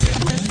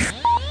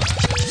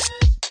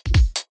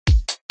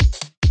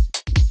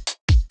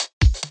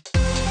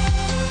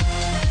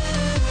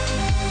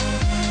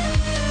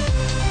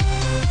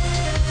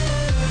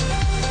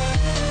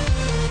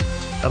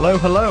Hello,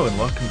 hello, and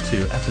welcome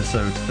to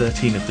episode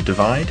 13 of The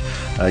Divide.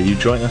 You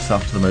join us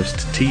after the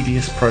most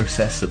tedious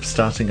process of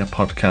starting a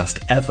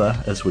podcast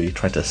ever as we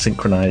try to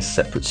synchronize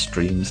separate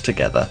streams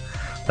together.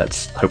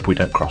 Let's hope we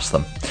don't cross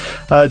them.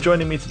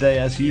 Joining me today,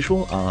 as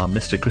usual, are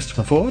Mr.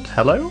 Christopher Ford.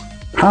 Hello.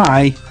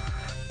 Hi.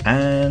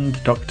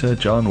 And Dr.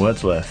 John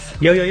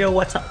Wordsworth. Yo, yo, yo,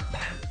 what's up?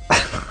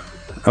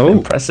 Oh.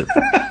 Impressive.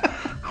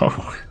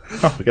 Oh, we're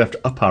going to have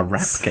to up our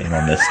rap game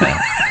on this now.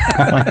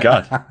 Oh my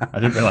god, I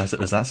didn't realise it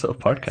was that sort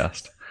of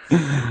podcast.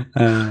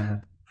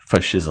 For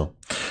shizzle.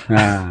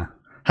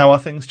 How are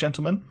things,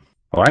 gentlemen?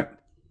 All right.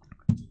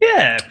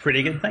 Yeah,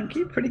 pretty good, thank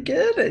you. Pretty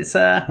good. It's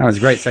That was a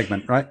great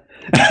segment, right?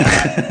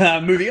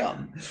 moving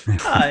on.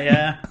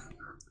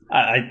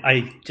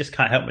 I just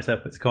can't help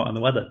myself with caught on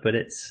the weather, but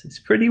it's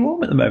pretty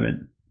warm at the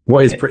moment.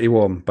 What is pretty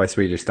warm by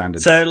Swedish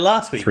standards? So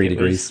last week 3 it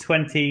degrees. was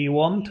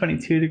 21,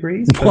 22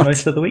 degrees for What?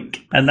 most of the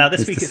week. And now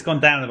this week it's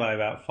gone down by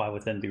about 5 or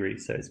 10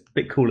 degrees, so it's a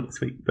bit cooler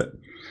this week. But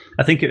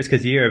I think it was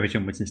because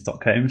Eurovision was in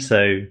Stockholm,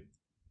 so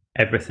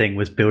everything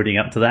was building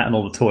up to that, and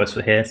all the tourists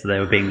were here, so they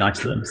were being nice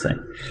to them. So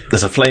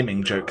There's a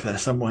flaming joke there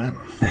somewhere.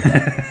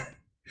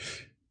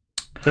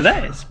 so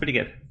that is pretty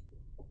good.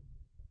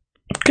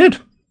 Good.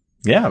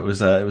 Yeah, it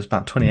was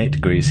about 28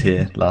 degrees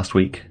here last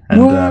week,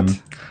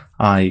 and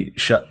I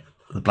shut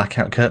the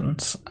blackout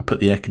curtains, I put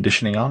the air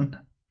conditioning on,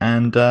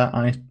 and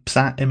I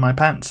sat in my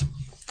pants,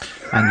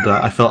 and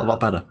I felt a lot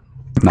better.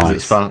 Nice.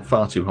 It's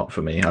far too hot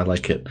for me. I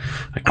like it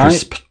a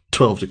crisp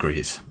 12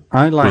 degrees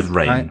with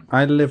rain.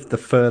 I live the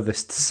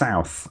furthest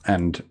south,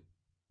 and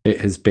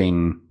it has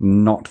been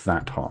not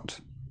that hot.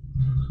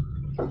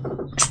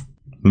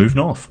 Move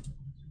north.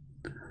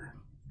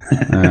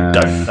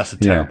 Don't. That's a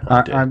terrible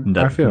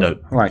idea. I feel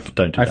like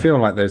don't do I that. feel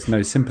like there's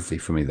no sympathy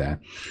for me there.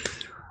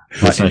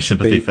 There's no it should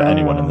sympathy be, for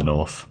anyone in the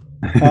north.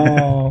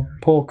 Oh,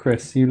 poor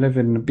Chris! You live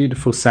in the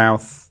beautiful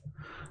south,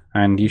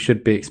 and you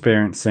should be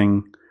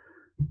experiencing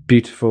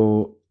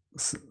beautiful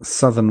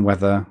southern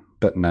weather.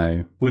 But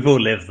no, We've all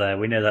lived there.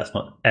 We know that's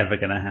not ever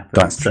going to happen.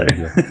 that's true.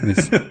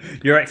 Yeah.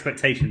 Your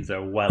expectations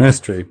are well. That's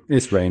true.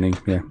 It's raining.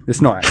 Yeah, it's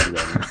not actually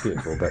raining. It's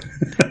beautiful, but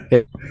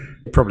it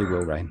probably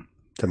will rain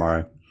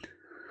tomorrow.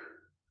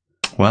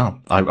 Well,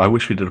 I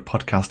wish we did a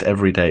podcast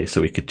every day so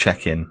we could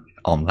check in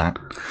on that.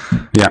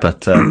 Yeah,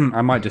 But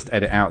I might just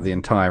edit out the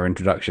entire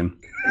introduction.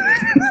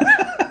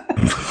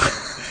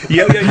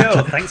 Yo, yo,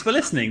 yo! Thanks for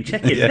listening.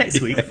 Check in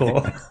next week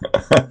for.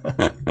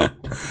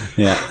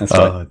 Yeah, that's right.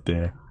 oh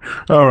dear.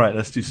 All right,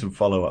 let's do some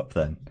follow up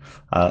then.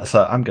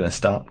 So I'm going to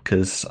start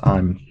because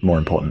I'm more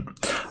important.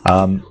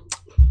 I'm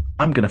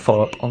going to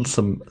follow up on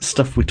some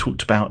stuff we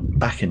talked about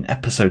back in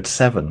episode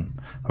 7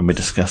 when we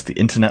discussed the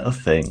Internet of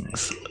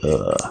Things.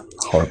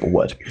 Horrible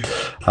word.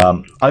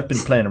 I've been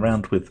playing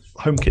around with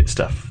HomeKit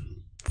stuff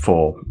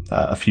for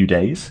a few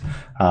days.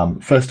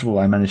 First of all,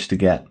 I managed to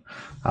get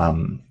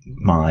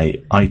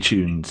my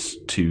iTunes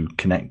to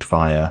connect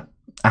via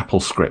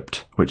Apple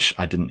script, which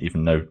I didn't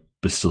even know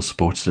was still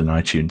supported in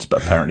iTunes,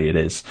 but apparently it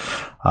is,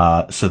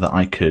 so that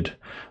I could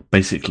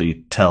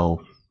basically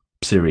tell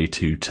Siri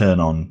to turn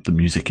on the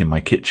music in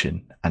my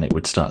kitchen, and it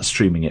would start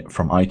streaming it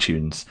from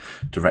iTunes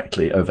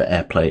directly over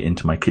AirPlay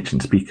into my kitchen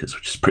speakers,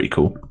 which is pretty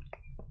cool.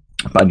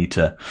 But I need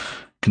to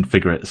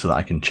configure it so that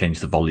I can change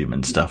the volume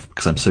and stuff,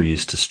 because I'm so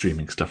used to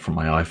streaming stuff from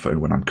my iPhone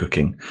when I'm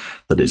cooking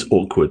that it's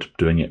awkward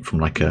doing it from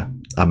like a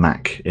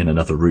Mac in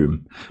another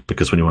room,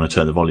 because when you want to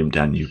turn the volume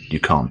down, you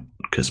can't,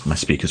 because my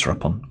speakers are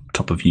up on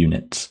top of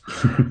units.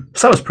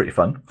 So that was pretty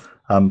fun,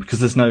 because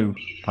there's no,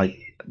 like,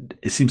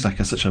 it seems like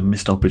such a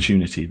missed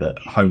opportunity that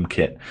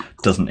HomeKit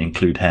doesn't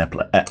include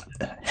AirPlay.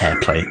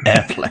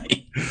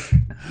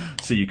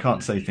 So you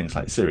can't say things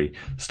like, Siri,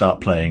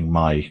 start playing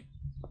my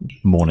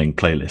morning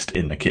playlist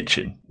in the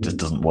kitchen. It just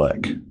doesn't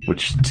work,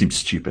 which seems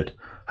stupid.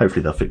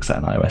 Hopefully they'll fix that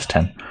in iOS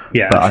 10.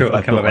 Yeah, but I'm sure it'll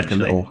I've come got like a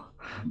eventually.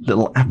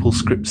 little Apple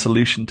script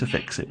solution to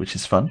fix it, which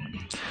is fun.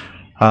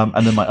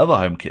 And then my other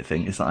HomeKit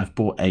thing is that I've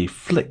bought a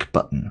Flic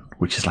button,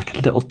 which is like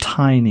a little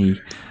tiny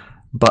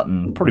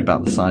button, probably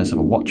about the size of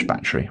a watch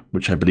battery,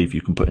 which I believe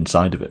you can put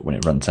inside of it when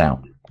it runs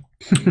out.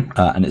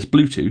 And it's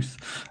Bluetooth,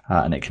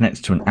 and it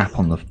connects to an app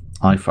on the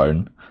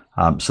iPhone,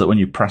 so that when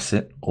you press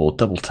it or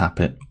double tap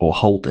it or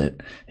hold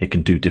it, it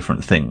can do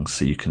different things.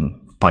 So you can,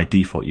 by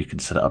default, you can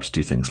set it up to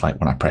do things like,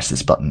 when I press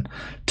this button,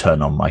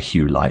 turn on my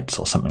Hue lights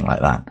or something like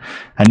that.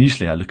 And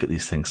usually I look at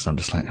these things and I'm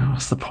just like, oh,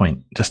 what's the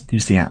point? Just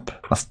use the app.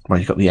 Well,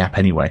 you've got the app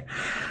anyway.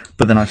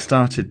 But then I've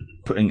started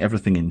putting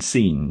everything in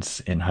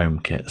scenes in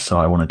HomeKit. So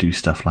I want to do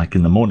stuff like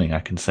in the morning, I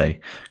can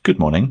say, good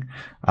morning,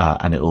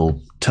 and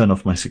it'll turn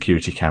off my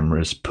security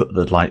cameras, put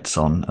the lights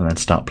on, and then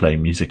start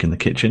playing music in the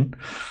kitchen.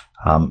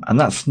 And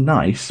that's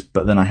nice,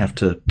 but then I have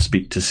to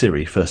speak to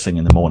Siri first thing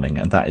in the morning,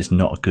 and that is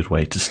not a good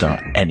way to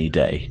start any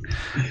day,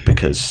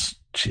 because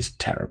she's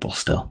terrible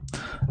still.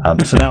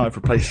 So now I've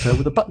replaced her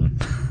with a button,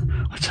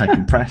 which I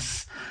can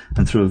press,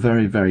 and through a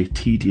very, very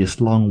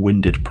tedious,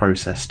 long-winded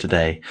process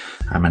today,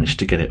 I managed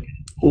to get it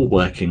all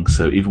working,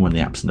 so even when the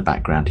app's in the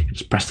background, you can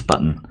just press the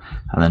button,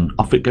 and then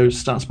off it goes,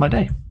 starts my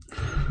day.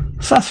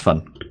 So that's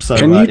fun. So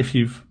if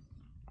you've...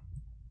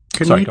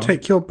 Can you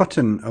take your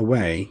button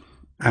away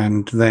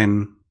and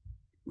then,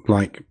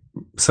 like,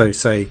 so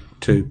say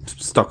to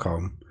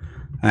Stockholm,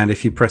 and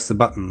if you press the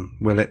button,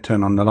 will it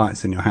turn on the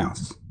lights in your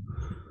house?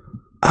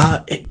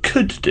 It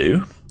could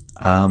do,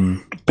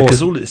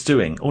 because all it's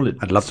doing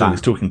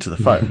is talking to the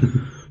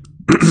phone.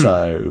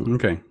 So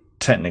Okay.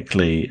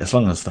 technically, as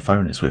long as the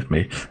phone is with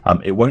me,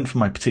 it won't for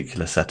my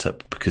particular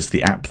setup, because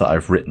the app that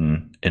I've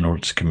written in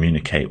order to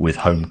communicate with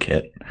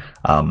HomeKit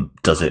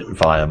does it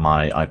via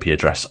my IP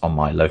address on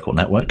my local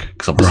network.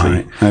 Because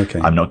obviously,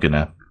 I'm not going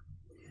to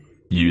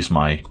use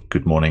my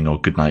good morning or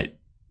good night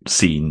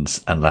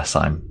scenes unless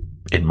I'm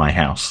in my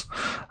house.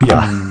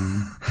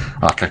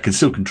 Like I can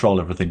still control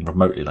everything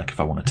remotely. Like if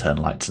I want to turn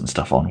lights and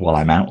stuff on while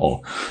I'm out,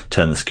 or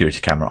turn the security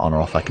camera on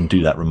or off, I can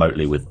do that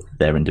remotely with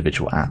their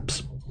individual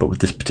apps. But with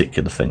this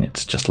particular thing,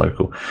 it's just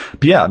local.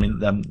 But yeah, I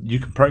mean, you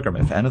can program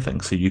it for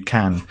anything. So you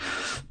can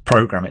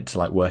program it to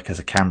like work as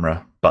a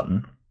camera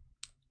button.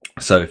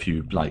 So if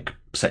you like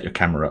set your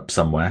camera up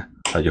somewhere,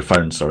 your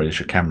phone, as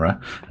your camera,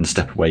 and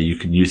step away, you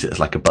can use it as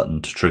like a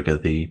button to trigger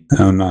the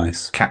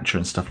capture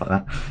and stuff like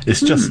that. It's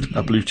just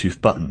a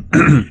Bluetooth button. You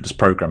can just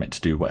program it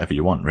to do whatever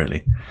you want,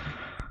 really.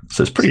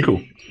 So it's pretty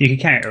cool. You can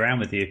carry it around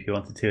with you if you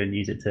wanted to, and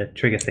use it to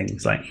trigger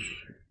things. Like,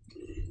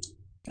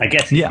 I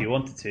guess if you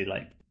wanted to,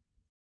 like,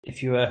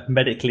 if you were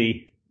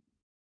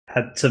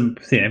had some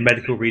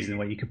medical reason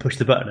where you could push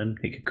the button and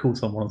it could call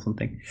someone or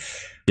something.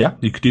 Yeah,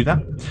 you could do that.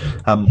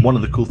 One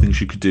of the cool things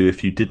you could do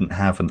if you didn't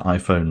have an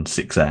iPhone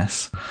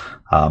 6S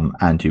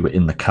and you were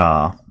in the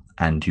car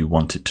and you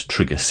wanted to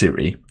trigger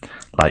Siri,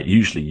 like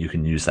usually you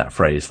can use that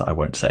phrase that I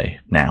won't say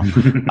now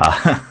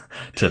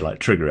to like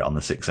trigger it on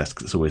the 6S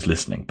because it's always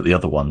listening. But the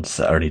other ones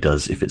it only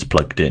does if it's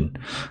plugged in,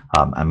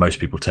 and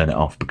most people turn it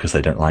off because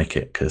they don't like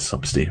it, because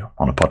obviously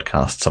on a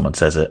podcast someone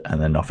says it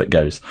and then off it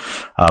goes.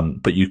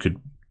 But you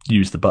could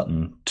use the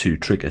button to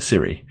trigger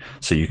Siri,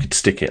 so you could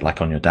stick it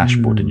like on your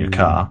dashboard in your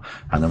car,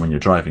 and then when you're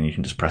driving you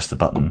can just press the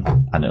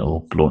button and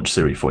it'll launch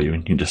Siri for you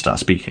and you can just start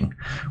speaking,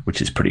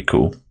 which is pretty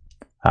cool.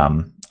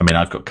 I mean,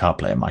 I've got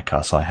CarPlay in my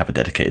car, so I have a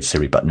dedicated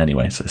Siri button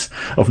anyway, so it's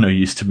of no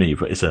use to me,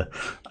 but it's a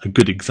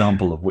good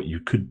example of what you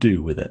could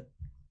do with it.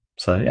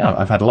 So yeah,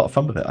 I've had a lot of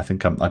fun with it. I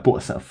think I bought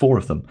a set of 4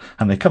 of them,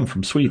 and they come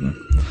from Sweden.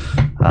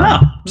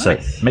 Nice. So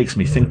it makes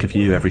me think of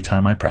you every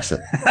time I press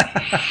it.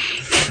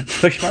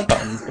 Push my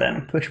buttons,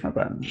 Ben. Push my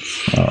buttons.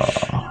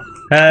 Oh.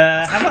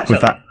 How much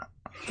with that?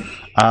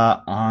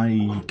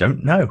 I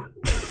don't know.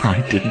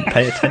 I didn't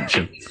pay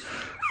attention.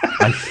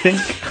 I think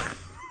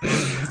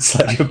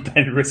such a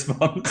Ben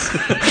response.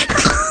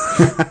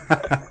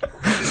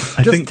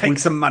 Just take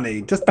some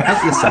money. Just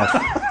help yourself.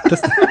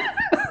 Just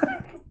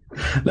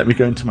let me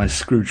go into my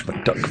Scrooge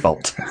McDuck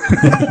vault.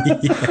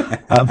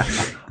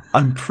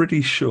 I'm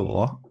pretty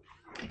sure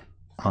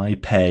I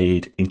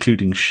paid,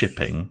 including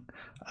shipping,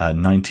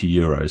 90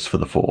 euros for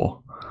the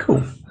 4.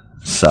 Cool.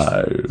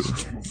 So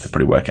they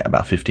probably work out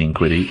about 15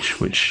 quid each,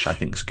 which I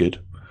think is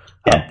good.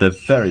 Yeah. They're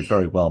very,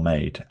 very well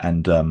made,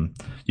 and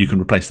you can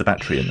replace the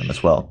battery in them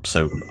as well.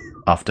 So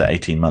after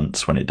 18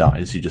 months, when it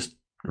dies, you just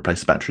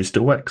replace the battery,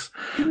 still works.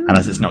 And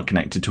as it's not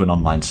connected to an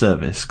online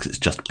service, because it's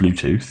just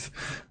Bluetooth,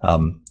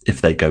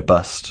 if they go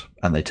bust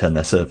and they turn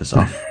their service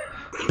off,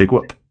 big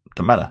whoop,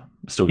 doesn't matter.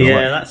 It's still going to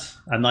work. Yeah, that's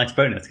a nice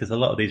bonus, because a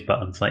lot of these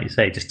buttons, like you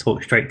say, just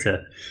talk straight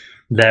to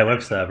their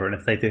web server, and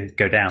if they do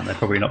go down, they're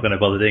probably not going to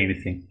bother doing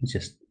anything. It's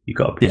just, you've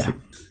got a piece of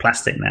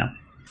plastic now.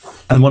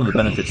 And one of the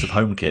benefits of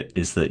HomeKit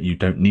is that you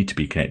don't need to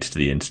be connected to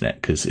the internet,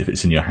 because if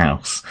it's in your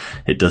house,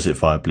 it does it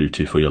via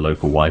Bluetooth or your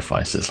local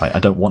Wi-Fi. So it's like, I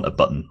don't want a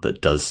button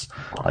that does,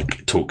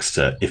 like, talks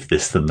to if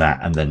this then that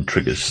and then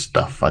triggers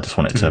stuff. I just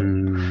want it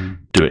to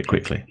do it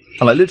quickly.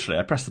 And like literally,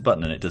 I press the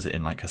button and it does it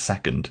in like a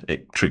second.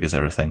 It triggers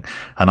everything.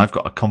 And I've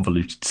got a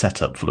convoluted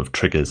setup full of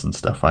triggers and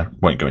stuff. I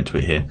won't go into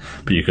it here,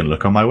 but you can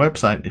look on my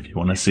website if you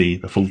want to see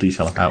the full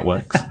detail of how it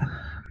works.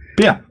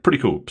 But yeah, pretty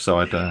cool. So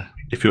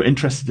if you're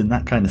interested in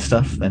that kind of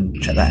stuff, then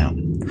check that out.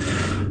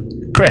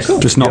 Chris,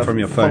 just not from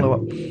your phone.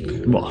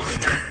 Well,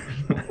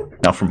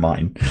 not from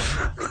mine.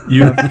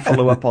 You have a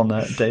follow-up on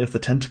Day of the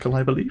Tentacle,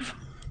 I believe.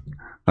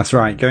 That's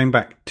right. Going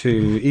back to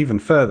even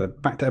further,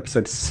 back to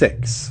episode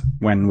 6,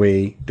 when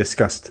we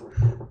discussed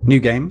new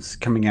games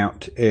coming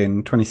out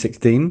in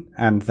 2016,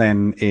 and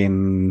then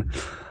in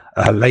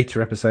a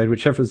later episode,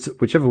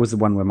 whichever was the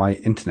one where my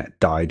internet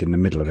died in the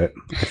middle of it.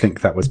 I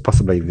think that was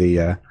possibly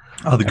the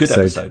good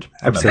episode.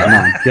 Episode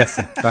 9. Yes.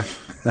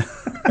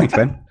 Thanks,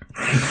 Ben.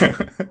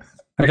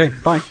 Okay,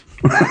 bye.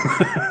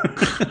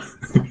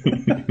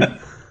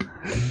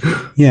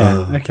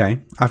 Okay.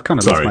 I've kind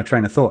of lost my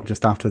train of thought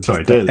just after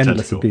the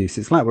endless abuse.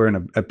 It's like we're in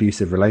an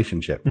abusive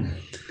relationship.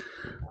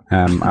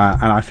 And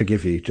I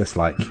forgive you, just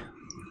like...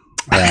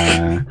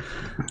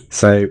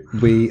 So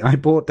I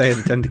bought Day of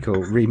the Tentacle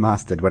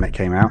remastered when it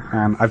came out,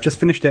 and I've just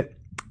finished it.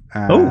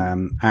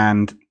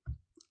 And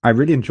I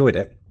really enjoyed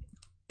it,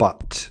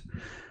 but...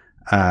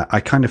 I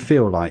kind of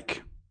feel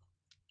like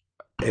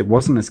it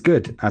wasn't as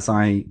good as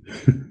I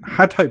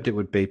had hoped it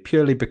would be,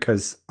 purely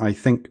because I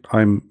think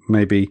I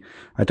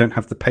don't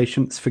have the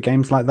patience for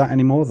games like that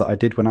anymore that I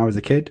did when I was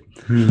a kid.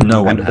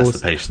 No one has the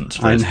patience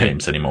for those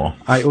games anymore.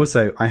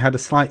 I had a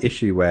slight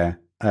issue where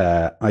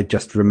I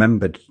just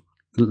remembered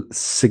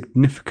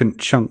significant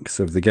chunks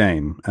of the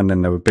game, and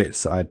then there were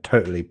bits that I'd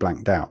totally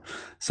blanked out.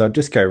 So I'd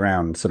just go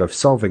around sort of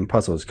solving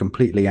puzzles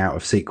completely out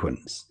of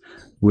sequence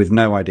with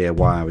no idea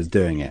why I was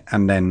doing it.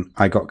 And then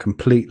I got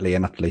completely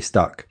and utterly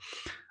stuck,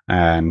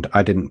 and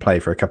I didn't play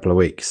for a couple of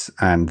weeks.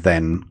 And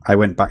then I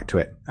went back to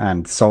it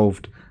and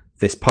solved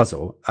this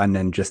puzzle, and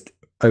then just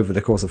over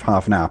the course of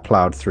half an hour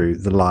plowed through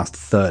the last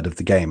third of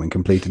the game and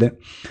completed it.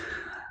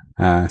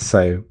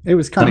 So it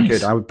was kind of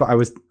good. But I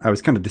was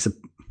kind of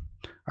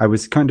I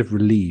was kind of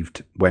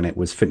relieved when it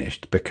was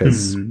finished,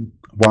 because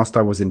whilst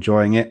I was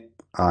enjoying it,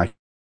 I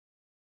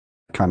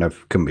kind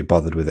of couldn't be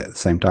bothered with it at the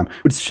same time,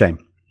 which is a shame.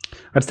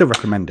 I'd still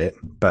recommend it,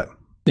 but...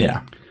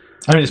 Yeah.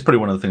 I mean, it's probably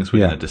one of the things we're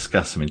going to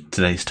discuss. I mean,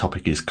 today's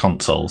topic is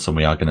consoles, and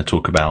we are going to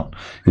talk about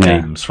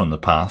games from the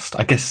past.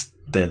 I guess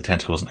Day of the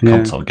Tentacle wasn't a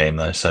console game,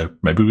 though, so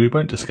maybe we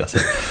won't discuss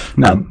it.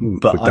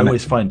 But I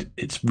always find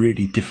it's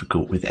really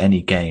difficult with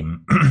any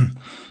game...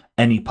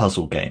 any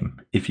puzzle game,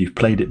 if you've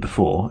played it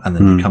before and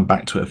then you come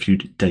back to it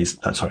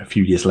a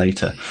few years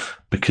later,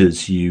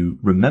 because you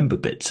remember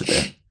bits of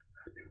it,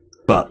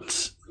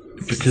 but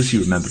because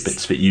you remember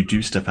bits of it, you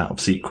do stuff out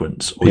of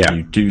sequence, or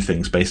you do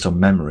things based on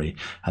memory,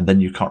 and then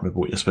you can't remember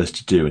what you're supposed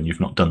to do, and you've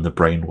not done the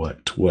brain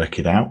work to work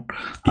it out.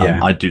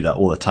 I do that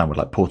all the time with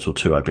like Portal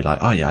 2. I'd be like,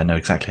 oh yeah, I know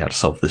exactly how to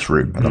solve this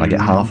room, and then I get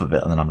half of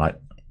it, and then I'm like,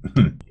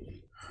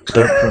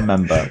 don't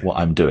remember what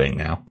I'm doing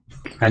now.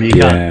 And you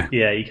can't,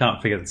 you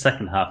can't figure the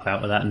second half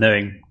out without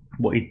knowing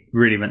what he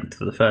really meant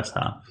for the first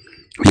half.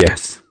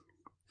 Yes.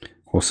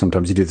 Or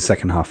sometimes you do the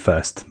second half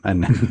first,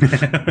 and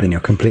then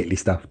you're completely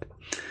stuffed.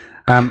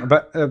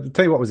 But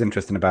tell you what was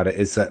interesting about it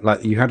is that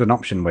like you had an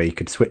option where you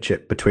could switch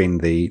it between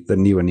the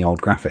new and the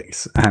old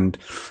graphics, and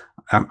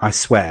I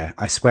swear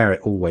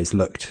it always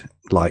looked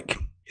like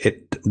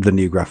the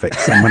new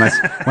graphics. And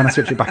when I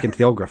switch it back into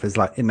the old graphics,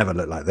 like it never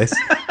looked like this.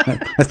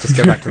 Let's just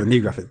go back to the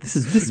new graphics. This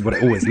is what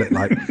it always looked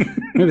like.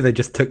 Maybe they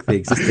just took the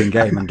existing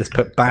game and just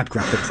put bad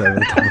graphics over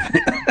the top of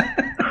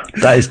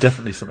it. That is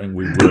definitely something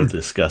we will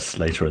discuss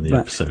later in the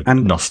episode.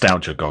 And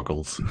nostalgia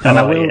goggles. And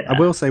I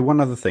will say one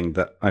other thing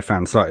that I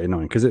found slightly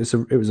annoying, because it's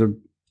called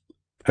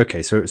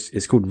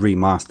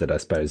remastered, I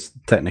suppose.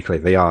 Technically,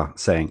 they are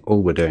saying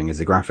all we're doing is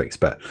the graphics,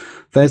 but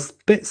there's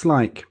bits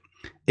like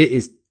it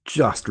is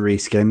just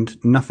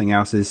reskinned. Nothing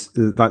else is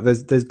like.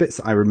 There's bits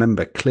that I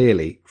remember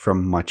clearly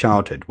from my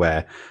childhood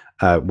where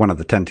one of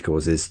the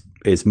tentacles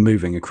is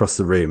moving across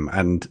the room,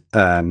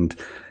 and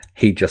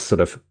he just sort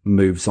of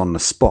moves on the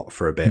spot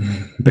for a bit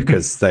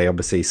because they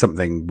obviously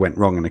something went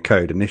wrong in the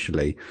code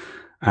initially,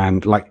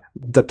 and like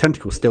the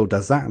tentacle still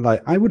does that.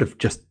 Like I would have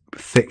just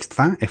fixed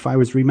that if I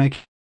was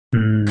remaking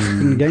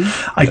the game.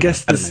 I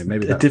guess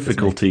the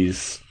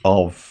difficulties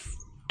of,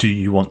 do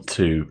you want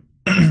to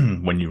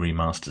when you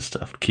remaster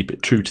stuff keep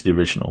it true to the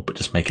original but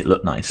just make it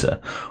look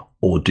nicer,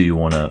 or do you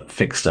want to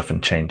fix stuff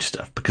and change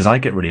stuff? Because I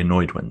get really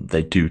annoyed when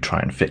they do try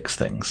and fix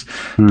things,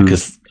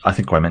 because I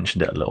think I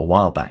mentioned it a little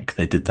while back.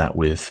 They did that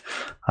with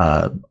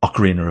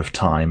Ocarina of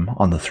Time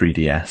on the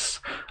 3DS,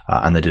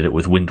 and they did it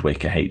with Wind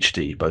Waker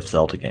HD, both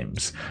Zelda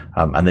games.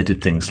 And they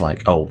did things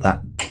like, oh,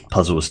 that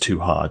puzzle was too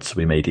hard, so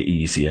we made it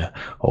easier,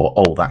 or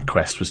oh, that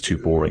quest was too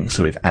boring,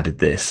 so we've added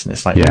this. And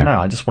it's like, well, no,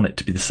 I just want it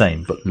to be the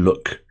same but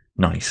look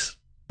nice.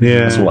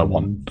 Yeah, that's all I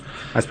want.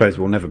 I suppose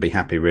we'll never be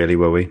happy, really,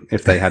 will we?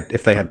 If they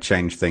had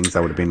changed things,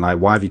 I would have been like,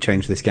 "Why have you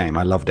changed this game?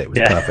 I loved it. It was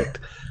perfect."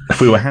 If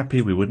we were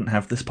happy, we wouldn't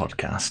have this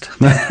podcast.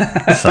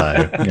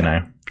 So, you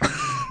know.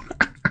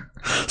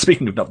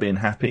 Speaking of not being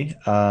happy,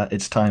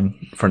 it's time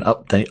for an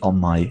update on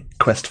my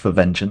quest for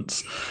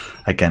vengeance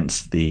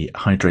against the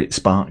Hydrate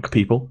Spark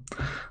people.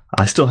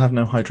 I still have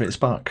no Hydrate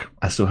Spark.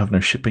 I still have no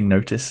shipping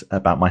notice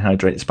about my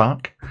Hydrate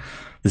Spark.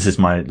 This is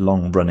my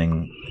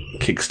long-running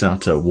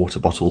Kickstarter water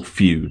bottle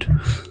feud.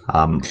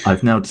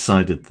 I've now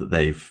decided that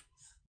they've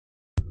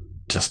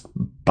just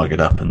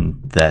buggered up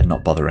and they're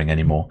not bothering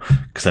anymore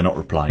because they're not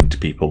replying to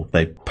people.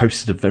 They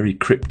posted a very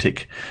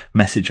cryptic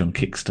message on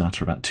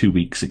Kickstarter about 2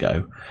 weeks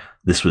ago.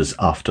 This was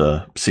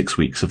after 6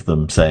 weeks of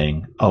them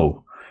saying,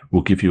 oh,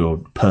 we'll give you a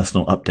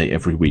personal update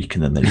every week,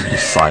 and then they were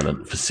just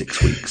silent for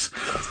 6 weeks.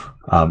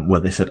 Where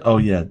they said, oh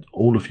yeah,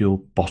 all of your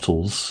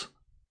bottles,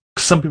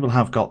 some people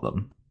have got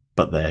them,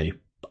 but they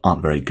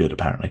aren't very good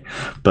apparently.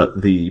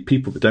 But the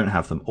people that don't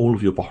have them, all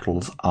of your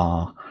bottles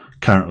are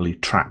currently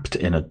trapped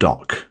in a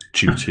dock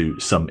due to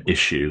some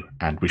issue,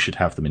 and we should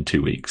have them in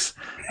 2 weeks.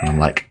 And I'm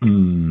like,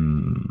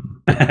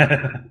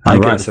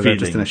 So they're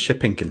just in a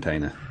shipping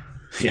container.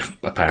 Yeah,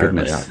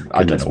 apparently.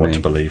 I don't know what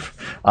to believe.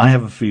 I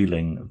have a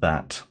feeling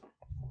that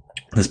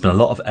there's been a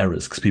lot of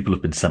errors because people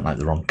have been sent like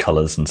the wrong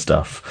colours and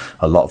stuff.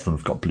 A lot of them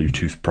have got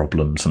Bluetooth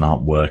problems and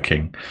aren't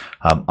working.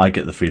 I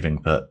get the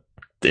feeling that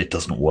it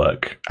doesn't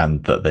work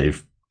and that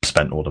they've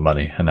spent all the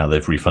money and now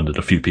they've refunded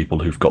a few people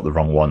who've got the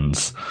wrong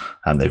ones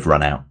and they've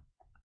run out.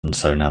 And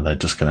so now they're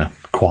just going to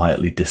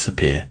quietly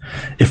disappear.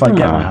 If I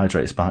get my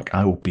Hydrate Spark,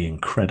 I will be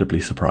incredibly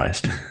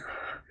surprised.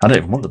 I don't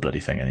even want the bloody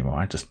thing anymore.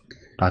 I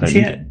don't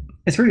need it.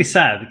 It's really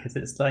sad because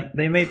it's like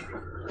they made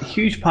a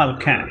huge pile of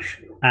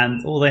cash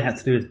and all they had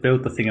to do is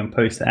build the thing and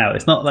post it out.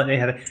 It's not like they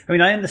had.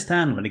 I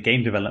understand when a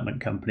game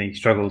development company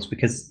struggles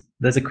because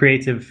there's a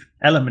creative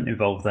element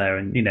involved there,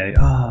 and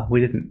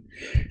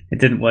it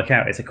didn't work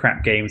out. It's a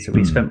crap game, so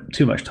we spent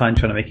too much time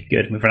trying to make it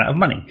good, and we've run out of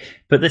money.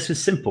 But this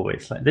was simple.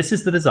 It's like, this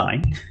is the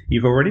design.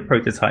 You've already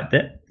prototyped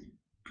it.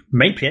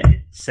 Make it.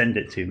 Send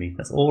it to me.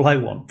 That's all I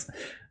want.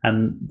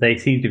 And they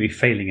seem to be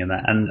failing in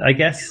that. And I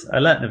guess I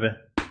learned of an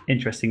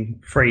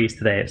interesting phrase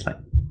today. It's like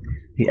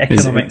the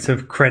economics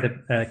of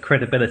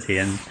credibility,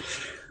 and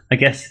I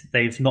guess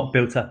they've not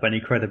built up any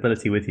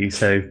credibility with you,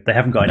 so they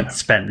haven't got any to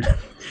spend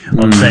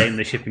on saying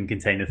the shipping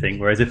container thing.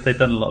 Whereas if they've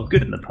done a lot of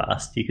good in the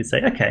past, you could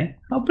say, okay,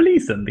 I'll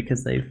believe them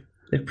because they've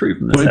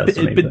proven themselves.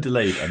 Well, it'd been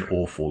delayed an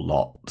awful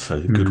lot,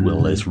 so the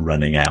goodwill is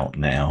running out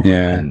now.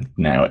 Yeah. And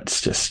now it's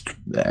just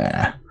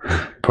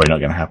probably not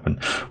going to happen,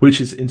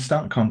 which is in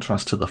stark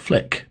contrast to the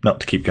Flic.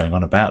 Not to keep going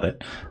on about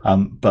it,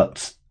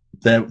 but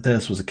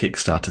theirs was a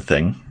Kickstarter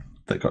thing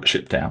that got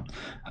shipped out,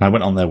 and I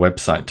went on their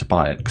website to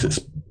buy it because it's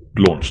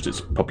launched,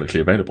 it's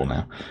publicly available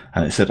now,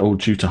 and it said,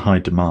 due to high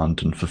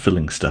demand and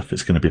fulfilling stuff,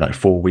 it's going to be like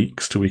 4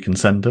 weeks till we can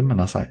send them.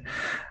 And I was like,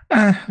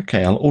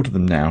 okay, I'll order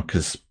them now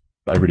because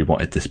I really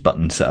wanted this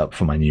button set up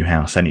for my new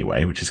house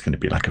anyway, which is going to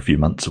be like a few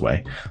months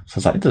away. So I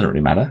was like, it doesn't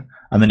really matter.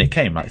 And then it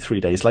came like 3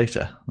 days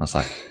later. And I was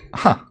like,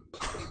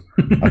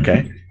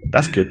 okay,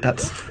 that's good.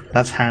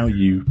 That's how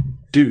you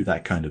do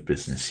that kind of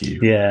business. You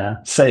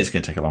say it's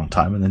going to take a long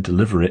time and then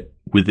deliver it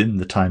within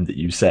the time that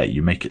you say.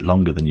 You make it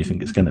longer than you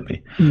think it's going to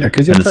be. Yeah,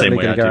 because you're totally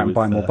going to go out and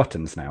buy more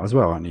buttons now as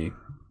well, aren't you?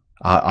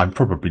 I'm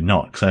probably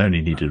not, because I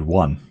only needed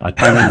one. I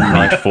didn't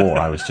need 4.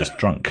 I was just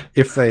drunk.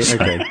 If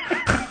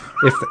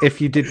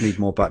you did need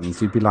more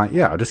buttons, you'd be like,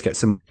 yeah, I'll just get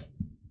some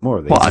more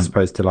of these, as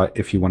opposed to like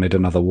if you wanted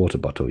another water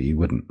bottle, you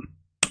wouldn't.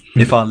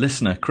 If our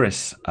listener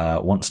Chris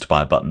wants to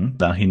buy a button,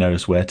 now he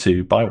knows where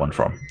to buy one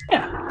from.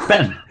 Yeah,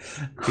 Ben.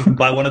 You can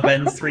buy one of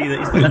Ben's 3 that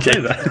he's got left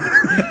over.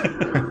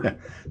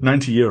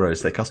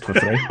 €90 they cost for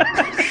 3.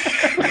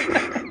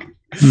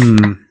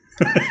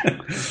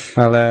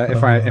 Well,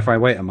 if I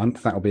wait a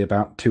month, that'll be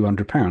about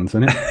 £200,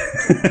 won't it?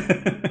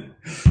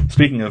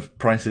 Speaking of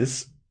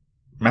prices,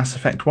 Mass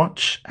Effect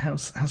Watch,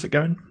 how's it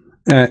going?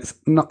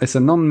 It's a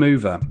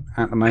non-mover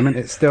at the moment.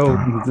 It's still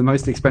the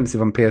most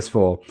expensive on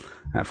PS4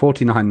 at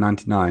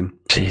 $49.99.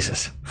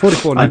 Jesus.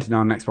 $44.99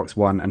 on Xbox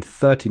One and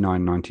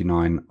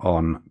 $39.99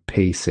 on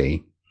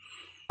PC.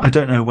 I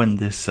don't know when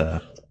this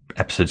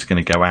episode's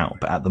going to go out,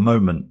 but at the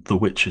moment, The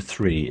Witcher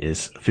 3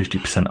 is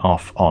 50%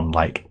 off on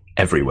like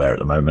everywhere at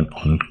the moment,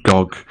 on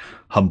GOG,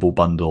 Humble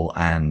Bundle,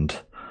 and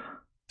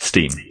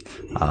Steam.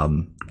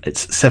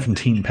 It's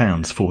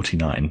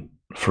 £17.49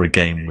 for a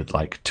game with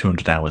like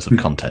 200 hours of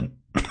content.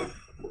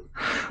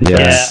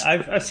 Yes.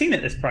 Yeah, I've seen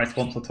it this price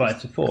once or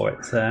twice before.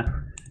 It's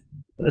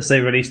as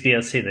they release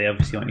DLC, they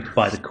obviously want you to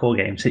buy the core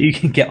game so you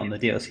can get on the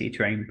DLC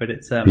train. But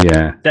it's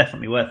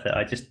definitely worth it.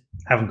 I just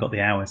haven't got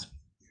the hours.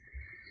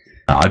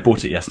 I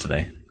bought it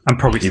yesterday. I'm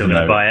probably still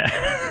going to buy it.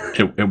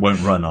 It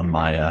won't run on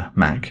my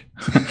Mac.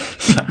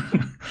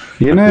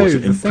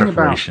 The thing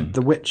about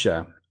The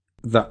Witcher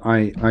that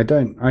I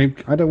don't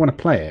want to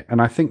play it,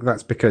 and I think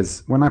that's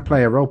because when I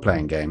play a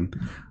role-playing game,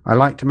 I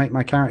like to make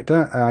my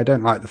character. I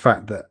don't like the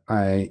fact that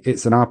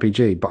it's an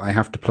RPG, but I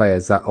have to play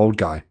as that old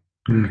guy.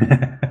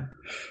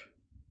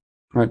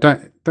 Right,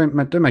 don't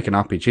make an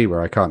RPG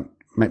where I can't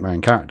make my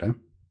own character.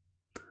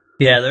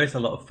 Yeah, there is a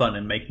lot of fun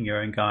in making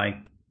your own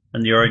guy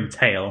and your own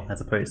tale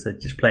as opposed to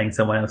just playing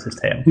someone else's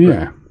tale.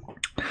 Yeah,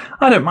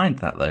 I don't mind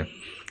that though.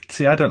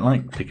 See, I don't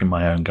like picking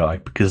my own guy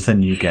because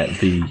then you get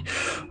the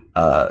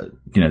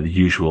the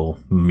usual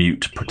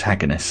mute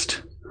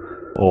protagonist.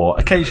 Or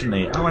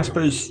occasionally, I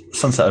suppose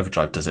Sunset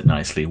Overdrive does it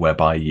nicely,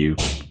 whereby you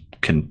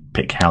can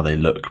pick how they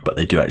look, but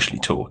they do actually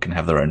talk and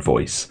have their own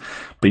voice.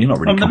 But you're not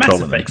really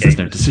controlling them because there's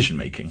no decision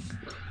making.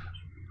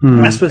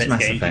 I suppose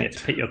Mass Effect, you get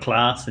to pick your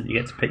class and you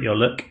get to pick your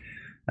look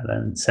and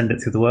then send it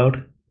to the world.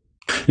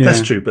 Yeah.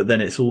 That's true, but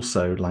then it's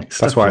also like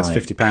stuff. That's why it's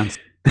 £50.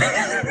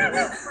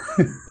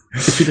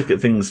 If you look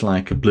at things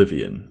like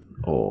Oblivion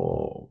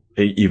or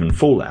even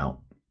Fallout,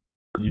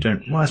 you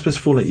don't. Well, I suppose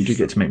Fallout you do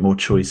get to make more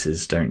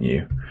choices, don't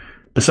you?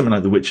 But something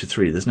like The Witcher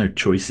 3, there's no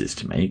choices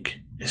to make.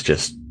 It's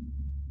just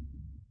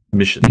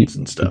missions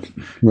and stuff.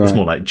 Right. It's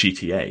more like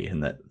GTA in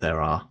that there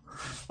are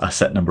a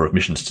set number of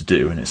missions to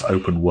do, and it's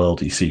open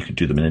worldy, so you can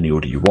do them in any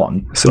order you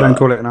want. So don't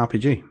call it an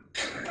RPG.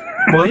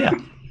 Well, yeah,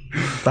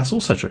 that's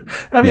also true.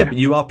 Yeah, but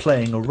you are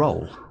playing a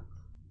role.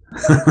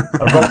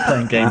 A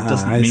role-playing game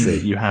doesn't mean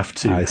that you have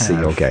to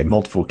have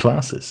multiple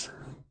classes,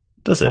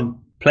 does it?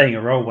 I'm playing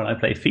a role when I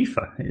play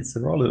FIFA. It's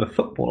the role of a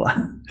footballer.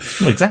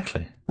 Well,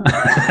 exactly.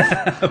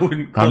 I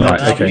wouldn't call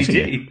it an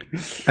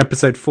RPG.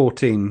 Episode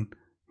 14,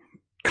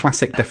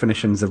 classic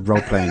definitions of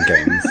role-playing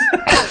games.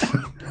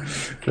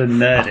 The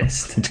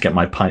Nerdist. I need to get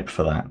my pipe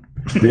for that.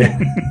 Yeah.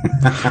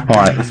 All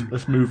right,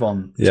 let's move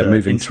on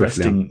to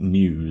interesting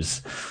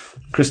news.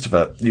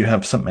 Christopher, you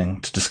have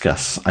something to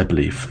discuss, I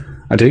believe.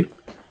 I do.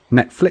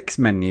 Netflix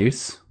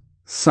menus.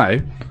 So,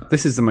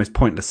 this is the most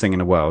pointless thing in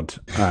the world,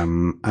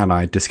 and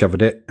I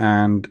discovered it,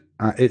 and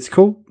it's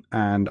cool.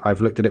 and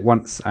I've looked at it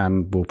once,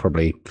 and will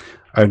probably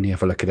only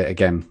ever look at it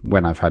again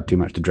when I've had too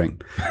much to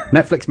drink.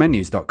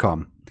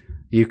 Netflixmenus.com.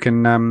 You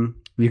can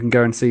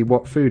go and see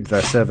what food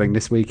they're serving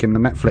this week in the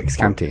Netflix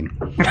canteen.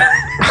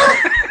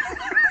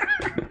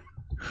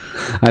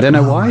 I don't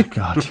know why. My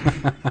God.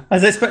 I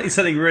was expecting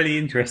something really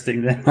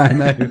interesting there. I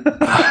know.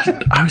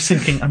 I was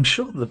thinking, I'm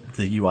sure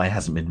the UI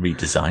hasn't been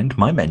redesigned.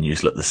 My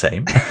menus look the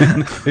same.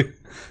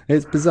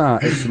 It's bizarre.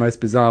 It's the most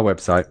bizarre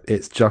website.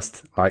 It's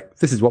just like,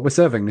 this is what we're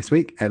serving this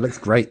week. It looks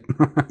great.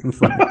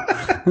 It's like,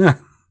 yeah.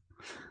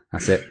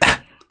 That's it.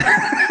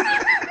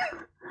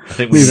 I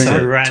think we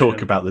should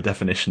talk about the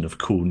definition of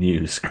cool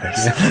news,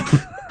 Chris.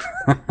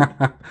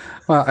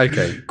 Well,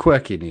 okay.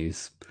 Quirky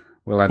news.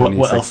 We'll add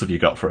what else have you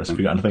got for us? Have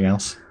you got anything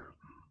else?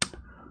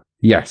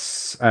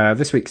 Yes.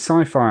 This week,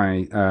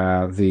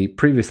 Sci-Fi, the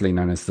previously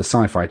known as the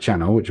Sci-Fi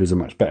Channel, which was a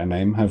much better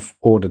name, have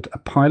ordered a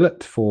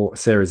pilot for a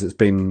series that's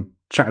been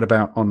chatted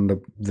about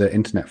on the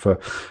internet for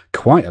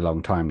quite a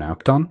long time now,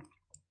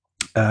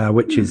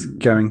 which is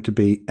going to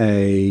be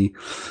a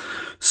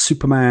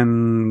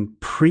Superman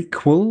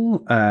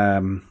prequel.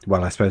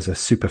 Well, I suppose a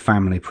Super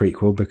Family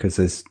prequel, because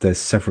there's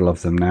several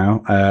of them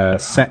now.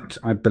 Set,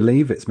 I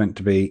believe it's meant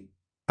to be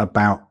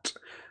about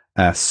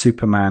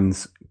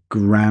Superman's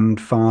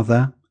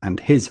grandfather and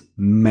his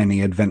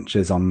many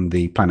adventures on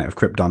the planet of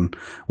Krypton,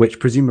 which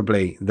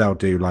presumably they'll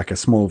do like a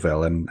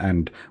Smallville,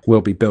 and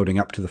will be building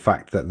up to the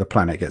fact that the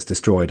planet gets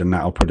destroyed, and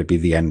that'll probably be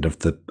the end of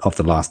the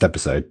last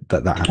episode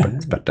that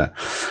happens. But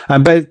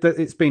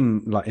it's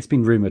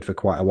been rumored for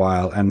quite a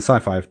while, and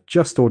Sci-Fi have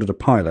just ordered a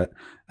pilot,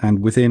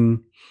 and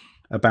within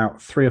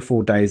about 3 or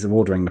 4 days of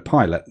ordering the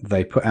pilot,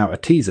 they put out a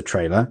teaser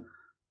trailer.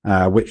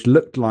 Which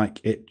looked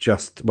like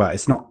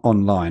it's not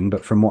online,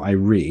 but from what I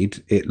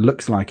read, it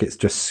looks like it's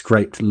just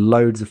scraped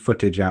loads of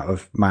footage out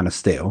of Man of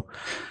Steel,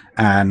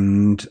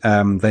 and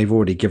they've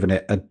already given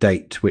it a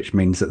date, which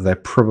means that they're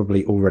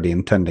probably already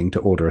intending to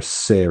order a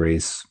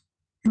series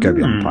go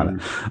beyond the pilot.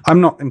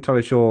 I'm not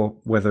entirely sure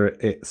whether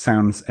it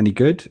sounds any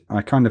good.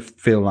 I kind of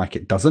feel like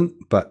it doesn't,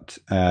 but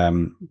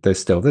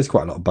there's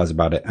quite a lot of buzz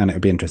about it, and it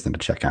would be interesting to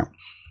check out.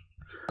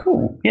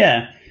 Cool.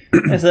 Yeah.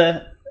 There's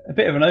a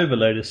bit of an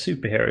overload of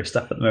superhero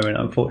stuff at the moment,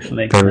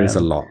 unfortunately. There is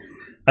a lot.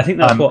 I think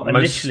that's what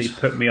initially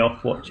put me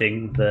off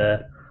watching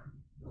the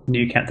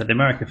new Captain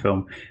America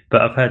film,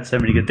 but I've heard so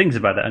many good things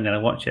about it, I'm going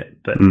to watch it.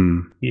 But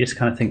you just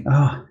kind of think,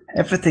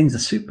 everything's a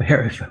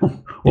superhero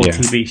film or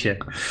TV show.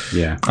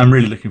 Yeah. I'm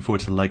really looking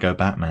forward to Lego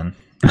Batman.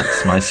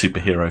 That's my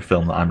superhero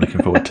film that I'm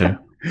looking forward to.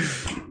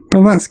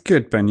 Well, that's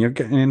good, Ben. You're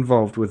getting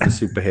involved with the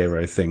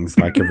superhero things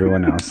like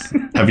everyone else.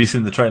 Have you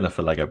seen the trailer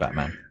for Lego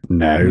Batman?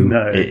 No.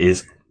 It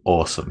is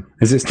awesome.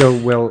 Is it still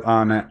Will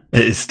Arnett?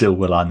 It is still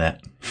Will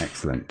Arnett.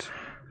 Excellent.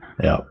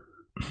 Yeah.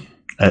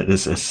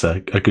 It's a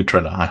good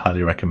trailer. I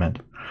highly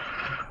recommend.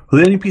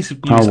 Well, the only piece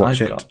of news I'll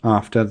watch I've it got,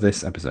 after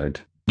this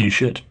episode. You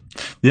should.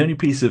 The only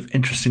piece of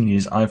interesting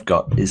news I've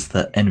got is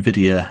that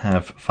Nvidia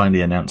have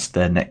finally announced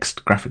their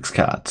next graphics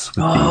cards with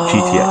the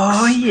GTX.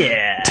 Oh,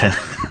 yeah.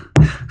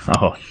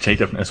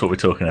 JW knows what we're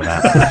talking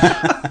about.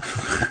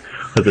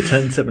 The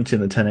 1070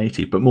 and the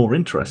 1080, but more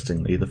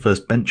interestingly, the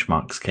first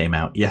benchmarks came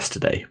out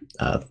yesterday.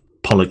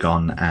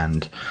 Polygon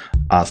and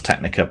Ars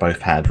Technica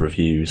both had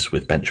reviews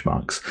with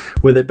benchmarks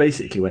where they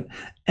basically went,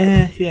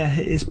 yeah,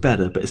 it is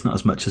better, but it's not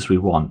as much as we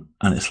want.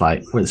 And it's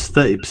like, well, it's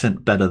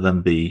 30% better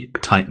than the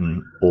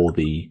Titan or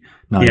the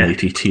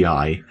 980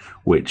 Ti,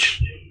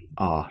 which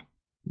are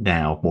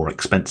now more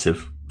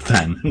expensive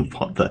than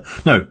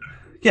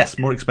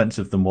more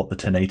expensive than what the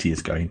 1080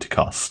 is going to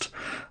cost.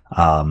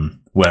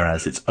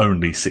 Whereas it's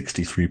only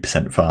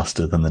 63%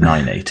 faster than the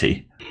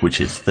 980,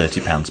 which is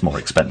 £30 more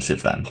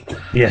expensive then.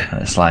 Yeah.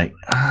 And it's like,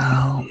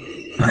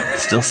 that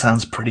still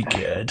sounds pretty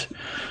good.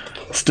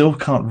 Still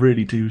can't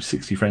really do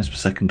 60 frames per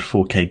second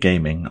 4K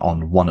gaming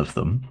on one of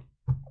them,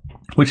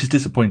 which is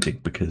disappointing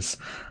because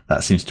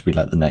that seems to be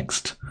like the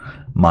next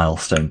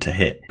milestone to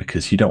hit,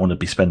 because you don't want to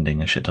be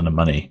spending a shit ton of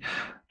money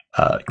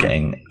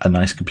getting a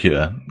nice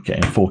computer,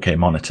 getting a 4K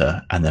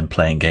monitor, and then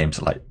playing games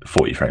at like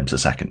 40 frames a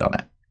second on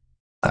it.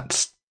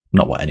 That's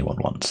not what anyone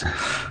wants.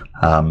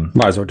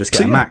 Might as well just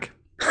get a Mac.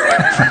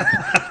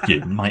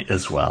 You might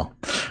as well.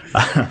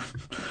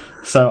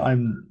 So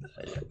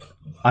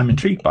I'm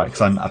intrigued by it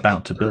because I'm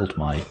about to build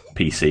my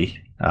PC.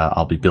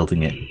 I'll be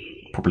building it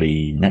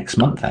probably next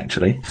month,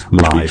 actually,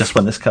 just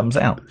when this comes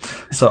out.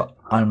 So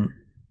I'm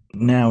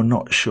now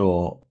not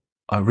sure.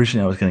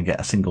 Originally, I was going to get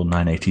a single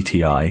 980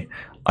 Ti.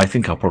 I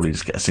think I'll probably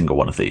just get a single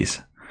one of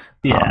these.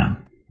 Yeah.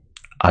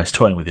 I was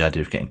toying with the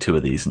idea of getting two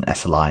of these and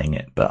SLIing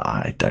it, but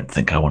I don't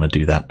think I want to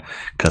do that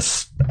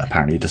because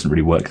apparently it doesn't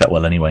really work that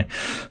well anyway.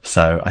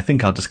 So I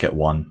think I'll just get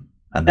one.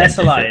 And then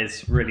SLI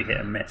is really hit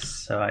and miss.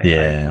 So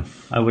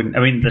I wouldn't.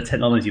 I mean, the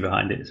technology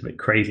behind it is a bit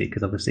crazy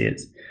because obviously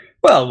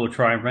we'll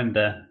try and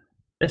render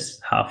this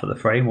half of the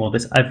frame or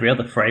this every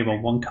other frame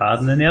on one card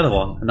and then the other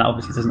one, and that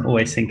obviously doesn't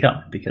always sync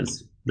up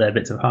because they're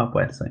bits of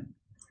hardware.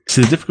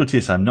 So the difficulty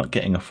is I'm not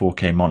getting a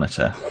 4K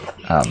monitor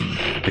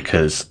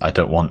because I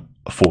don't want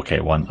a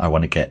 4K one, I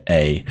want to get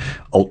a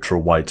ultra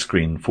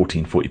widescreen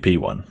 1440p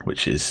one,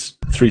 which is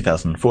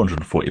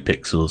 3440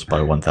 pixels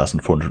by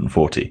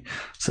 1440.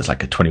 So it's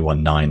like a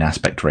 21:9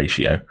 aspect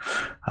ratio.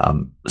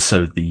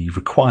 So the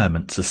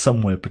requirements are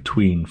somewhere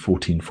between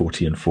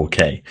 1440 and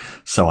 4K.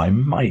 So I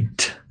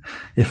might,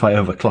 if I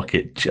overclock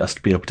it,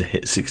 just be able to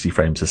hit 60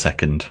 frames a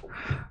second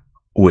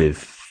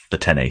with the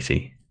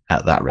 1080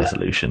 at that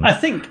resolution. I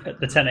think at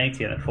the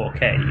 1080 and at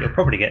 4K, you'll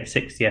probably get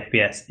 60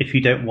 FPS if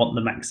you don't want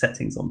the max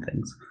settings on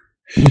things.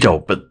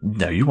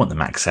 No, you want the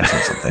max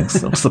settings on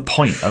things. What's the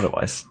point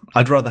otherwise?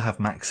 I'd rather have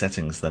max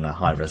settings than a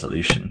high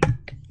resolution.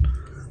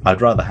 I'd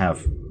rather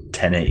have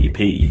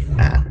 1080p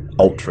at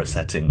ultra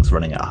settings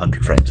running at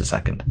 100 frames a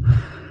second.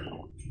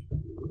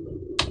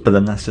 But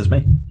then that's just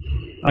me.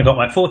 I got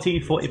my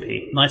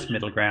 1440p, nice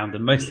middle ground,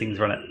 and most things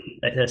run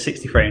at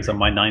 60 frames on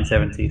my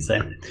 970.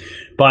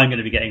 But I'm going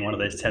to be getting one of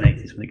those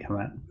 1080s when they come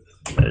out.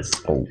 There's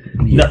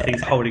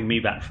nothing's holding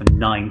me back from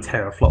 9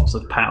 teraflops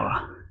of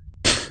power.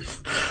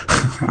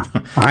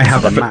 I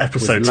have a Mac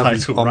episode with lovely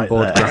title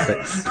onboard right there.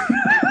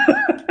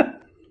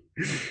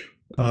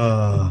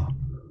 graphics.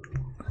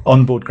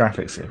 Onboard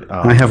graphics.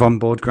 I have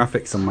onboard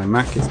graphics on my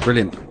Mac. It's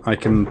brilliant. I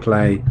can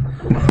play.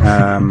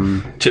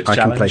 Chips I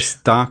can play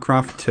challenge.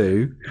 StarCraft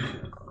 2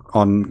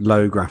 on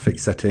low graphics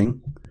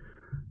setting,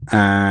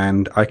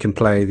 and I can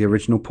play the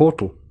original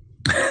Portal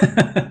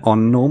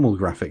on normal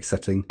graphics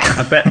setting.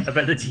 I bet the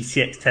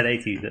GTX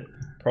 1080s are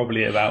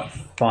probably about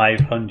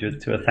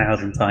 500 to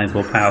 1,000 times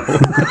more powerful.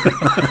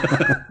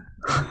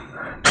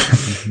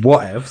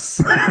 Whatevs.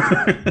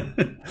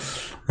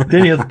 The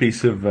only other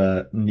piece of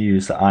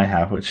news that I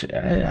have, which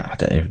I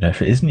don't even know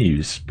if it is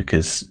news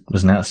because it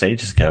was announced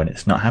ages ago and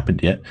it's not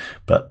happened yet,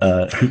 but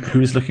who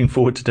is looking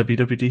forward to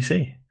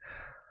WWDC?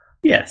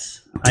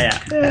 Yes, I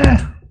am.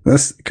 Yeah.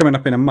 That's coming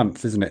up in a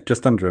month, isn't it?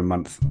 Just under a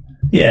month.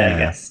 Yeah, I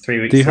guess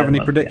 3 weeks. Do you have any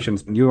month,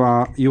 predictions?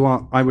 Yeah. You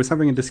are. I was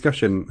having a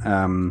discussion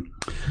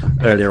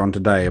earlier on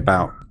today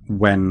about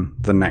when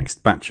the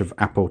next batch of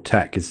Apple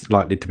tech is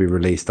likely to be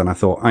released, and I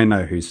thought, I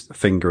know whose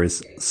finger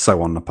is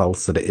so on the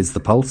pulse that it is the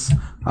pulse.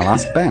 I'll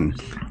ask Ben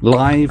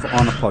live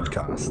on a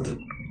podcast.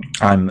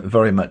 I'm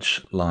very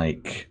much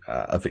like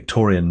a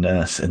Victorian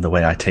nurse in the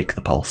way I take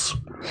the pulse.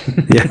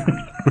 Yeah,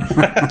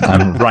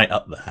 I'm right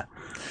up there.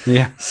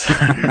 yeah.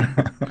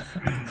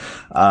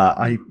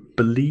 I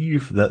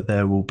believe that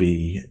there will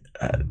be,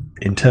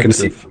 in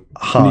terms of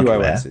hardware,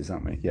 new OSs,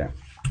 aren't we? Yeah.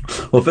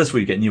 Well, first of all,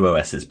 you get new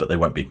OSs, but they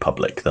won't be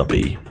public. They'll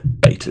be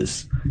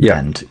betas. Yeah.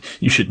 And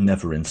you should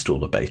never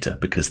install a beta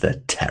because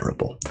they're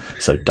terrible.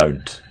 So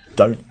don't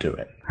do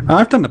it.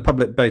 I've done the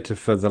public beta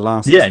for the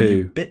last Yeah, two.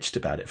 you bitched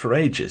about it for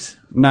ages.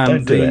 No,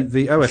 Don't do it.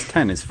 the OS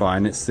 10 is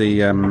fine. It's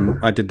the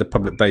I did the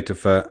public beta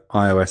for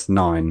iOS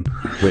 9,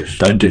 which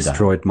Don't do that.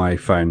 destroyed my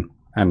phone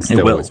and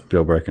still will. is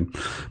still broken.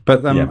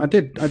 But Yeah. I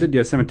did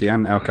Yosemite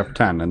and El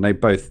Capitan, and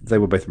they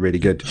were both really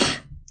good.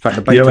 In fact,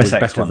 the beta was OS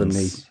X better than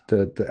ones.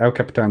 the El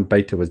Capitan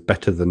beta was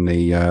better than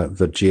the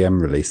GM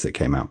release that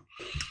came out.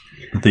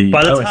 The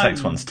By the OS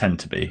X time- ones tend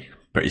to be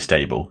pretty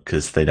stable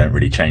because they don't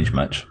really change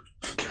much.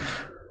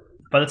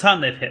 By the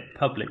time they've hit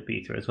public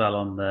beta as well,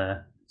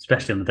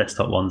 especially on the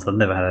desktop ones, I've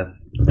never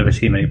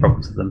seen many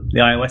problems with them. The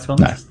iOS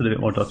ones are still a bit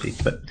more dodgy,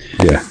 but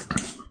Yeah.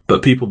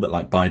 But people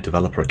that buy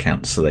developer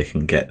accounts so they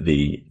can get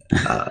the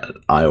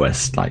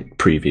iOS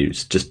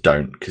previews just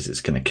don't, because it's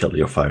going to kill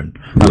your phone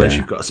unless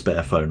you've got a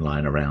spare phone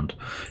lying around.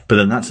 But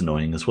then that's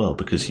annoying as well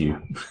because you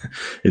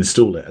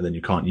install it and then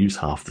you can't use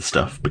half the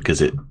stuff because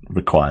it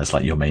requires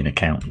your main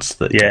accounts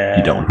that you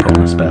don't want to put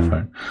on a spare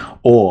phone.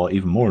 Or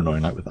even more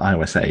annoying, with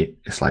iOS 8,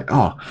 it's it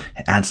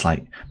adds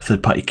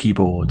third-party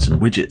keyboards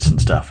and widgets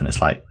and stuff, and it's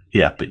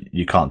yeah, but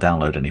you can't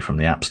download any from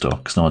the App Store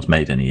because no one's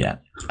made any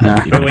yet.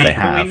 Nah. Even we if they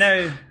have,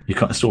 know you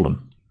can't install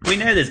them. we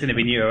know there's going to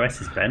be new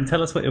OSs. Ben,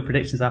 tell us what your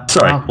predictions are.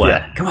 Sorry,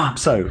 Hardware. Come on.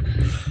 So,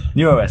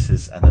 new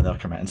OSs, and then they'll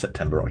come out in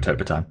September,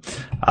 October time.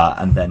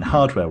 And then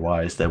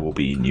hardware-wise, there will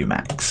be new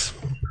Macs.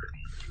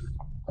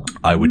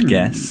 I would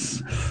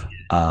guess.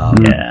 Yeah.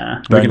 We're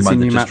bearing going in to see mind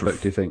new they've just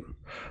MacBook, do you think?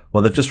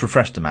 well, they've just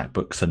refreshed the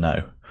MacBook, so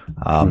no.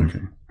 Have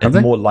It's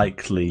they? more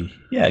likely,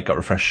 it got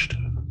refreshed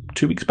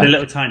 2 weeks back. The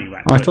little tiny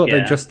rack. I thought yeah.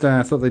 they just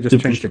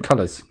changed the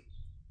colours.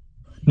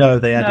 No,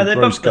 they No, added they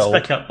rose bumped the gold.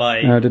 spec up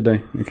by Oh, did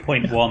they? Okay.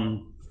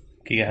 0.1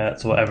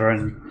 gigahertz or whatever,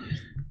 and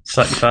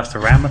slightly faster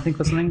RAM, I think,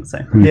 or something. So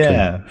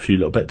Yeah, a few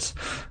little bits,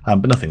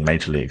 but nothing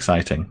majorly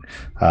exciting.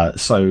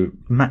 So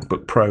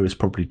MacBook Pro is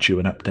probably due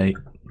an update.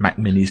 Mac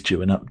Mini's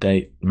due an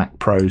update. Mac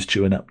Pro's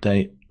due an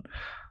update.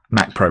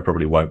 Mac Pro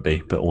probably won't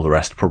be, but all the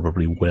rest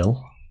probably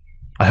will.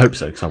 I hope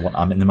so because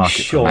I'm in the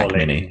market for Mac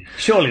Mini.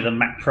 Surely the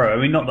Mac Pro.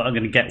 I mean, not that I'm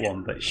going to get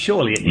one, but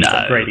surely it needs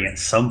upgrading at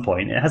some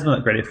point. It hasn't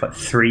been upgraded for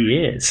 3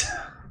 years.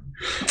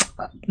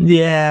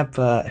 Yeah,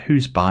 but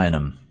who's buying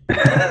them?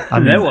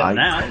 No one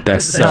now. They're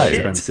It's so shit.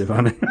 expensive,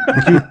 aren't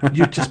they?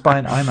 You just buy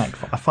an iMac.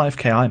 A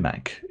 5K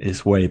iMac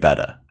is way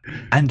better,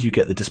 and you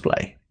get the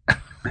display.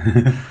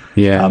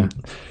 Yeah.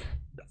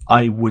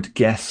 I would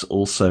guess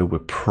also we're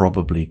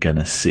probably going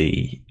to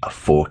see a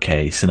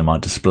 4K cinema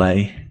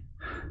display.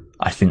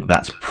 I think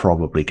that's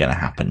probably going to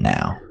happen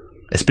now.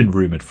 It's been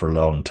rumoured for a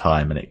long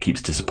time and it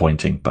keeps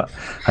disappointing, but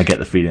I get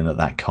the feeling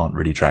that can't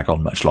really drag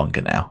on much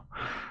longer now.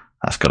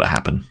 That's got to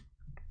happen.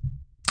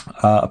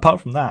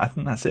 Apart from that, I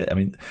think that's it. I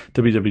mean,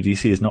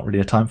 WWDC is not really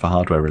a time for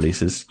hardware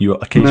releases. You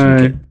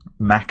occasionally get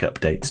Mac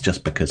updates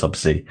just because,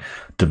 obviously,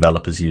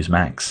 developers use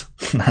Macs.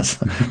 That's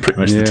pretty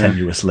much the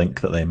tenuous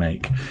link that they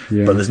make.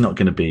 Yeah. But there's not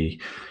going to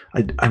be...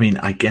 I mean,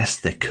 I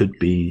guess there could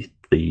be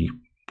the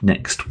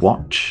next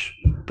watch,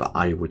 but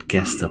I would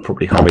guess they'll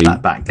probably hold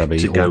that back to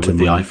go with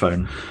the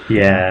iPhone.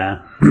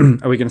 Yeah.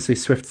 Are we going to see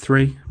Swift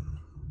 3?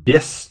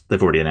 Yes,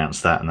 they've already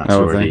announced that, and that's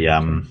already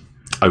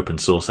open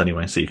source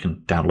anyway, so you can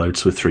download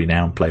Swift 3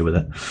 now and play with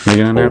it. Are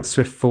you going to announce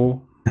Swift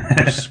 4?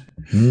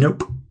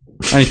 Nope.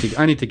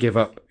 I need to give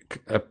up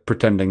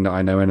pretending that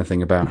I know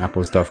anything about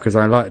Apple stuff, because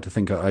I like to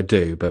think I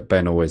do, but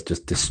Ben always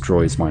just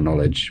destroys my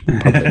knowledge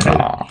publicly.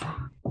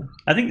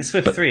 I think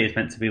Swift 3 is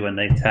meant to be when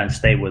they turn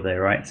stable, though,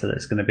 right? So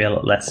there's going to be a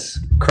lot less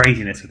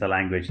craziness with the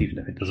language, even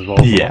if it does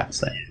evolve. Yeah.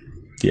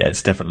 Yeah,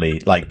 it's definitely,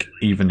 like,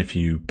 even if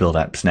you build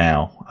apps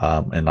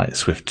now in, like,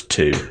 Swift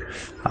 2,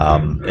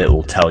 it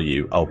will tell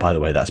you, oh, by the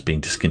way, that's being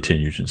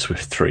discontinued in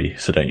Swift 3,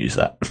 so don't use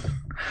that.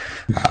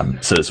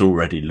 So it's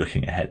already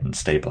looking ahead and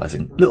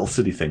stabilizing little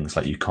silly things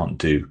like you can't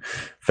do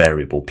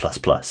variable plus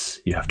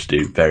plus. You have to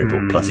do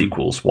variable plus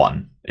equals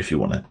 1 if you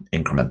want to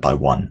increment by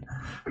 1.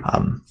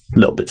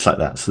 Little bits like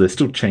that. So they're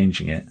still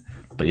changing it.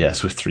 But yeah,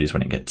 Swift 3 is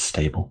when it gets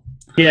stable.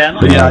 Yeah,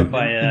 but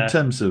yeah, in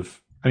terms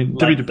of, I mean,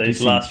 like WWDC,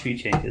 those last few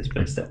changes,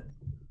 but still.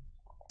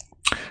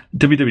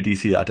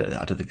 WWDC, I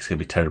don't think it's going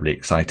to be terribly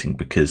exciting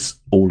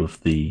because all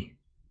of the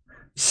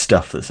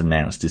stuff that's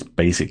announced is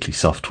basically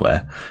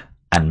software,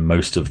 and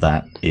most of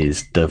that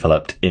is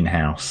developed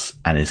in-house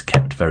and is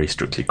kept very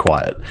strictly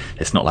quiet.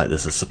 It's not like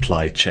there's a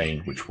supply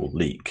chain which will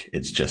leak.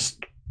 It's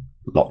just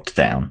locked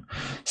down.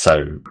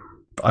 So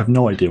I've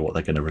no idea what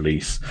they're going to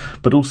release.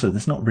 But also,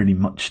 there's not really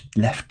much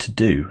left to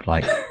do.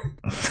 Like,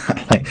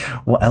 like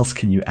what else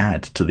can you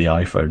add to the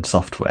iPhone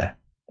software?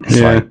 It's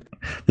like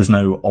there's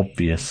no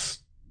obvious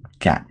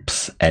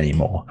gaps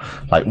anymore.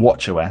 Like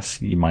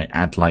WatchOS, you might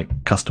add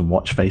like custom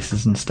watch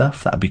faces and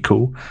stuff. That'd be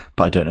cool.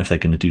 But I don't know if they're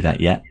going to do that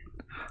yet.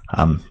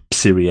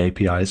 Siri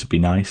APIs would be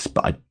nice,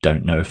 but I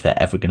don't know if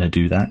they're ever going to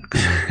do that.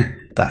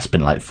 That's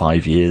been like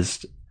 5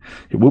 years.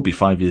 It will be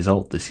 5 years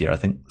old this year, I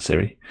think,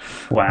 Siri.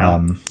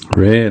 Wow.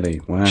 Really?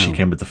 Wow. She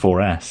came with the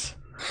 4S,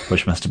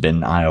 which must have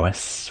been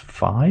iOS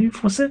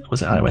 5, was it?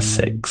 Was it iOS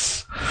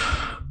 6?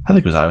 I think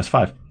it was iOS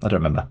 5. I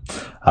don't remember.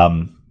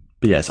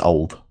 But yeah, it's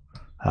old.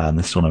 And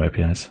there's still no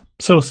APIs.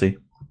 So we'll see.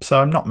 So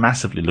I'm not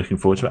massively looking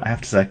forward to it, I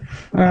have to say.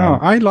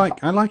 I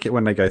like it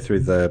when they go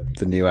through the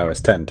new OS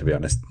 10, to be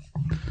honest.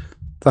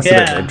 That's the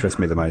bit that interests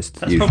me the most.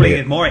 That's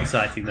probably more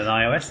exciting than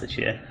iOS this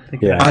year.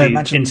 I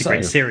imagine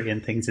integrate Siri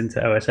and things into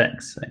OS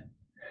X. So.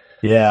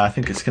 Yeah, I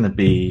think it's going to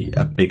be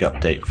a big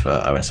update for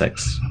OS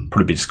X.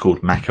 Probably just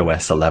called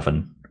macOS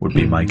 11 would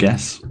be my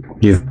guess.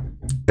 You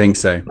think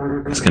so?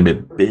 It's going to be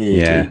a big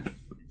leap,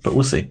 but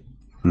we'll see.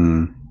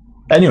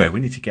 Anyway, we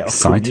need to get off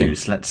cool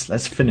news.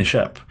 Let's finish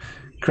up.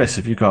 Chris,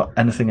 have you got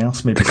anything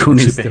else? Maybe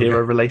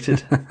superhero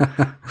related?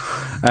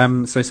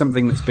 So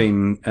something that's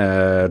been,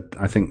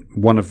 I think,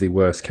 one of the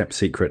worst kept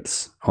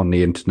secrets on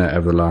the internet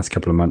over the last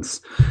couple of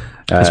months.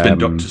 It's been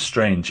Doctor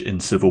Strange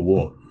in Civil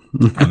War.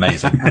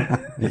 Amazing.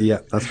 Yeah,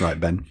 that's right,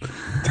 Ben.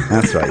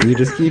 That's right. You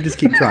just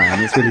keep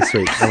trying. It's really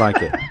sweet. I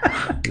like it.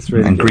 It's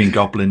really and good. Green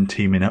Goblin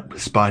teaming up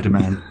with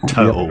Spider-Man.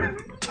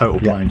 Total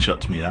blind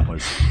shot to me, that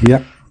was.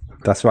 Yep.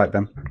 That's right,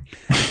 Ben.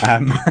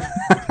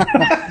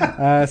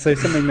 So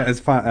something that has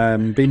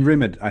been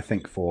rumoured, I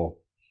think, for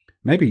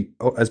maybe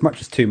as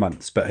much as 2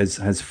 months, but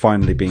has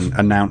finally been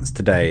announced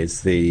today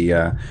is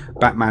the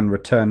Batman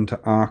Return to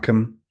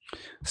Arkham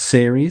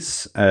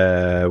series,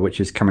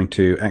 which is coming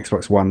to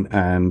Xbox One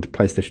and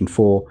PlayStation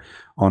 4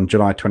 on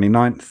July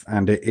 29th.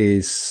 And it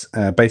is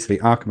basically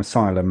Arkham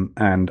Asylum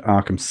and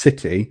Arkham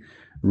City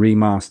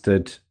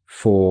remastered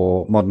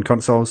for modern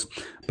consoles.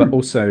 But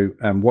also,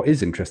 what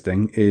is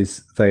interesting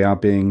is they are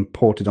being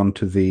ported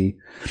onto the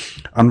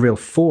Unreal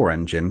 4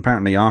 engine.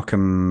 Apparently,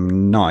 Arkham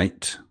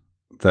Knight,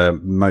 the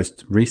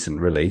most recent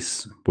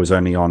release, was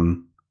only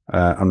on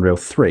Unreal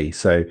 3.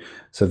 So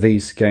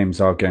these games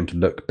are going to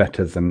look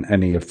better than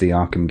any of the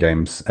Arkham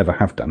games ever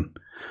have done.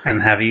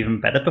 And have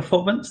even better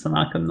performance than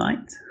Arkham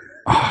Knight?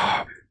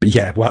 Oh,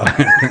 yeah, well,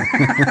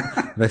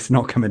 let's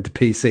not come into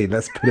PC.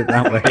 Let's put it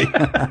that way.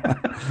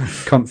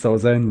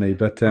 Consoles only.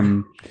 But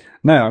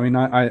no, I mean,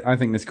 I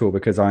think it's cool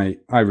because I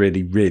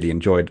really, really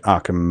enjoyed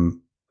Arkham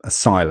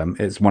Asylum.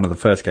 It's one of the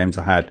first games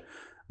I had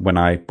when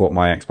I bought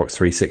my Xbox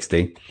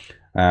 360.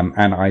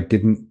 And I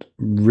didn't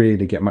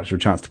really get much of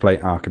a chance to play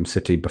Arkham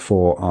City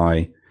before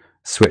I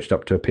switched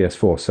up to a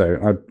PS4.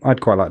 So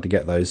I'd quite like to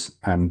get those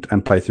and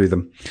play through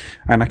them.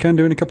 And I can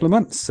do in a couple of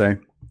months. So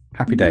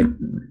happy day.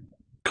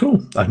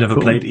 Cool. I've never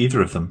played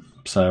either of them.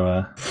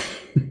 So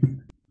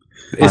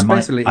it's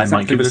basically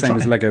exactly the same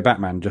as Lego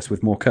Batman, just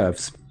with more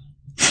curves.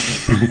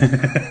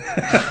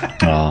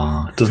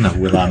 Oh, it doesn't have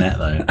Will Arnett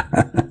though.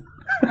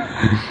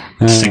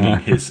 singing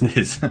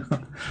his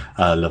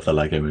I love the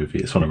Lego Movie.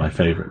 It's one of my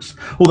favourites.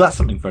 Well, that's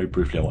something very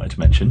briefly I wanted to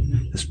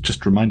mention. This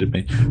just reminded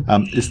me,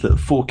 is that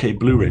 4K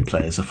Blu-ray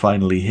players are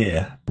finally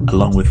here,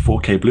 along with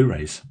 4K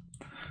Blu-rays.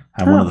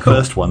 And one of the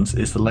first ones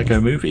is the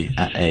Lego Movie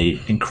at a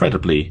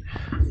incredibly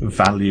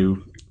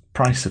value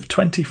price of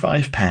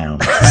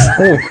 £25.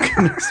 Oh,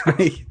 goodness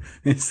me.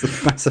 It's the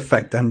Mass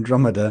Effect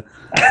Andromeda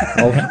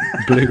of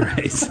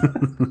Blu-rays.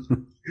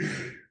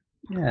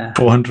 Yeah.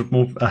 400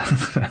 more.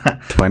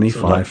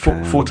 25 like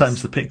four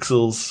times the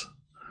pixels,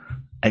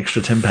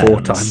 extra £10.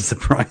 4 times the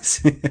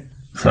price.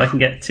 So I can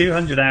get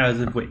 200 hours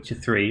of Witcher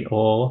 3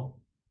 or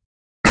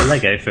a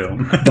Lego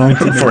film.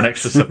 For an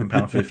extra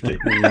 £7.50.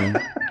 Yeah.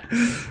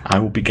 I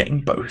will be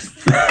getting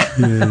both.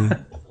 Yeah.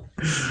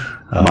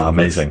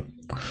 Amazing.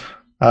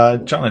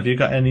 John, have you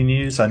got any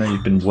news? I know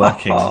you've been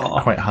working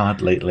quite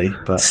hard lately,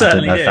 but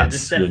certainly I don't know if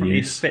this that's your definitely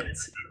news.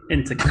 fits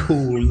into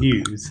cool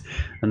news,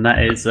 and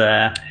that is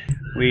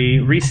we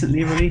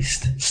recently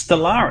released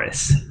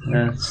Stellaris,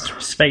 a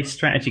space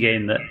strategy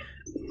game that,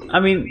 I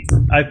mean,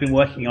 I've been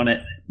working on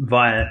it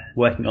via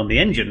working on the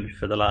engine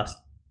for the last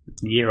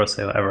year or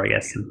so, whatever, I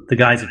guess. And the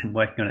guys have been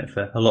working on it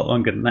for a lot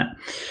longer than that.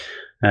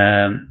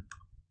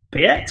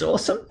 But yeah, it's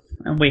awesome,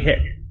 and we hit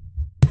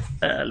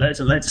loads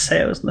and loads of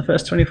sales in the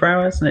first 24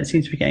 hours, and it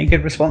seems to be getting a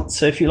good response.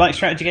 So if you like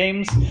strategy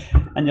games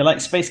and you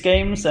like space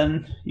games,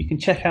 then you can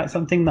check out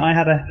something that I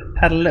had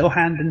a little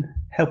hand in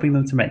helping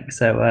them to make.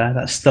 So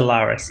that's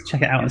Stellaris.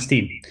 Check it out on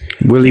Steam.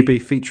 Will you be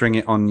featuring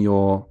it on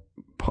your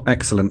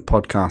excellent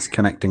podcast,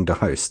 Connecting to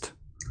Host?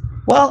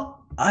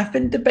 Well, I've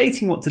been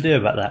debating what to do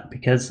about that,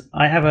 because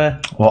I have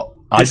a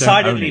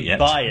decidedly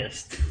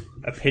biased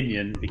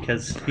opinion,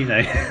 because, you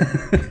know.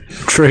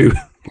 True.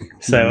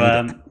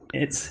 So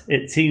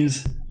it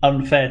seems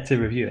unfair to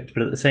review it,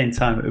 but at the same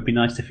time, it would be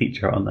nice to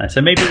feature it on there.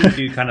 So maybe we'll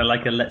do kind of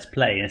like a let's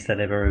play instead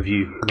of a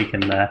review. We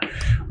can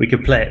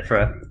play it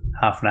for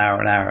half an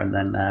hour, and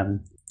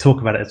then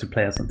talk about it as we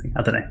play or something.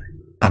 I don't know.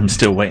 I'm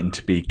still waiting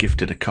to be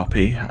gifted a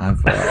copy.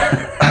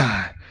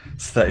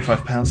 It's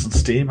 £35 on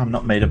Steam. I'm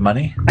not made of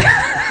money.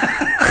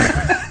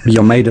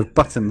 You're made of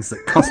buttons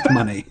that cost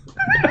money.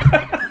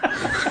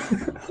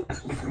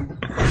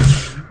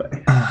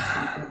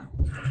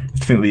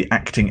 I think the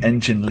acting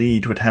engine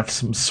lead would have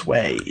some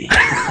sway.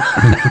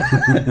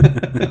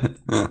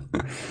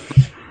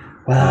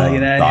 Well, you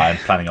know. No, I'm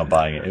planning on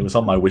buying it. It was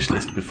on my wish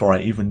list before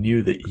I even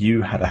knew that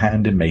you had a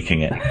hand in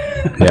making it.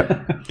 Yep.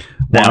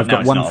 Well, I've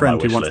got one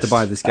friend who wants to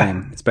buy this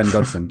game. It's Ben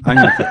Dodson. I'm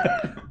going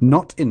to put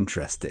not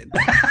interested.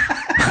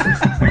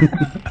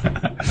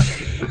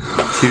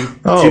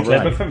 Too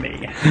clever for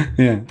me.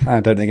 Yeah, I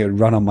don't think it would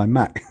run on my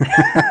Mac.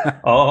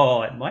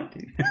 Oh, it might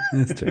do.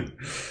 That's true.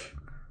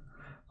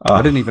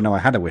 I didn't even know I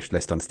had a wish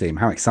list on Steam.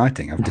 How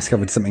exciting. I've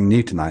discovered something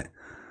new tonight.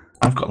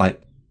 I've got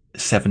like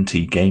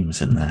 70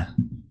 games in there.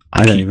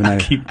 I don't even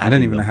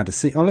know how to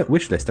see. Oh, look,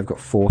 wish list. I've got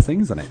 4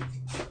 things on it.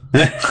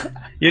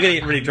 You're going to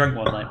get really drunk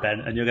one night, Ben,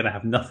 and you're going to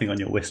have nothing on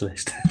your wish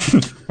list.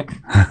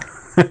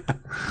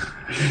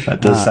 That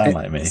does sound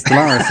like me.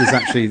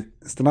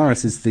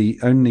 Stellaris is the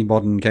only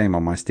modern game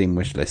on my Steam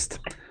wish list.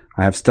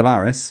 I have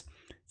Stellaris,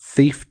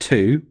 Thief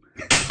 2,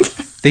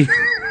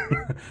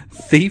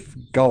 Thief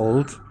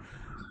Gold,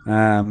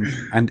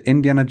 and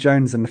Indiana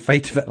Jones and the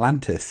Fate of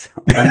Atlantis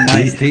on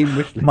my Steam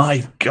wish list.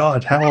 My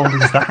God, how old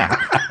is that?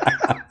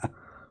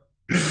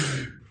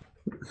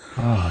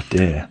 Oh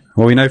dear.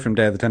 Well, we know from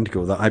Day of the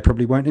Tentacle that I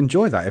probably won't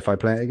enjoy that if I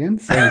play it again,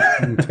 so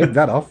take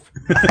that off.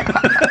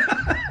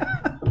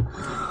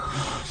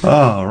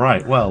 Oh,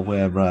 right. Well,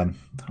 we're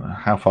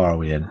how far are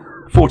we in?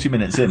 40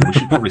 minutes in. We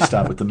should probably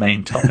start with the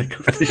main topic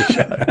of the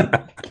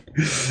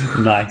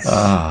show. Nice.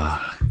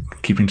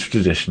 Keeping to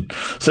tradition.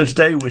 So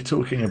today we're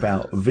talking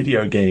about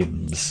video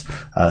games,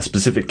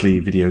 specifically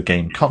video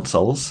game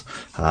consoles,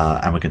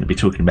 and we're going to be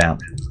talking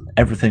about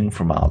everything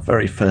from our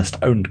very first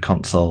owned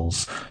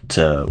consoles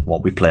to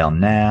what we play on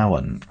now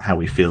and how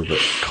we feel that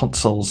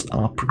consoles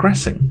are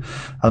progressing.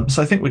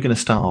 So I think we're going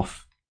to start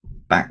off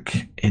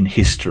back in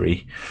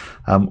history.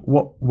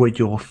 What were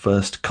your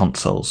first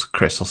consoles?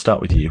 Chris, I'll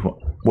start with you.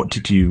 What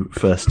did you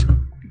first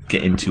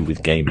get into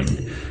with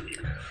gaming?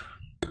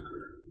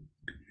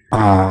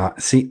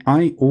 See,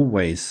 I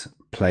always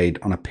played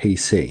on a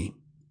PC.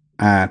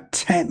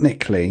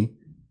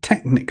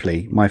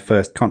 Technically, my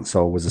first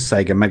console was a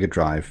Sega Mega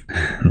Drive.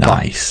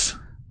 Nice.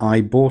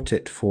 I bought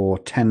it for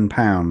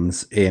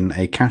 £10 in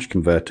a cash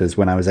converters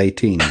when I was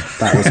 18.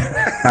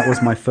 That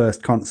was my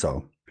first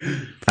console.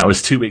 That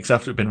was 2 weeks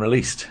after it had been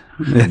released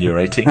when you were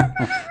 18.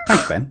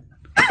 Thanks, Ben.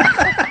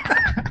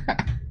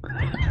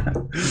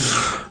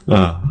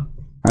 Oh.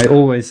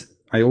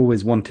 I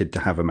always wanted to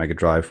have a Mega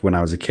Drive when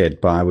I was a kid,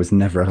 but I was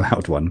never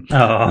allowed one,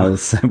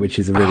 which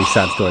is a really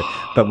sad story.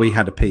 But we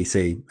had a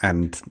PC,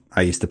 and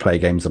I used to play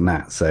games on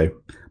that. So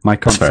my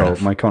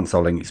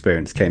consoling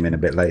experience came in a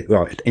bit late.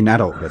 Well, in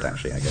adulthood,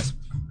 actually, I guess.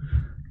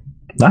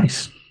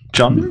 Nice.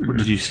 John, what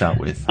did you start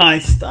with? I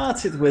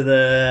started with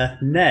a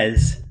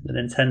NES, the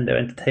Nintendo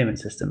Entertainment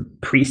System,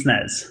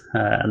 pre-SNES,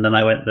 and then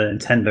I went the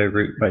Nintendo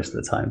route most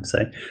of the time. So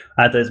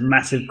I had those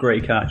massive grey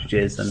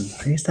cartridges, and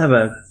I used to have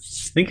a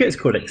think it was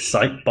called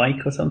Excite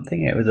Bike or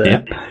something. It was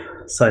a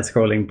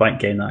side-scrolling bike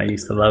game that I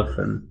used to love,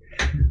 and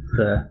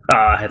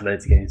I had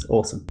loads of games.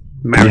 Awesome.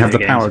 Did you have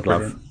the Power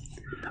Glove?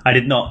 I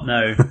did not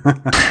know.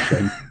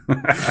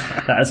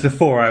 That was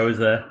before I was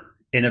a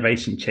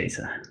innovation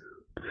chaser.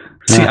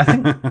 See, I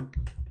think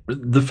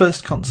the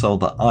first console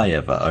that I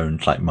ever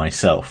owned, like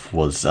myself,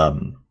 was a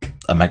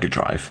Mega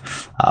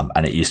Drive,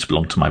 and it used to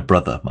belong to my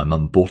brother. My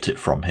mum bought it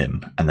from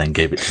him and then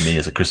gave it to me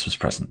as a Christmas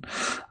present,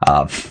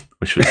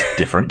 which was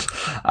different.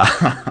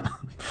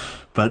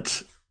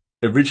 But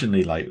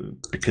originally, like,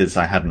 because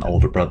I had an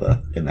older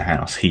brother in the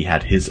house, he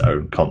had his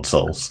own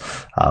consoles.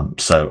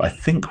 So I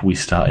think we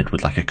started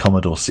with like a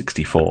Commodore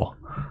 64.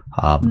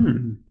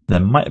 There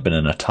might have been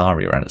an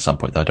Atari around at some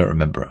point, though I don't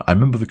remember. I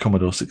remember the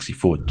Commodore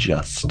 64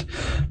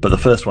 but the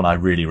first one I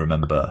really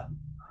remember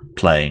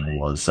playing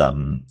was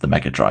the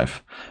Mega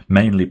Drive,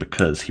 mainly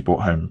because he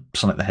brought home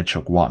Sonic the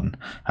Hedgehog 1,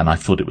 and I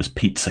thought it was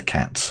Pizza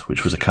Cats,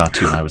 which was a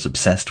cartoon I was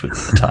obsessed with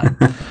at the time.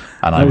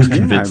 And I was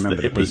convinced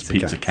that it was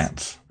Pizza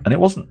Cats. And it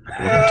wasn't. It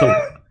wasn't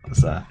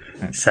at all.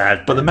 It's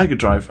sad. But the Mega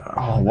Drive,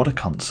 oh, what a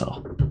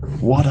console.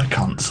 What a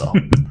console.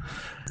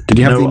 Did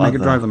you have the Mega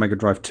Drive or Mega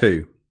Drive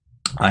 2?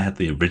 I had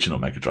the original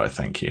Mega Drive,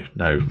 thank you.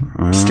 No,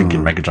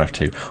 stinking Mega Drive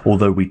 2.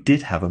 Although we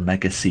did have a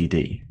Mega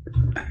CD.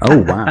 Oh,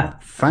 wow.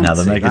 Fancy now,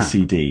 the Mega that.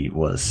 CD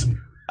was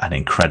an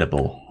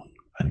incredible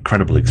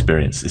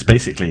experience. It's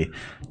basically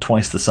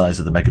twice the size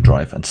of the Mega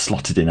Drive and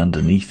slotted in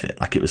underneath it.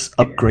 Like, it was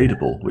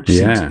upgradable, which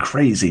seems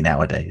crazy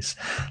nowadays.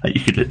 Like,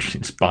 you could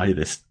literally just buy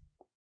this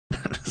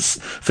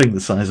thing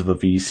the size of a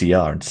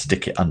VCR and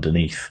stick it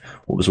underneath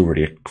what was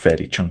already a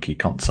fairly chunky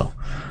console.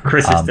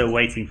 Chris is still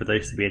waiting for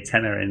those to be a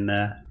tenner in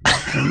there.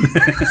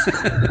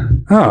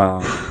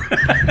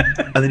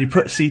 And then you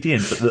put a CD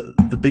in, but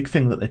the big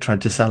thing that they tried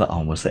to sell it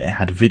on was that it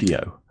had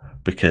video,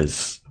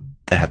 because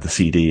they had the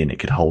CD and it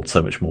could hold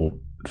so much more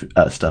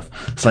stuff.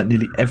 So like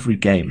nearly every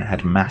game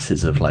had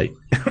masses of like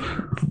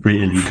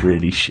really,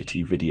 really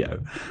shitty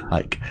video.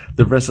 Like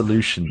the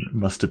resolution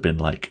must have been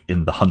like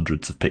in the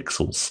hundreds of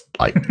pixels.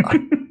 Like I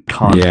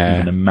can't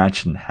even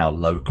imagine how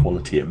low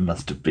quality it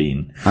must have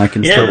been. I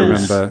can still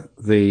remember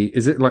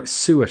is it like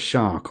Sewer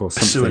Shark or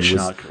something? Sewer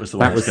Shark was the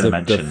one I was going to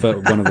mention.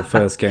 One of the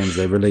first games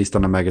they released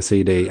on a Mega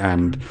CD,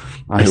 and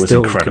I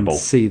still can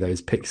see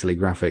those pixely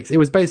graphics. It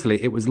was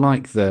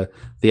like the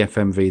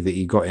FMV that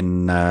you got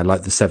in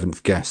like The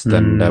Seventh Guest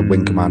and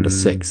Wing Commander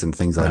 6 and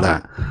things like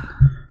that.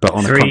 But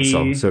on a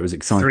console, so it was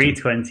exciting.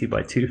 320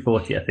 by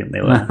 240, I think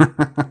they were.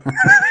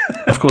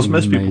 Of course,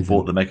 most people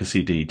bought the Mega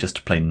CD just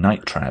to play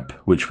Night Trap,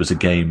 which was a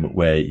game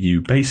where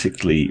you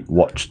basically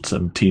watched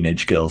some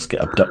teenage girls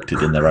get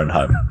abducted in their own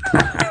home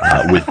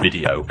with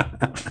video,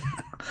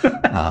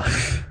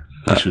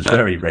 which was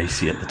very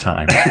racy at the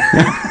time.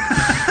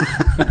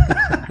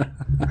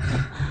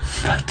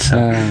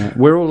 But,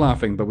 we're all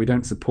laughing, but we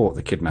don't support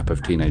the kidnap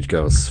of teenage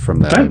girls from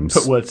their homes.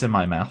 Don't put words in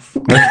my mouth.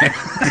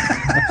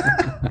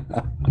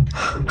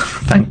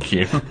 Thank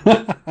you.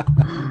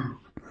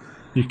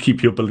 You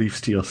keep your beliefs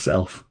to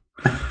yourself.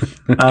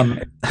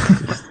 But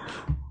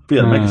yeah,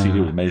 the Mega CD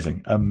was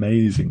amazing.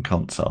 Amazing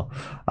console.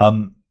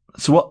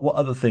 So what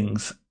other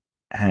things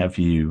have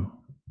you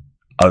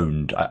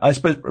owned? I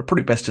suppose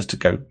probably best just to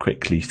go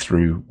quickly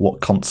through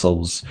what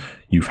consoles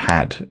you've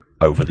had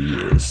over the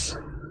years.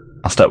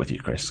 I'll start with you,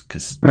 Chris,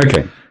 because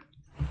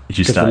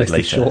you started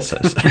later. So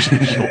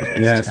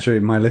yeah, it's true.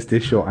 My list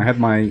is short. I had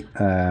my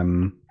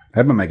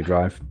Mega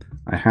Drive.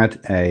 I had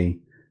a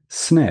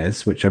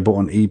SNES, which I bought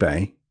on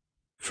eBay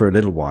for a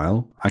little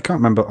while. I can't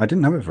remember. I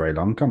didn't have it very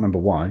long. Can't remember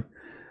why.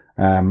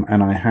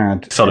 And I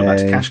had sold it back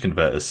to cash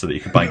converters so that you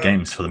could buy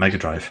games for the Mega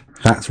Drive.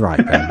 That's right,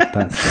 Ben.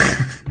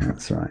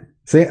 That's right.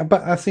 See,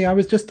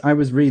 I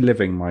was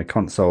reliving my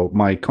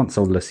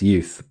consoleless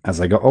youth as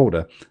I got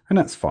older, and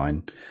that's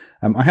fine.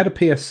 I had a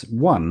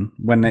PS1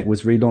 when it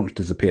was relaunched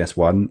as a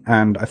PS1,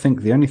 and I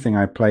think the only thing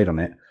I played on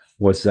it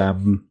was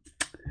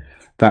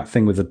that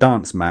thing with the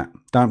dance mat,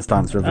 Dance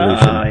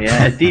Revolution. Oh,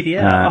 yeah,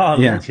 DDR.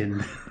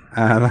 Legend.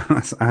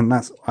 And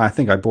that's I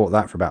think I bought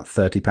that for about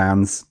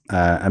 £30,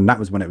 and that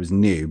was when it was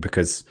new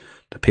because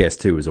the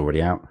PS2 was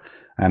already out,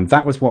 and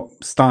that was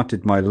what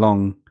started my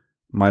long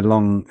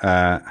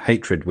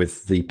hatred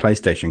with the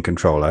PlayStation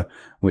controller,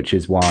 which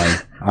is why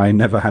I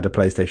never had a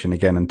PlayStation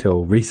again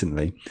until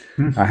recently.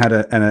 I had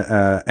an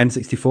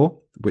N64,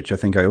 which I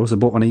think I also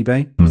bought on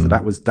eBay. So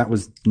that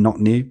was not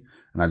new,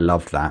 and I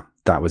loved that.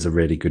 That was a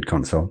really good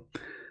console.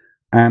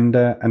 And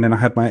then I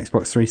had my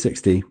Xbox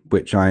 360,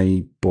 which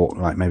I bought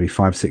like maybe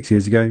 5-6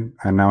 years ago,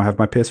 and now I have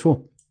my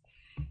PS4.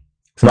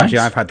 So actually,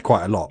 I've had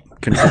quite a lot,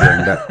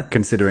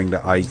 considering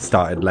that I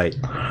started late.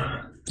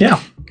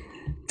 Yeah.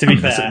 To be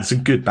fair, it's a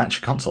good batch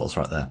of consoles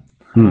right there.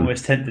 I'm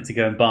always tempted to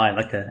go and buy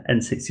like a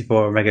N64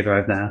 or Mega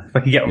Drive now. If I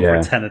could get one for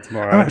a tenner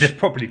tomorrow, I'd just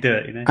probably do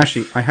it.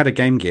 Actually, I had a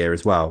Game Gear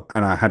as well,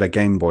 and I had a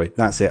Game Boy.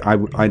 That's it. I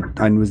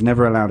was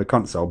never allowed a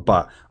console,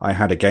 but I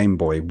had a Game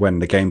Boy when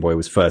the Game Boy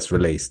was first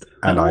released,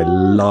 and I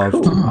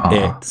loved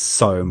it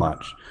so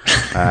much.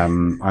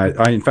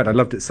 In fact, I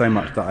loved it so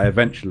much that I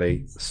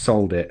eventually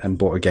sold it and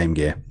bought a Game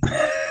Gear.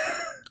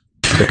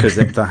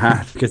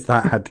 because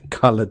that had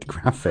coloured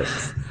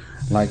graphics,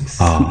 like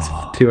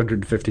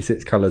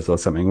 256 colours or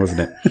something,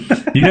 wasn't it?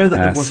 You know that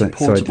there was a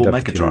portable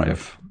Mega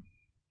Drive.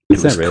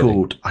 It was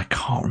called, I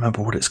can't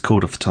remember what it's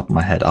called off the top of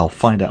my head. I'll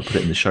find out, put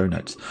it in the show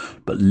notes.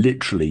 But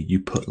literally, you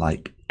put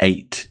like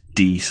 8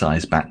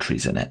 D-size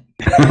batteries in it,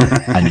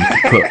 and you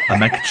could put a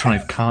Mega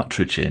Drive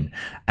cartridge in,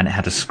 and it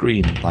had a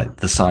screen like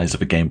the size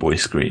of a Game Boy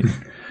screen.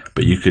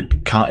 But you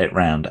could cart it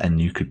round, and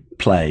you could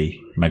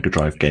play Mega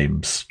Drive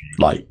games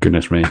like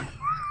goodness me,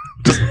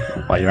 just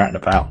while you're out and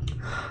about.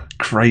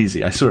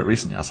 Crazy! I saw it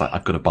recently. I was like,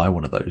 I've got to buy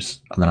one of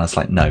those, and then I was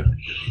like, no,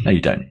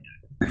 you don't.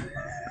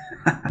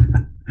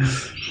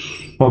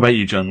 What about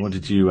you, John? What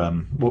did you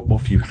what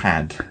have you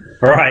had?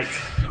 Right,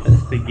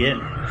 let's begin.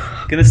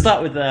 Going to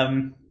start with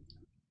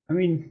I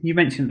mean, you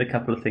mentioned a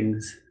couple of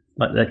things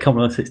like the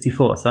Commodore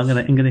 64, so I'm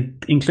going to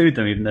include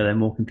them, even though they're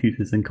more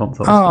computers than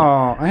consoles.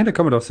 Oh, I had a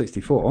Commodore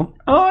 64.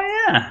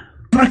 Oh yeah.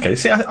 Okay,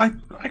 see, I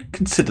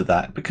consider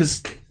that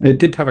because it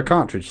did have a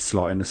cartridge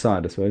slot in the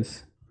side, I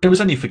suppose. It was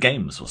only for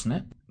games, wasn't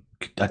it?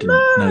 I didn't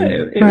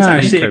know. It was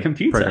actually a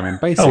computer. Programming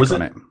BASIC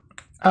on it.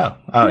 Oh,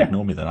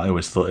 ignore me then. I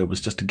always thought it was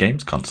just a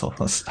games console.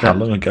 That's how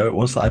long ago it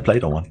was that I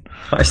played on one.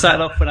 I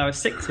started off when I was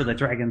 6 with a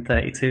Dragon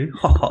 32.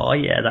 Oh,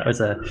 yeah, that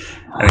was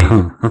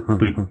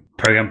we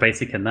programmed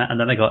BASIC in that. And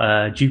then I got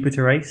a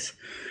Jupiter Ace,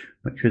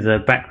 which was a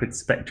backwards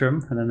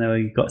Spectrum. And then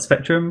I got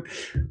Spectrum.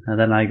 And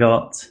then I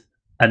got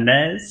a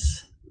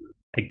NES,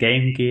 a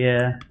Game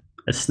Gear,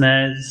 a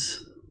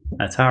SNES,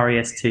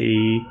 Atari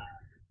ST.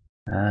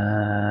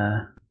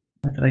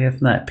 Where did I go from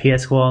that?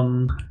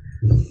 PS1.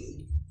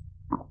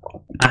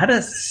 I had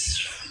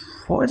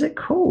what was it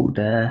called?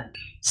 Amiga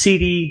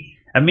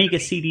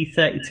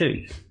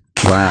CD32.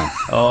 Wow.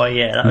 Oh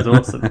yeah, that was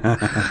awesome.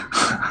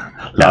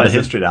 A lot of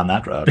history down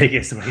that road.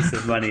 Biggest waste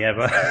of money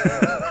ever.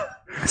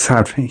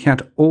 Sad. He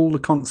had all the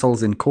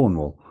consoles in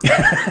Cornwall.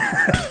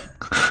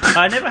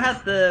 I never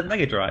had the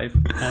Mega Drive,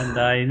 and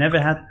I never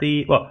had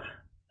I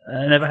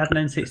never had an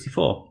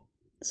N64.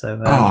 So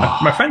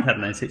my friend had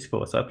an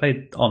N64, so I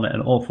played on it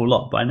an awful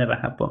lot, but I never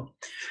had one.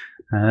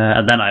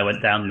 And then I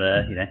went down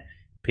the,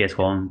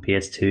 PS1,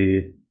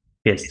 PS2,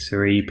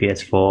 PS3,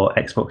 PS4,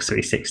 Xbox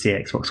 360,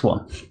 Xbox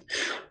One,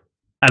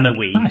 and the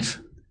Wii. Nice.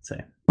 So.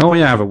 Oh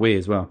yeah, I have a Wii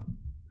as well.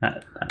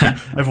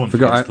 Everyone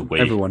forgets the Wii.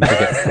 Everyone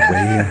forgets the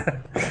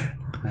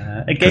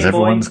Wii. Because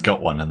everyone's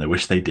got one and they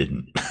wish they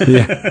didn't.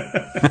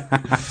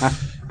 Yeah.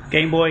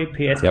 Game Boy,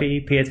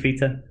 PSP, PS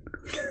Vita.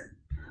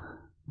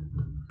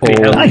 All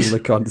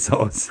the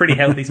consoles. Pretty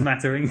healthy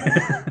smattering.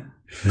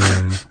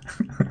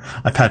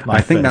 I've had my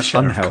I think that's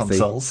share unhealthy of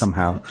consoles.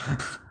 Somehow.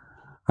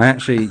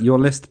 Your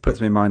list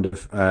puts me in mind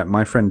of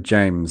my friend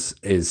James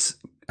is,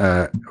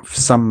 for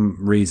some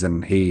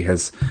reason, he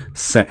has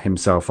set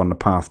himself on the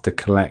path to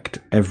collect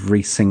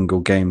every single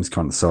games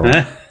console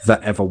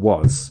that ever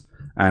was,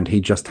 and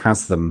he just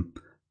has them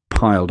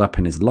piled up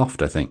in his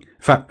loft, I think. In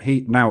fact,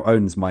 he now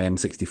owns my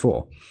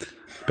N64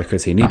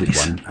 because he needed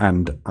one,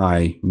 and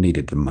I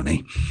needed the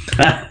money.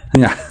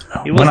 Yeah.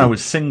 When I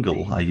was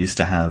single, I used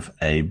to have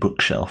a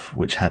bookshelf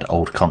which had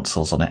old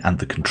consoles on it and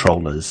the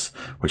controllers,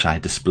 which I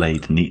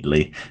displayed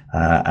neatly.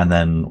 And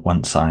then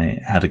once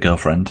I had a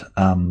girlfriend,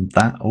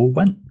 that all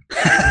went.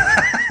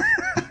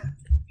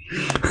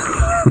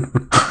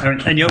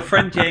 And your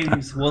friend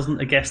James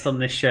wasn't a guest on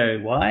this show.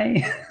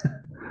 Why?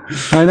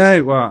 I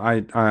know.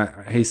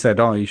 Well, he said,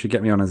 "Oh, you should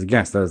get me on as a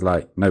guest." I was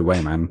like, "No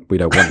way, man. We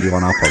don't want you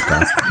on our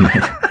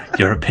podcast."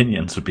 Your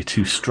opinions would be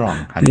too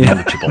strong and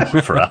knowledgeable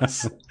for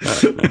us.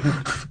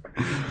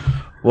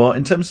 Well,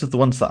 in terms of the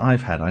ones that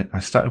I've had, I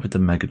started with the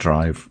Mega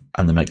Drive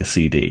and the Mega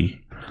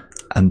CD.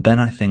 And then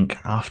I think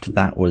after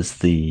that was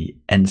the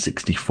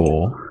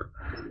N64,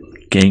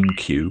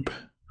 GameCube,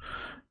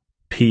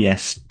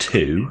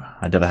 PS2.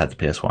 I never had the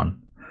PS1.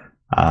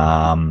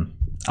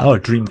 A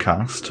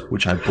Dreamcast,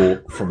 which I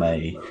bought from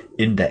a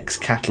Index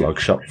catalog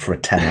shop for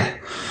 £10.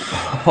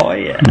 Oh,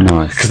 yeah.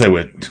 Nice. Because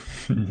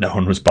no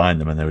one was buying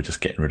them and they were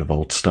just getting rid of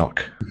old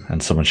stock.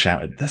 And someone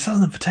shouted, "They're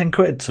selling them for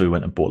 £10." So we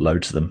went and bought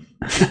loads of them.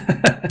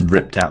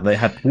 Ripped out. They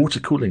had water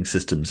cooling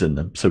systems in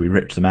them. So we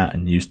ripped them out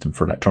and used them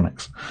for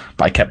electronics.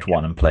 But I kept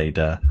one and played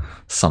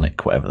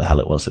Sonic, whatever the hell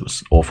it was. It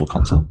was an awful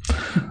console. So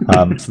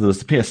there was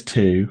the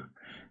PS2.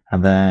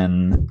 And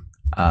then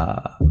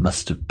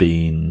must have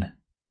been...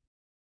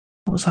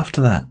 What was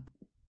after that?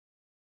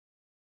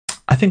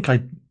 I think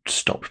I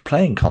stopped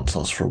playing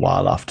consoles for a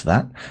while after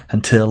that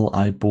until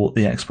I bought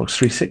the Xbox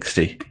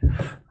 360.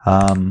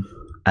 And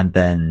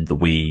then the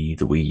Wii,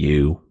 the Wii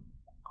U,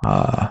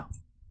 the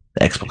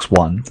Xbox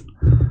One.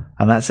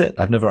 And that's it.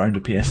 I've never owned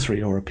a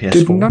PS3 or a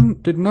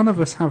PS4. Did none of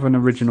us have an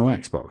original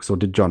Xbox, or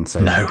did John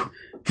say no?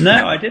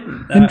 No, I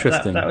didn't.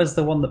 Interesting. That was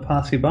the one that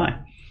passed me by.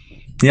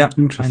 Yeah,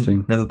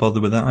 interesting. I never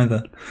bothered with that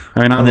either.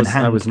 I mean,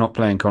 I was not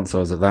playing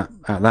consoles at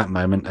that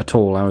moment at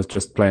all. I was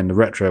just playing the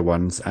retro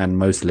ones and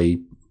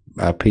mostly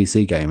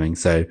PC gaming,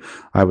 so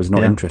I was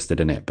not interested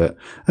in it. But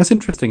that's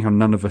interesting how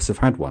none of us have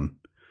had one.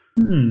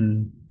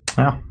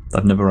 Yeah,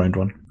 I've never owned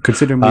one.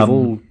 Considering we've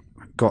all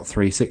got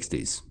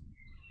 360s.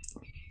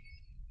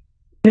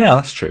 Yeah,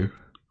 that's true.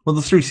 Well,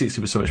 the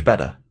 360 was so much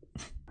better.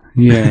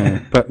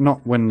 Yeah, but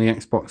not when the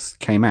Xbox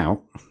came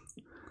out.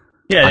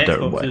 Yeah, the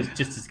Xbox was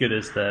just as good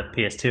as the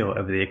PS2 or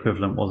whatever the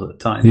equivalent was at the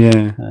time.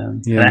 Yeah,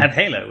 And it had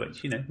Halo,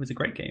 which was a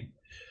great game.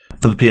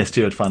 For the PS2,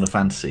 it had Final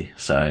Fantasy,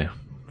 so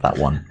that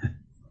one.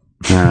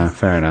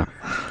 Fair enough.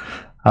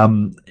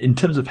 In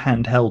terms of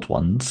handheld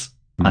ones,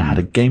 I had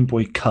a Game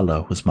Boy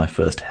Color was my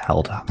first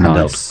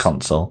handheld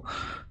console,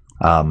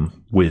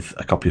 with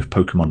a copy of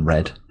Pokemon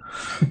Red,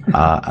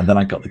 and then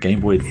I got the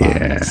Game Boy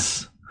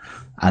Advance,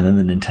 and then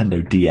the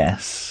Nintendo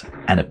DS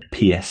and a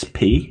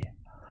PSP,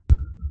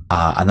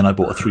 and then I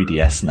bought a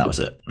 3DS, and that was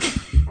it.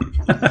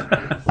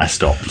 I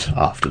stopped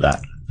after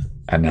that,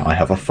 and now I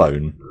have a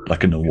phone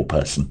like a normal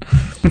person.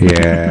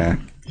 Yeah.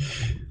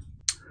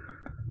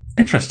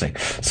 Interesting.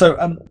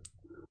 So,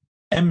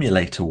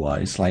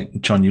 emulator-wise,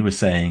 like John, you were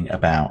saying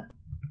about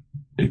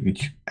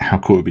how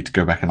cool it would be to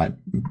go back and like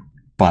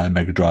buy a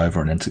Mega Drive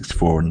or an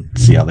N64 and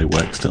see how they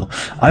work still.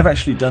 I've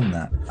actually done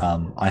that.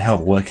 I have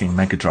a working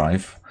Mega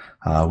Drive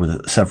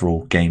with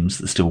several games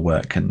that still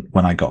work, and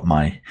when I got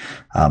my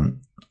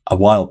a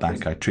while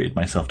back, I treated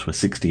myself to a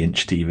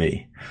 60-inch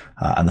TV,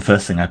 and the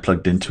first thing I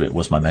plugged into it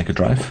was my Mega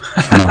Drive,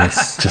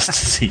 just to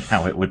see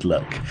how it would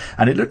look.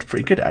 And it looked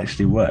pretty good. It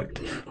actually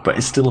worked, but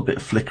it's still a bit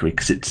flickery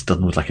because it's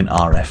done with like an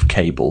RF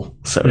cable,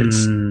 so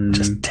it's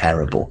just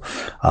terrible.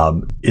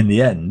 In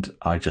the end,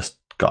 I just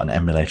got an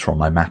emulator on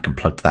my Mac and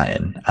plugged that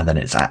in, and then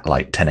it's at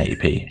like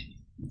 1080p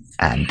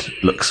and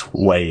looks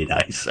way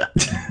nicer.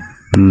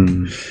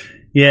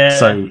 Yeah.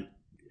 So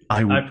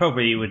I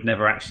probably would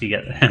never actually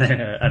get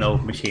an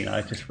old machine.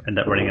 I just end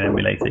up running an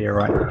emulator. You're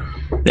right.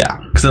 Yeah,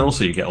 because then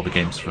also you get all the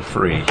games for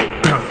free.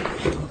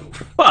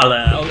 Well,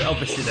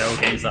 obviously they're all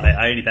games that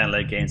I only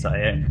download games that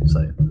I own.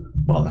 So,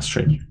 well, that's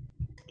true.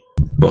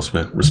 Of course,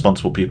 we're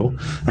responsible people,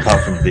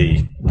 apart from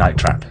the Night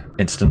Trap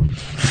incident.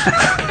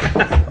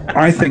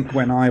 I think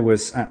when I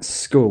was at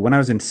school, when I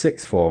was in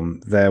sixth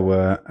form, there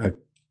were a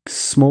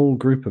small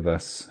group of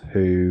us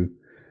who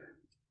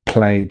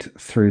played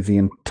through the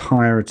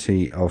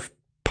entirety of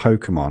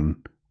Pokemon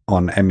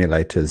on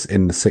emulators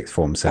in the sixth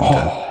form centre.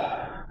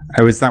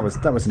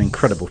 That was an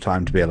incredible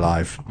time to be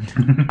alive.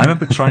 I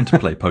remember trying to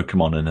play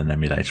Pokemon in an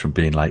emulator and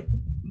being like,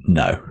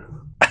 no,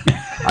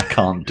 I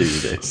can't do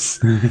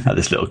this at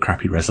this little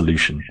crappy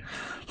resolution.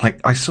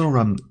 Like, I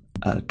saw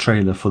a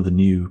trailer for the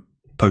new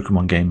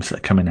Pokemon games that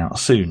are coming out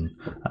soon,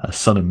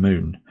 Sun and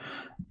Moon,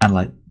 and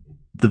like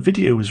the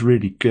video was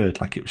really good.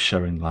 Like, it was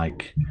showing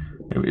like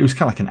it was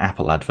kind of like an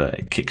Apple advert.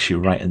 It kicks you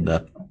right in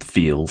the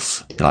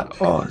feels. You're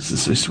like, oh, this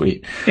is so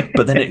sweet.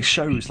 But then it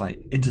shows, like,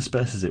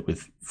 intersperses it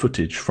with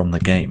footage from the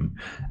game,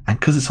 and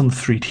because it's on the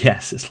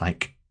 3DS, it's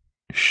like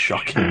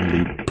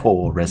shockingly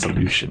poor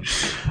resolution.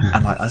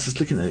 And like, I was just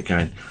looking at it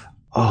going,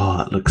 oh,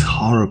 that looks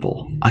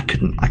horrible. I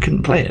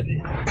couldn't play it.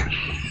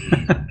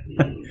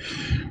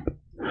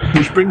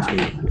 Which brings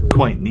me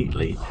quite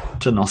neatly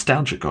to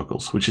nostalgia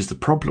goggles, which is the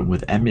problem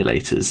with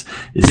emulators,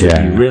 is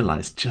that you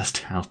realise just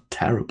how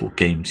terrible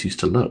games used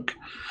to look,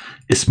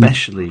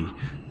 especially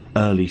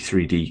early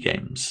 3D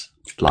games.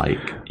 Like,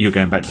 you're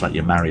going back to like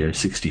your Mario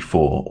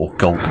 64 or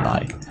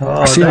GoldenEye.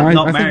 Oh, see, I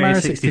think Mario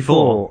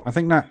 64. I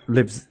think that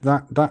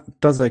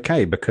does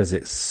okay because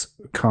it's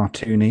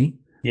cartoony.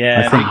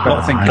 Yeah,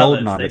 I think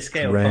GoldenEye looks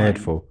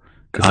dreadful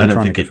because they're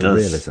trying to go for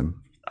realism.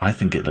 I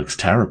think it looks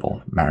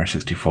terrible, Mario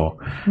 64.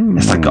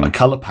 It's like got a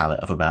colour palette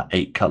of about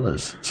 8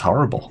 colours. It's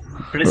horrible.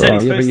 But it's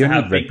only supposed to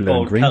have big,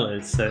 bold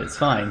colours, so it's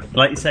fine.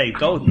 Like you say,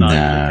 GoldenEye, you look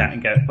at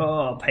and go,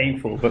 oh,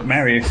 painful. But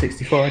Mario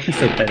 64, I can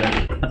still play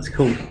that. That's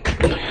cool.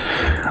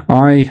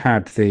 I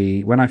had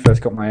when I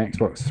first got my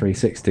Xbox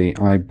 360,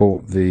 I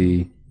bought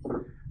the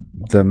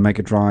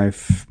Mega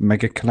Drive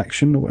Mega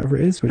Collection, or whatever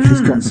it is, which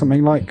has got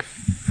something like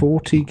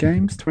 40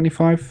 games,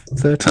 25,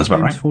 30 games,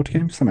 right. 40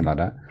 games, something like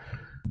that.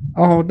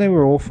 Oh, they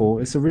were awful.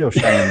 It's a real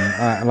shame.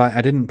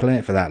 I didn't play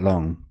it for that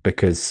long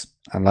because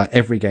like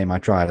every game I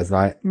tried, I was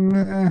like,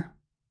 meh.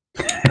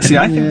 See,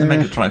 I think the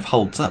Mega Drive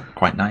holds up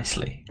quite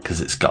nicely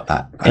because it's got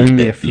that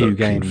only a few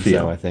games.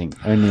 Though, I think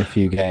only a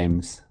few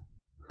games.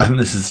 I think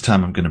this is the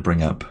time I'm going to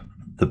bring up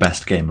the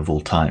best game of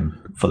all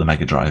time for the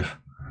Mega Drive,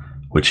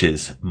 which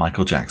is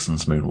Michael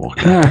Jackson's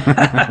Moonwalker.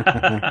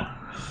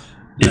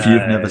 If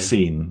you've never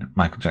seen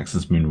Michael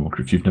Jackson's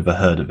Moonwalker, if you've never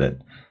heard of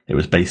it, it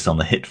was based on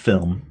the hit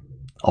film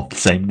of the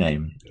same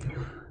name,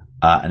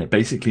 and it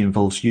basically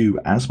involves you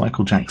as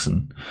Michael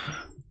Jackson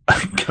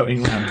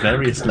going around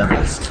various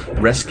levels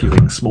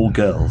rescuing small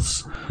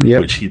girls,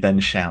 which he then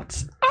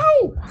shouts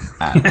 "ow"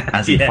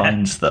 as he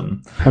finds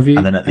them,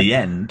 and then at the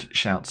end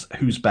shouts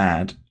 "who's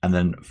bad" and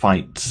then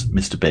fights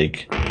Mr.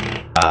 Big,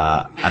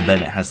 and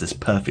then it has this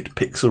perfect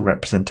pixel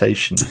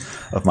representation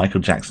of Michael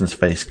Jackson's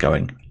face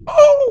going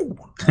 "oh."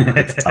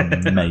 It's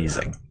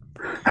amazing.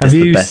 It's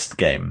the best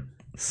game.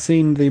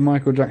 Seen the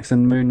Michael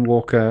Jackson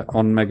Moonwalker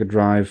on Mega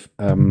Drive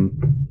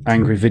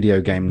Angry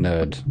Video Game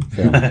Nerd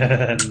film?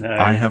 No.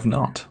 I have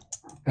not.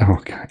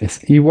 Oh, God.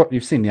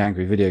 You've seen the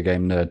Angry Video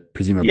Game Nerd,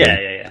 presumably?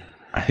 Yeah.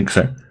 I think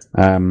so.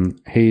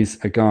 He's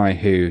a guy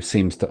who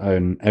seems to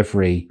own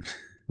every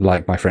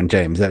like my friend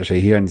James.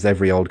 Actually, he owns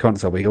every old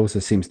console, but he also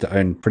seems to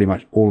own pretty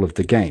much all of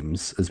the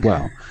games as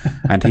well.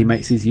 And he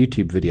makes these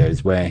YouTube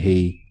videos where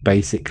he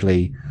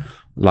basically,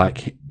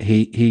 like,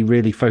 he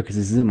really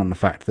focuses in on the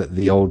fact that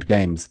the old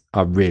games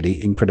are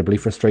really incredibly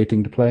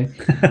frustrating to play.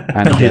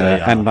 And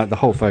and like the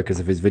whole focus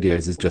of his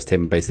videos is just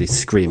him basically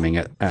screaming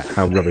at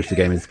how rubbish the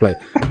game is to play.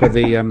 But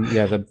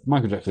the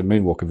Michael Jackson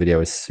Moonwalker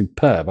video is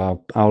superb.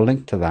 I'll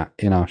link to that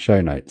in our show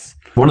notes.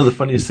 One of the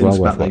funniest things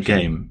about that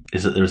game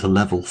is that there's a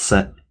level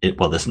set.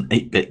 There's an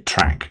 8-bit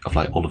track of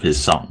like all of his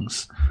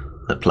songs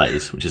that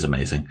plays, which is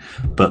amazing.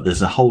 But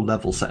there's a whole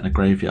level set in a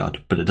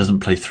graveyard, but it doesn't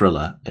play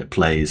Thriller. It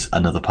plays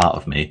Another Part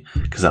of Me,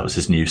 because that was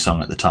his new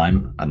song at the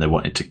time, and they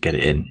wanted to get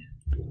it in.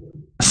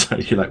 So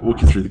you're like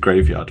walking through the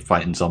graveyard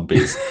fighting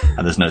zombies,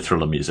 and there's no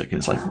Thriller music, and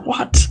it's like,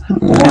 what?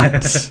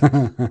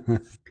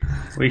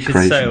 We should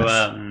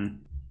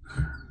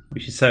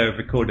have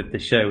recorded the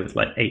show with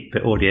like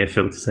 8-bit audio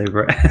filters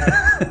over it.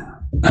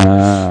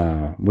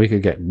 We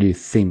could get new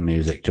theme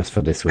music just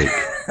for this week.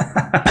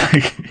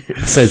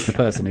 Says the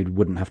person who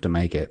wouldn't have to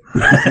make it.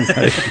 But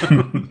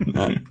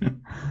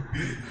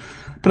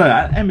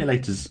no,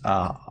 emulators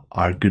are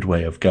a good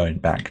way of going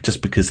back,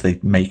 just because they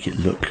make it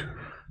look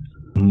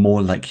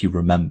more like you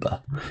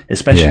remember.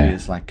 Especially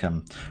as like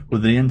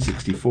with the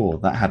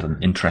N64, that had an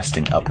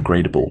interesting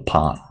upgradable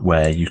part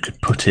where you could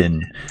put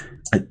in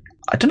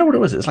I don't know what it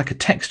was. It was like a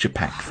texture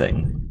pack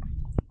thing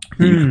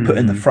that you could put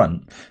in the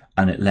front,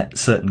 and it let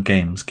certain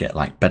games get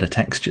like better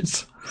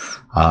textures.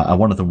 And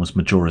one of them was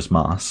Majora's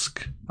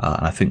Mask,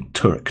 and I think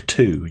Turok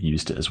 2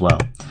 used it as well.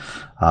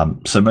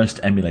 So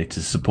most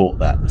emulators support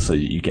that, so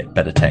you get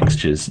better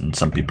textures, and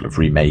some people have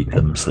remade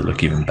them so they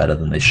look even better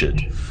than they should.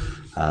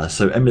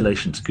 So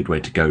emulation's a good way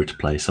to go to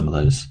play some of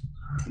those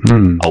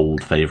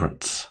old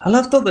favourites. I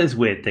loved all those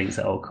weird things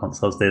that old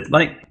consoles did.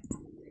 Like,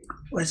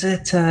 was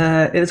it?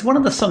 It was one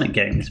of the Sonic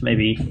games,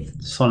 maybe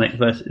Sonic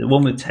versus the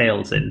one with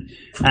Tails in.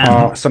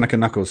 And Sonic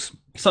and Knuckles.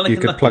 You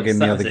could plug in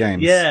the other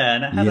games. Yeah,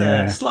 and it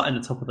had a slot in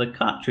the top of the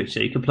cartridge, so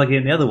you could plug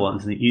in the other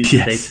ones and it used the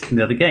data from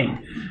the other game.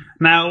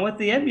 Now, with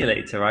the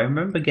emulator, I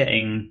remember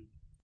getting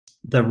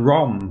the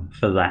ROM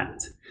for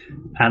that,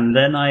 and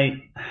then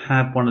I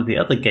had one of the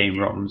other game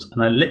ROMs,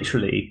 and I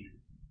literally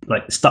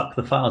like stuck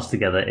the files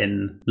together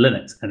in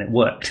Linux, and it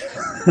worked.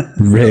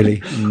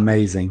 Really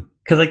amazing.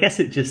 Because I guess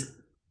it just,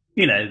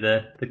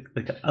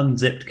 the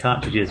unzipped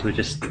cartridges were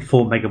just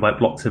 4 megabyte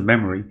blocks of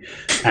memory,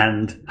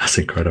 and that's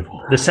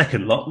incredible. The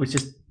second lot was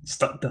just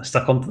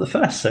stuck onto the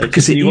first, so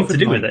because you knew what to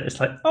do with it. It's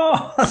like,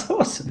 oh, that's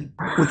awesome.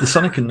 With the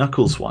Sonic and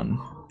Knuckles one,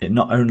 it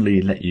not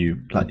only let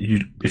you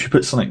if you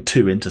put Sonic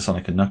 2 into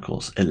Sonic and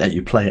Knuckles, it let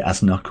you play it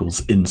as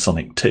Knuckles in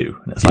Sonic 2,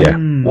 and it's like,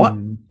 what?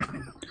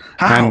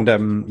 How?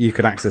 And you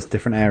could access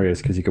different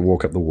areas because you could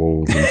walk up the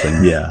walls and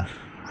things. Yeah.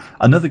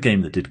 Another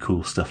game that did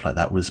cool stuff like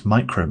that was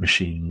Micro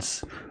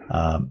Machines.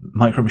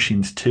 Micro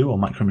Machines 2 or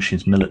Micro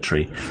Machines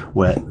Military,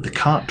 where the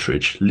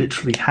cartridge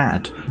literally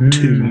had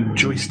 2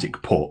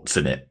 joystick ports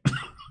in it.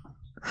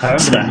 I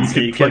remember that.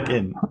 You could plug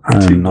in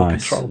 2 more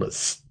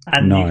controllers.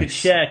 And you could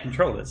share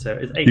controllers, so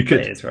it's 8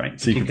 players,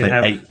 right? So you could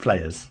play 8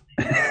 players.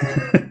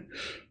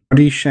 How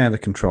do you share the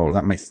controller?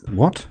 That makes...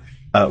 What?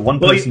 One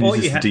person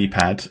uses the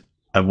D-pad,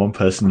 and one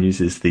person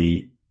uses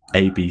the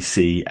A, B,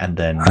 C, and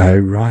then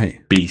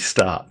B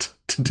start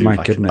to do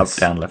up,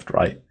 down, left,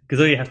 right.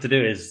 Because all you have to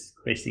do is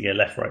basically go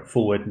left, right,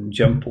 forward, and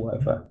jump or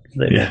whatever.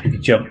 You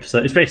can jump. So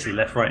it's basically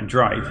left, right, and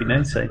drive,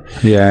 So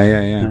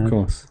of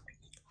course.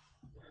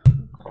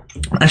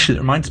 Actually,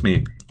 it reminds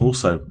me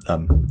also,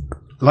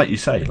 like you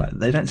say, like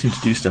they don't seem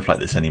to do stuff like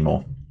this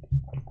anymore.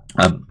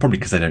 Probably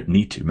because they don't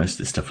need to. Most of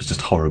this stuff was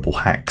just horrible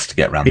hacks to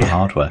get around the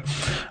hardware.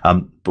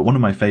 But one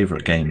of my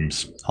favourite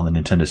games on the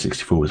Nintendo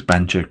 64 was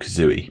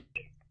Banjo-Kazooie,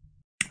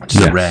 which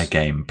is a rare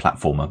game,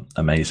 platformer,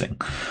 amazing.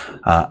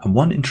 And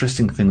one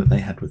interesting thing that they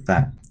had with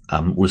that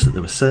was that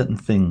there were certain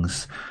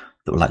things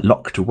that were like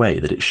locked away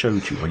that it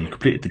showed you when you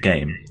completed the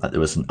game. Like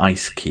there was an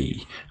ice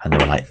key, and there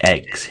were like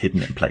eggs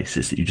hidden in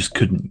places that you just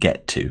couldn't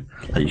get to.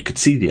 Like you could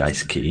see the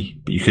ice key,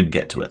 but you couldn't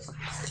get to it.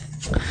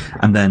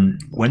 And then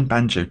when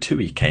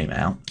Banjo-Tooie came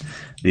out,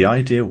 the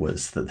idea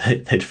was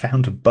that they'd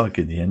found a bug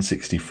in the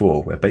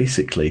N64 where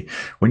basically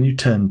when you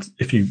turned,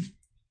 if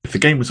the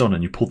game was on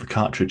and you pulled the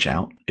cartridge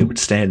out, it would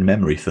stay in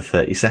memory for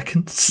 30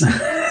 seconds.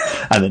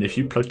 And then if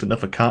you plugged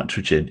another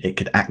cartridge in, it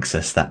could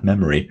access that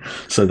memory.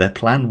 So their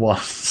plan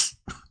was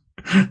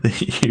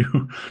that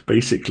you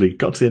basically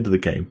got to the end of the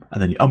game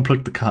and then you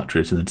unplugged the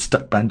cartridge and then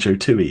stuck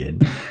Banjo-Tooie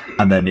in,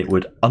 and then it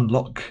would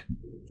unlock...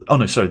 Oh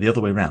no, sorry, the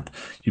other way around.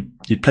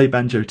 You'd play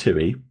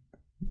Banjo-Tooie,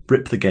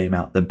 rip the game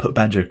out, then put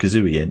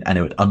Banjo-Kazooie in, and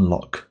it would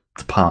unlock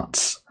the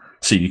parts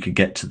so you could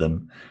get to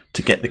them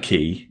to get the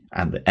key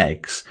and the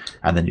eggs,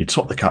 and then you'd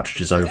swap the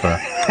cartridges over,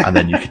 and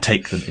then you could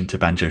take them into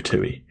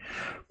Banjo-Tooie.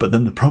 But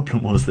then the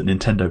problem was that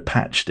Nintendo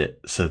patched it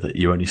so that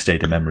you only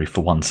stayed in memory for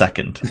 1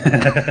 second.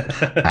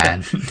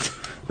 And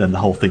then the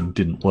whole thing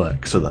didn't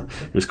work. So that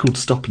it was called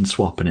Stop and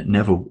Swap, and it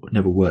never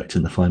worked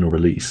in the final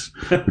release,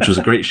 which was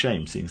a great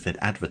shame, since they'd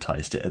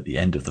advertised it at the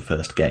end of the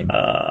first game.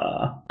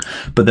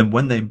 But then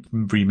when they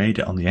remade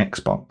it on the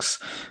Xbox,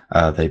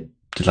 they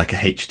did like a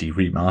HD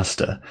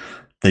remaster.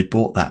 They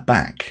brought that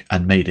back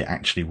and made it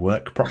actually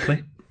work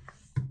properly.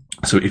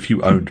 So if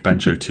you owned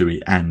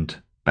Banjo-Tooie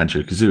and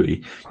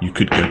Banjo-Kazooie, you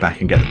could go back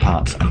and get the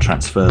parts and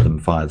transfer them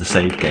via the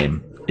save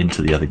game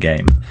into the other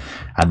game.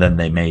 And then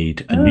they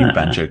made a new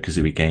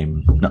Banjo-Kazooie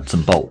game, Nuts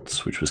and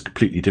Bolts, which was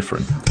completely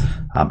different.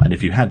 And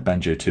if you had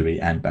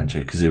Banjo-Tooie and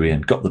Banjo-Kazooie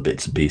and got the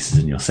bits and pieces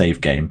in your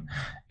save game,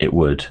 it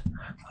would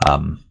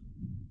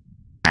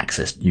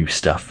access new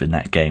stuff in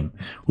that game,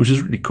 which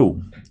is really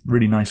cool.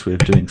 Really nice way of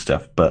doing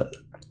stuff. But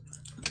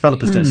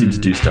developers don't seem to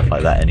do stuff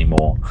like that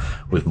anymore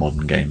with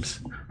modern games.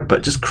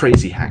 But just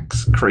crazy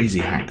hacks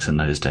in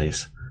those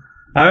days.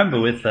 I remember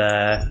with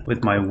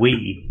my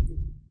Wii,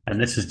 and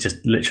this is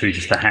just literally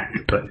just a hack,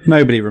 but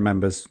nobody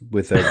remembers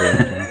with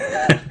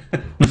their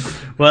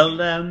well,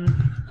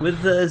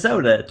 with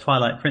Zelda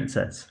Twilight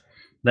Princess,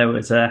 there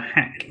was a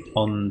hack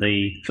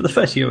for the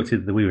first year or two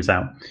that the Wii was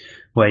out,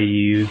 where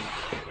you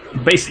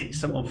basically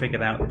someone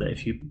figured out that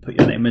if you put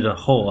your name as a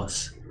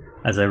horse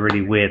as a really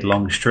weird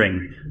long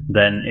string,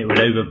 then it would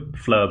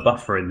overflow a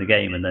buffer in the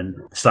game and then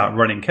start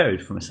running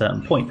code from a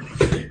certain point.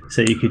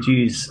 So you could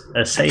use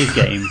a save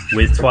game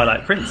with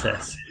Twilight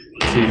Princess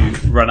to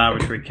run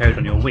arbitrary code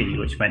on your Wii,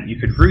 which meant you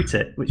could root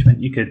it, which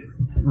meant you could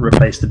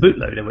replace the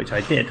bootloader, which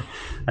I did,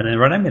 and then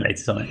run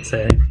emulators on it.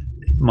 So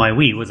my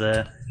Wii was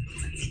a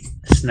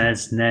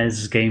SNES,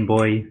 NES, Game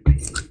Boy,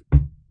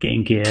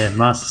 Game Gear,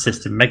 Master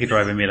System, Mega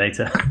Drive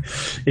emulator.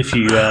 If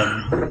you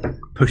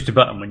pushed a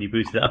button when you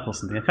booted it up or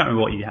something, I can't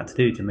remember what you had to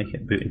do to make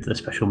it boot into the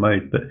special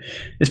mode, but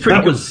it's pretty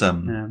that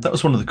good. That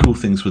was one of the cool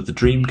things with the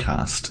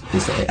Dreamcast,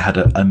 is that it had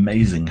an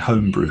amazing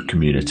homebrew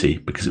community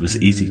because it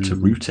was easy to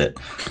root it.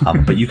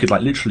 But you could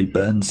like literally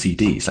burn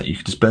CDs. Like you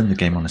could just burn the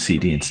game on a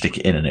CD and stick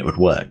it in, and it would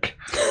work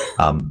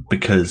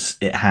because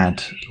it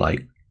had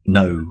like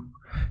no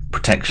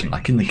protection.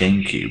 Like in the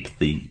GameCube,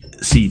 the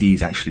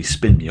CDs actually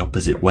spin the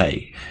opposite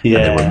way, and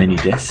there were mini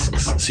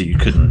discs, so you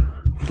couldn't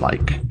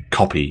like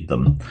copy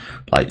them.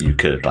 Like you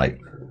could,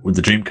 like with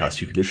the Dreamcast,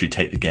 you could literally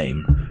take the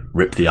game,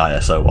 rip the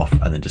ISO off,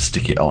 and then just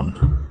stick it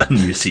on a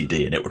new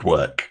CD, and it would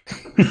work.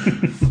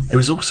 It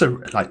was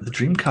also like the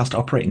Dreamcast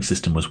operating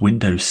system was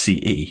Windows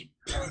CE.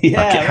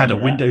 Like it had a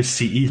Windows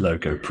CE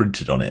logo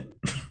printed on it.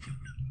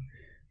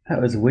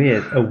 That was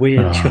weird. A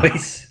weird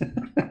choice.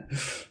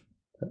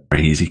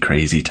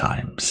 Crazy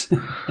times.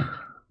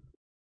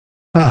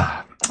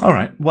 All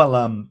right.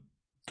 Well,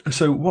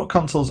 so what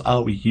consoles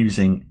are we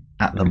using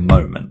at the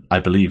moment? I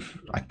believe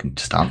I can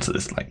just answer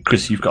this. Like,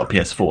 Chris, you've got a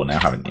PS4 now,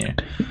 haven't you?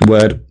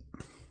 Word.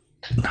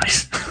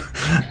 Nice.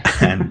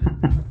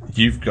 And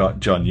you've got,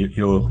 John,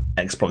 you're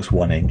Xbox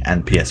One-ing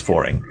and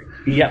PS4-ing.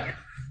 Yep.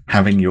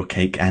 Having your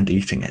cake and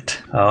eating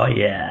it. Oh,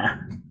 yeah.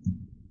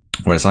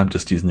 Whereas I'm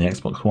just using the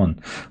Xbox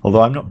One.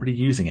 Although I'm not really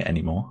using it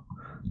anymore.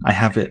 I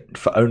have it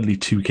for only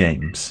 2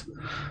 games.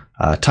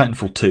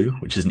 Titanfall 2,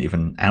 which isn't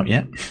even out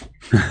yet.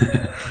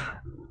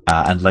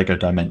 And Lego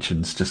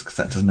Dimensions, just because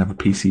that doesn't have a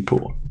PC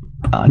port.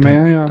 May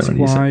I ask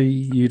why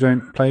you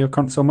don't play your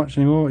console much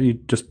anymore? You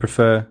just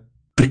prefer...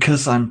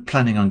 Because I'm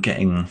planning on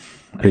getting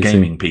a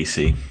gaming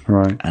PC.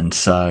 Right. And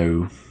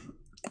so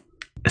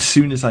as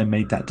soon as I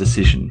made that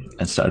decision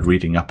and started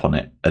reading up on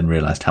it and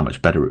realised how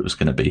much better it was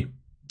going to be,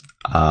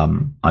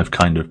 I've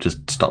kind of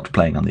just stopped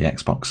playing on the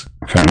Xbox.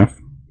 Fair enough.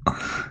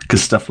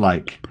 Because stuff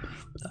like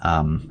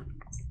I'm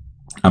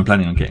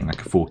planning on getting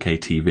like a 4K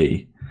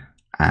TV,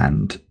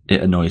 and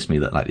it annoys me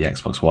that like the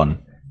Xbox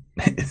One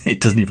it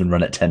doesn't even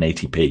run at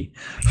 1080p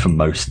for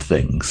most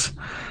things.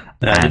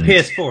 The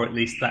PS4 at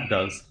least that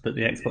does, but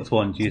the Xbox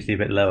One's usually a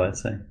bit lower.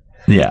 So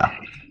yeah,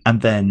 and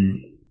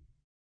then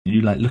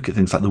you like look at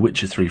things like The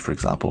Witcher 3, for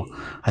example.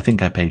 I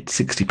think I paid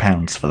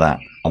 £60 for that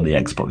on the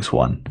Xbox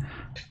One,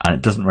 and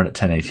it doesn't run at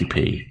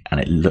 1080p,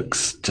 and it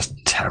looks just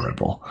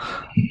terrible.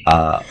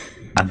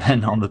 And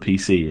then on the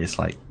PC, it's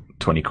like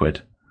 20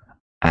 quid,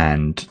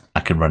 and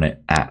I can run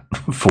it at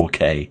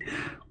 4K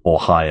or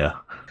higher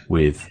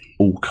with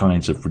all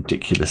kinds of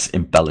ridiculous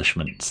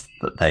embellishments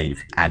that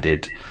they've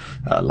added,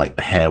 like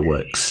the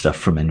hairworks stuff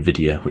from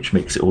Nvidia, which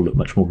makes it all look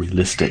much more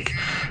realistic.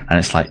 And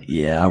it's like,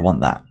 yeah, I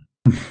want that.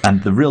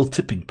 And the real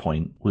tipping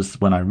point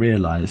was when I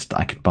realized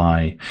I could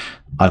buy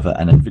either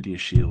an Nvidia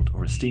Shield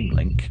or a Steam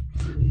Link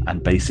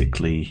and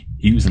basically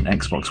use an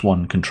Xbox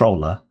One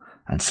controller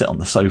and sit on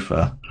the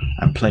sofa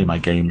and play my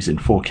games in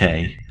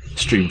 4K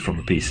streamed from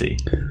a PC.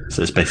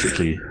 So it's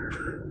basically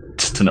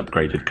just an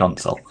upgraded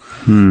console.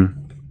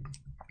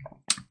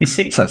 You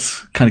see, so that's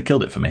kind of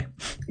killed it for me.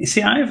 You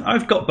see,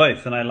 I've got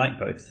both, and I like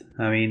both.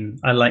 I mean,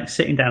 I like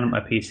sitting down at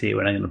my PC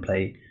when I'm going to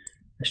play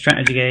a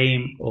strategy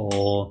game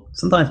or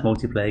sometimes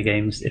multiplayer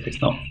games if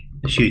it's not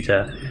a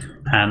shooter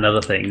and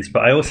other things.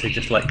 But I also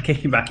just like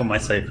kicking back on my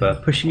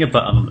sofa, pushing a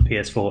button on the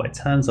PS4. It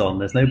turns on.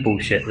 There's no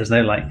bullshit. There's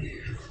no like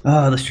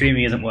the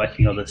streaming isn't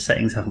working or the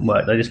settings haven't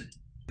worked. I just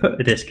put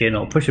the disc in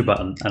or push a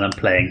button and I'm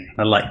playing.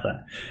 I like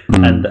that.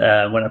 And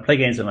when I play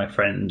games with my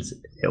friends,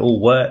 it all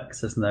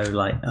works. There's no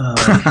like,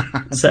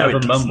 set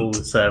up a Mumble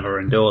server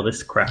and do all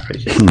this crap.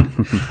 It's just,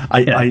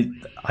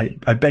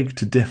 I beg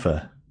to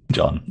differ,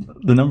 John.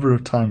 The number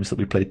of times that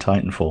we played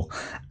Titanfall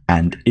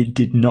and it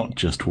did not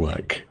just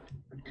work.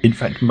 In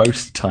fact,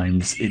 most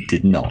times it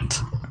did not.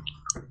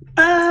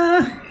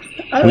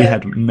 We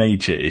had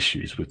major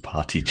issues with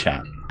party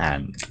chat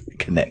and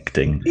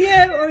connecting.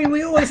 Yeah, I mean,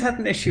 we always had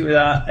an issue with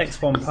our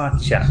X1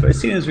 party chat, but as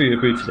soon as we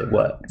rebooted, it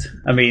worked.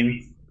 I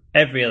mean,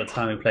 every other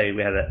time we played,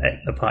 we had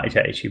a party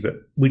chat issue, but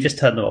we just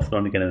turned them off and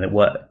on again, and it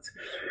worked.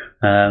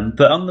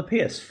 But on the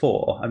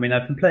PS4, I mean,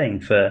 I've been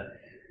playing for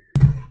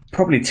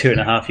probably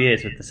 2.5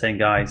 years with the same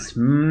guys.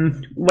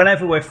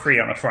 Whenever we're free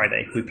on a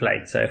Friday, we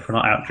play. So if we're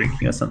not out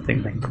drinking or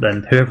something,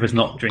 then whoever's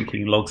not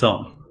drinking logs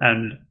on.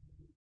 And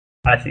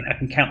I think I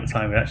can count the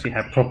time we actually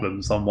had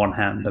problems on one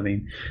hand. I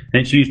mean,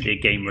 and it's usually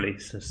a game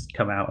release has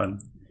come out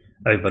and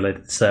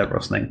overloaded the server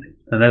or something.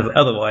 And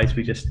otherwise,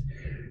 we just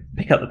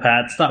pick up the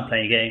pad, start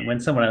playing a game. When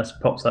someone else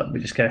pops up, we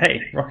just go, hey,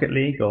 Rocket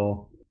League,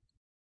 or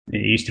it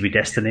used to be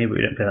Destiny, but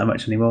we don't play that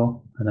much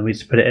anymore. And then we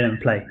just put it in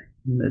and play.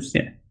 And it's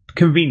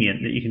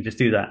convenient that you can just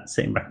do that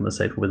sitting back on the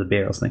sofa with a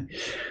beer or something,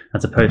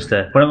 as opposed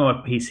to when I'm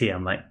on my PC,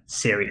 I'm like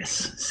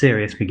serious,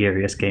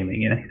 gregarious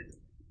gaming,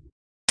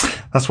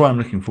 That's why I'm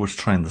looking forward to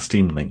trying the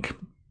Steam Link.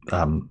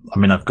 I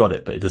mean, I've got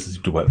it, but it doesn't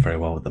seem to work very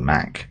well with the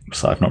Mac,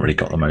 so I've not really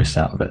got the most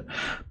out of it.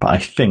 But I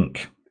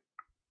think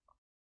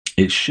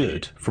it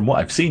should, from what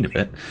I've seen of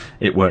it,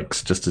 it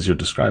works just as you're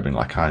describing.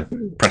 Like I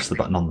press the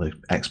button on the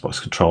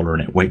Xbox controller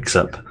and it wakes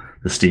up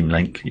the Steam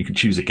Link. You can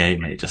choose a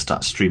game and it just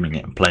starts streaming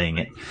it and playing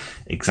it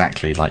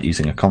exactly like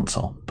using a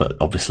console, but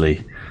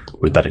obviously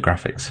with better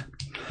graphics.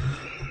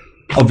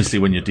 Obviously,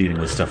 when you're dealing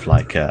with stuff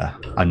like,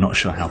 I'm not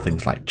sure how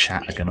things like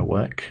chat are going to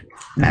work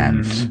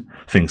and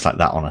things like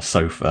that on a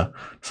sofa,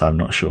 so I'm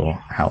not sure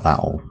how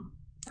that'll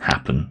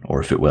happen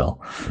or if it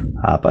will.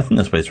 But I think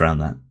there's ways around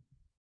that.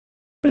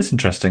 But it's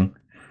interesting.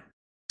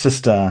 It's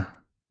just the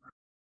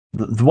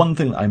one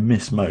thing that I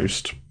miss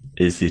most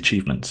is the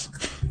achievements.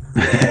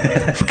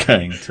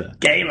 Going to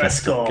gamer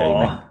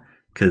score.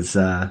 Because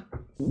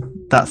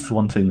that's the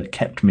one thing that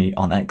kept me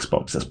on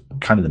Xbox. That's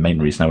kind of the main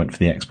reason I went for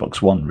the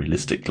Xbox One,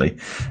 realistically,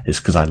 is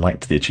because I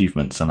liked the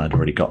achievements and I'd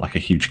already got like a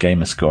huge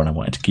gamer score and I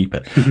wanted to keep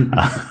it.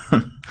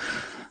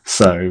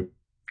 So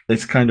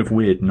it's kind of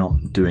weird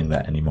not doing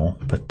that anymore,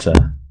 but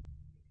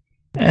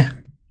it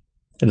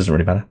doesn't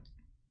really matter.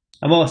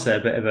 I'm also a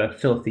bit of a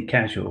filthy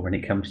casual when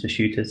it comes to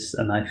shooters,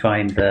 and I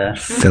find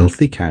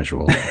filthy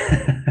casual.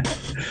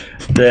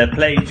 The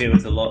playing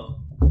field's a lot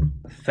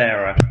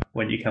fairer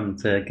when you come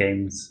to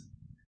games.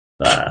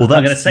 I'm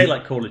going to say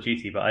like Call of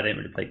Duty, but I don't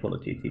really play Call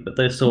of Duty. But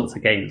those sorts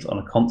of games on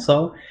a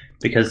console,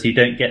 because you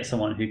don't get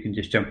someone who can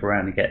just jump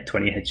around and get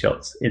 20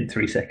 headshots in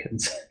 3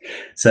 seconds.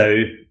 So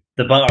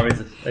the bar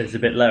is a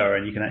bit lower,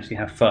 and you can actually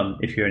have fun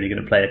if you're only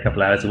going to play a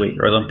couple hours a week.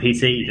 Whereas on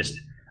PC, you just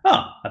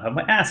I've had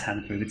my ass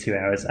handed to me for 2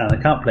 hours, and I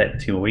can't play it for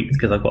 2 more weeks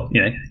because I've got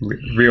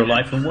real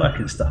life and work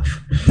and stuff.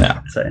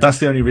 Yeah, so that's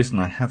the only reason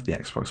I have the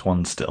Xbox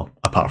One still,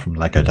 apart from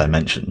Lego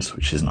Dimensions,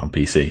 which isn't on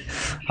PC,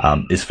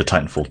 is for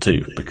Titanfall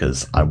 2,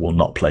 because I will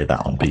not play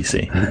that on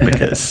PC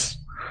because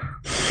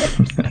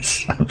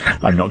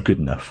I'm not good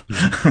enough.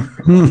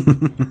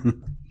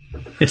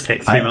 Just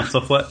take 3 months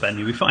off work, then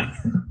you'll be fine.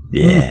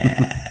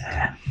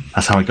 Yeah,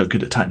 that's how I got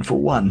good at Titanfall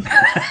 1.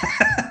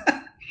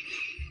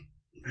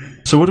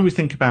 So what do we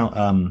think about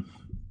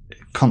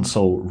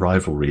console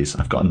rivalries?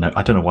 I've got a note.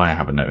 I don't know why I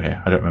have a note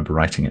here. I don't remember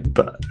writing it.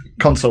 But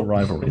console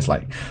rivalries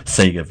like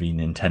Sega v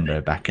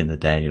Nintendo back in the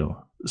day,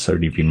 or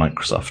Sony v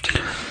Microsoft.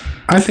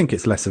 I think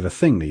it's less of a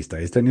thing these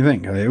days, don't you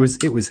think? It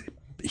was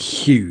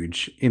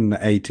huge in the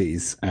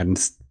 80s and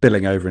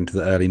spilling over into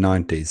the early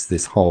 90s,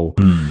 this whole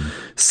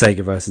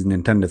Sega versus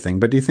Nintendo thing.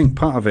 But do you think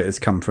part of it has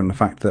come from the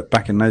fact that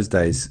back in those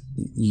days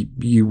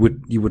you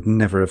would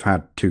never have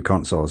had 2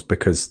 consoles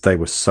because they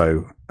were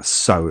so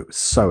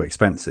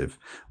expensive,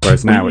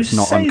 whereas now it's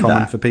not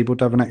uncommon for people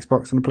to have an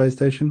Xbox and a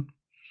PlayStation?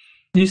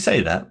 You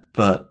say that,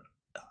 but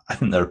I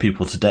think there are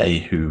people today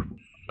who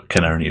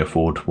can only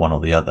afford one or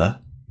the other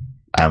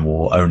and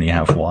will only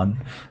have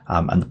one,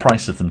 and the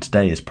price of them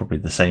today is probably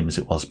the same as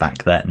it was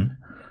back then.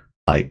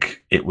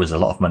 Like, it was a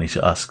lot of money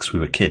to us because we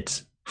were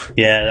kids.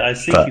 Yeah, I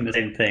was thinking the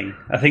same thing.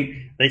 I think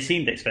they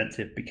seemed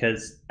expensive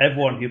because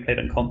everyone who played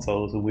on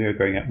consoles when we were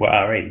growing up were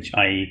our age,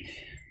 i.e.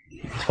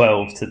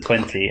 12 to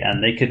 20,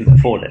 and they couldn't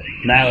afford it.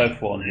 Now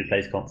everyone who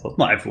plays consoles,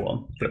 not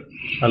everyone, but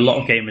a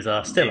lot of gamers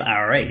are still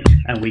our age,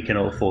 and we can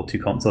all afford 2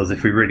 consoles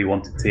if we really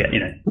wanted to get,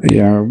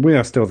 Yeah, we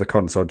are still the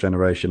console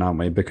generation, aren't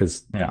we?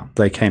 Because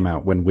they came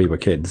out when we were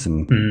kids.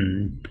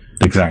 And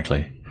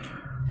Exactly.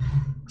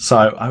 So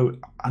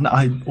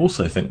I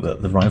also think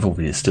that the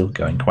rivalry is still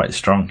going quite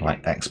strong,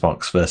 like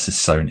Xbox versus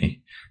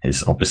Sony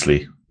is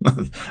obviously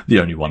the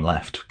only one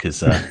left,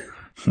 because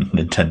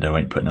Nintendo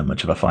ain't putting up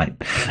much of a fight.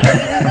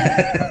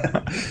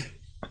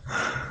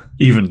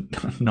 even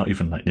not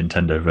even like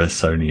Nintendo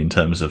versus Sony in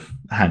terms of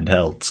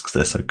handhelds, because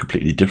they're so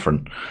completely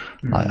different.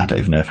 Like, I don't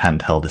even know if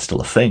handheld is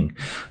still a thing,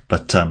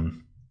 but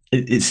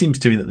it seems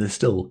to me that there's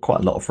still quite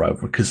a lot of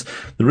rivalry, because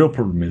the real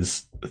problem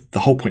is the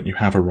whole point you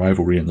have a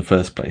rivalry in the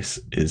first place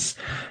is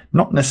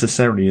not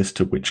necessarily as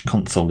to which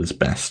console is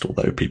best,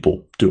 although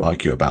people do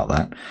argue about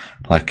that.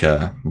 Like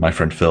my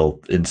friend Phil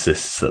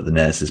insists that the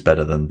NES is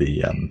better than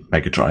the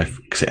Mega Drive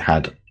because it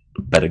had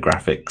better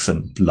graphics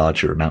and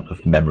larger amount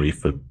of memory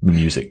for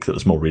music that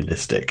was more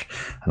realistic.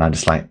 And I'm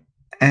just like,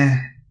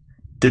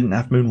 didn't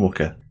have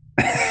Moonwalker.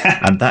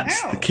 And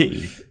that's the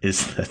key,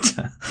 is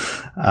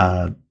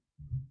that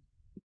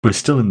we're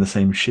still in the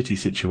same shitty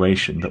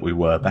situation that we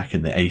were back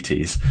in the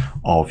 80s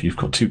of you've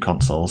got two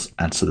consoles,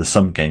 and so there's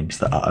some games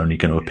that are only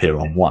going to appear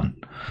on one.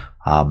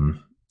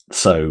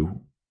 So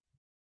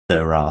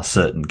there are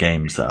certain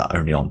games that are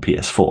only on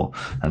PS4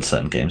 and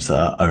certain games that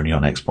are only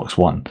on Xbox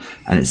One.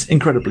 And it's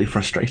incredibly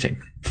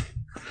frustrating,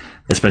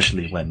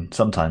 especially when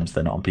sometimes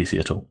they're not on PC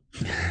at all.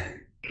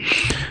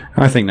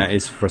 I think that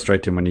is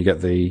frustrating when you get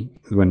the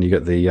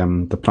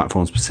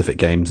platform specific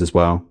games as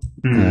well.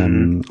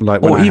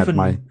 Like when I had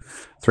my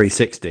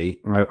 360,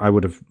 I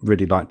would have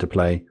really liked to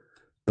play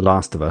The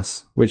Last of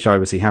Us, which I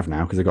obviously have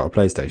now because I got a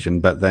PlayStation.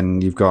 But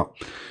then you've got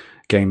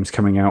games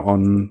coming out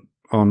on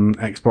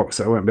Xbox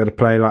that I won't be able to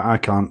play. Like I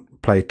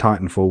can't play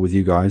Titanfall with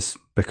you guys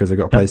because I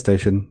got a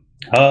PlayStation.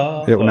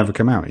 It will never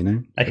come out, you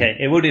know. Okay,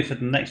 it will do for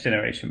the next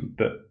generation,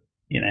 but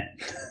you know.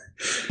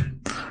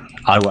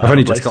 I've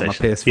only just got my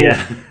PS4.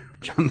 Yeah.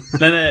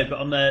 No, but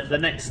on the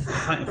next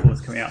Titanfall is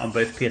coming out on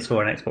both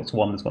PS4 and Xbox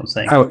One, is what I'm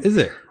saying. Oh, is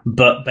it?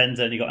 But Ben's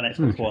only got an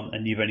Xbox One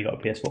and you've only got a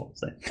PS4,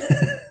 so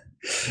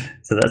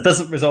so that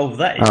doesn't resolve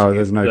that issue. Oh,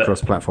 there's no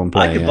cross-platform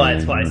play. I could buy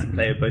it twice and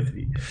play with both of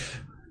you.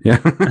 Yeah.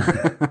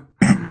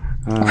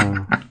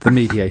 The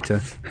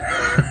mediator.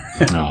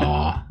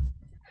 Aww.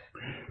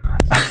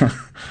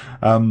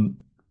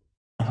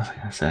 What was I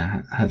going to say?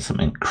 I had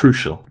something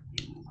crucial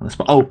on this.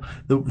 Oh,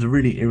 the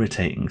really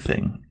irritating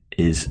thing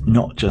is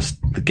not just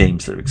the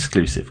games that are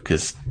exclusive,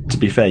 because to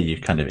be fair, you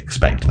kind of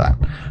expect that,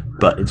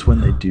 but it's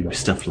when they do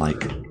stuff like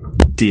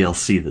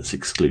DLC that's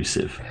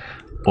exclusive,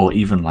 or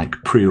even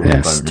like pre-order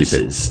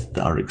bonuses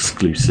that are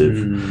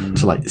exclusive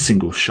to like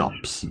single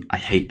shops. I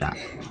hate that.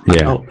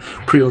 Like,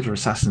 pre-order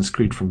Assassin's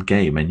Creed from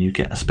Game and you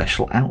get a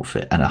special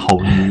outfit and a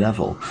whole new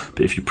level,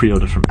 but if you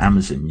pre-order from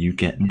Amazon you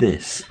get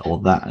this or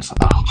that. It's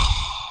like,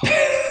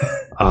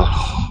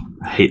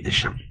 I hate this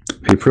shit.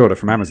 If you pre-order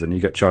from Amazon you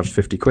get charged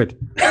 50 quid.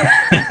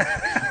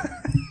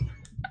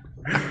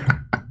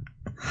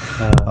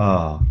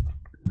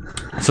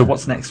 So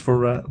what's next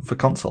for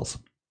consoles?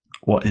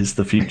 What is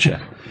the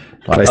future?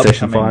 Like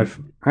PlayStation 5.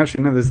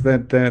 Actually, no.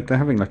 They're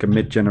having like a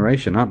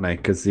mid-generation, aren't they?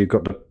 Because you've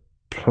got the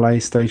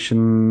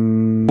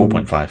PlayStation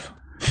 4.5.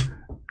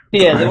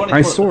 Yeah,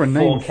 I saw a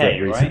name 4K, for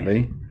it recently.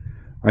 Right?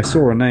 I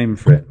saw a name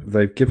for it.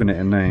 They've given it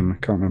a name. I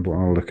can't remember.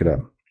 I'll look it up.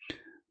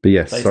 But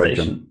yes, sorry,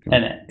 John.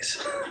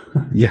 NX.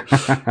 Yeah.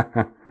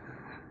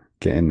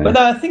 Get in there. But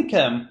no, I think.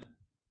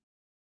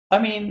 I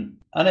mean,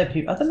 I know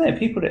people. I don't know.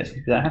 People don't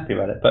seem that happy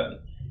about it, but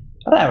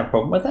I don't have a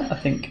problem with that. I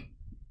think,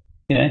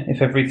 you know,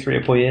 if every 3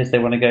 or 4 years they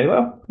want to go,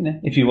 well, you know,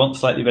 if you want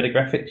slightly better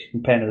graphics, you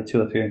can pay another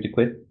 200 or 300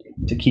 quid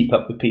to keep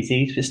up with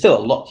PCs. But it's still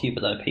a lot cheaper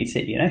than a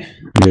PC, you know.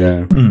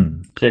 Yeah.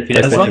 So if you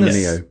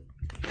don't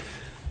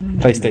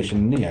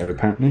PlayStation Neo,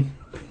 apparently.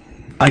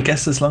 I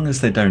guess as long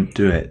as they don't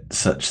do it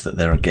such that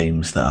there are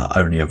games that are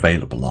only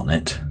available on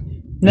it.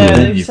 No,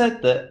 they've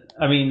said that.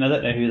 I mean, I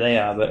don't know who they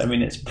are, but I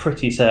mean, it's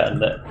pretty certain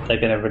that they're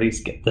going to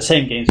release the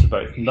same games for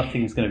both.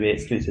 Nothing's going to be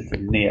exclusive to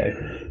Neo.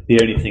 The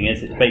only thing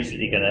is, it's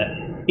basically going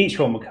to. Each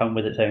one will come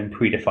with its own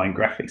predefined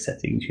graphic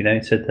settings, you know.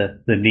 So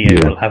the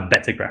Neo will have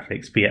better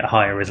graphics, be it a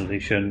higher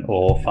resolution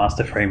or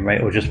faster frame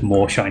rate or just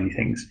more shiny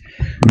things.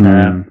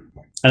 And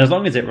as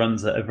long as it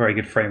runs at a very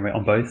good frame rate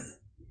on both,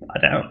 I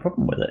don't have a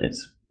problem with it.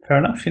 It's fair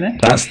enough, you know.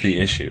 That's the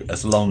issue.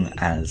 As long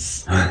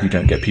as you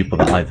don't get people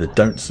that either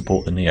don't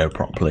support the Neo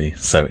properly,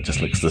 so it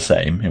just looks the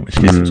same, in which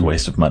case it's a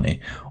waste of money,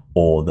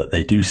 or that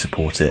they do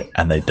support it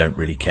and they don't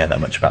really care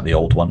that much about the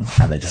old one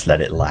and they just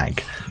let it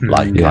lag,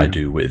 like I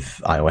do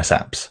with iOS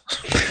apps,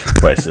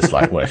 where it's just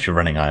like, well, if you're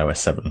running iOS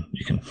 7,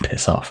 you can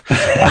piss off.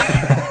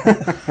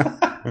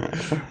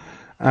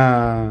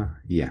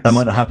 Yes. That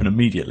might not happen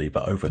immediately,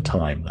 but over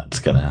time, that's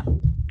gonna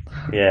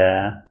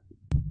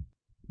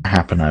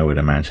happen, I would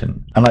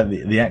imagine. And like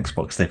the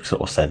Xbox, they've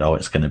sort of said,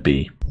 it's going to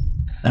be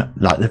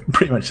like they've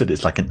pretty much said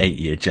it's like an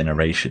 8-year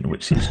generation,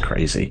 which seems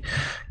crazy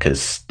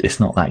because it's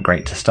not that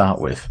great to start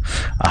with.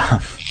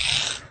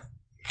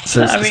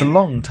 So it's a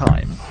long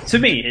time. To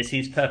me, it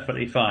seems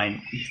perfectly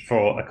fine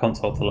for a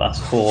console to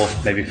last 4,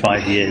 maybe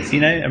 5 years.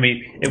 You know, I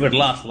mean, it would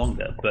last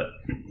longer, but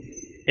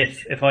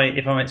if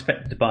I'm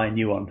expected to buy a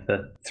new one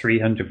for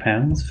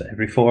 £300 for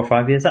every 4 or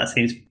 5 years, that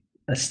seems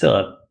still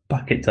a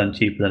bucket ton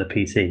cheaper than a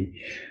PC.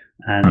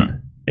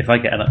 And if I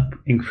get an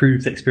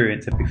improved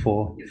experience every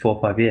 4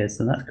 or 5 years,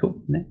 then that's cool,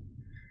 isn't it?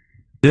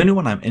 The only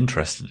one I'm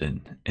interested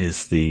in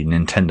is the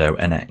Nintendo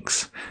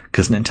NX,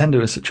 because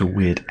Nintendo is such a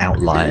weird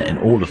outlier in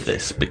all of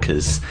this,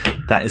 because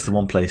that is the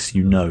one place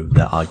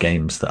there are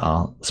games that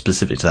are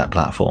specific to that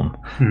platform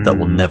that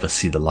will never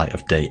see the light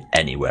of day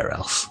anywhere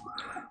else.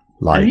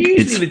 Like, and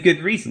usually with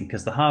good reason,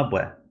 because the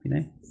hardware,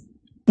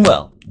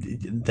 Well,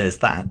 there's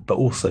that, but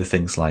also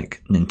things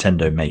like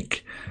Nintendo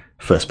make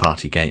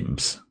first-party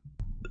games,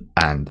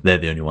 and they're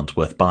the only ones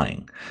worth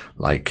buying.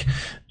 Like,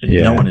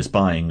 no one is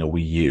buying a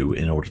Wii U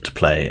in order to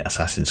play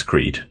Assassin's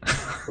Creed.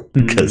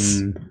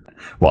 Because,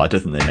 well, I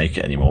don't think they make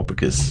it anymore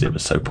because it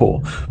was so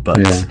poor.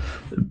 But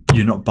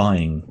you're not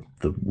buying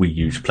the Wii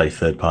U to play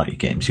third-party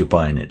games. You're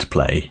buying it to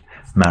play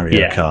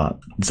Mario Kart,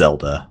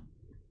 Zelda,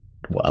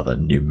 what other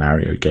new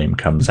Mario game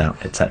comes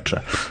out,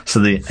 etc. So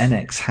the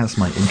NX has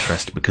my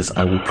interest because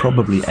I will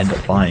probably end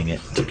up buying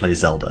it to play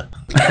Zelda.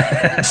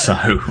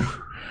 So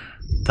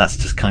that's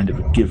just kind of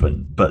a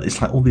given. But it's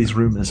like all these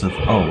rumors of,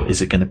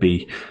 is it going to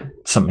be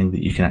something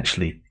that you can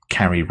actually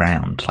carry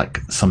around? Like,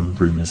 some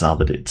rumors are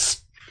that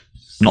it's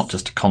not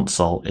just a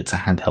console, it's a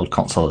handheld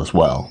console as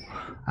well.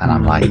 And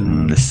I'm like,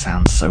 this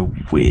sounds so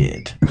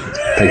weird.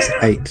 Takes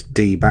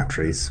 8D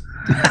batteries.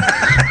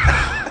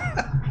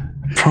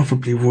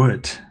 Probably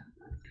would.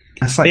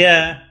 It's like,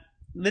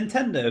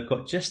 Nintendo have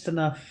got just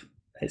enough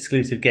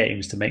exclusive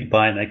games to make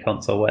buying their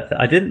console worth it.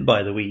 I didn't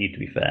buy the Wii U, to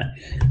be fair.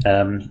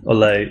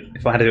 Although,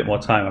 if I had a bit more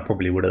time, I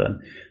probably would have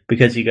done.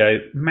 Because you go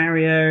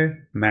Mario,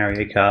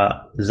 Mario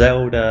Kart,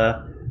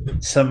 Zelda,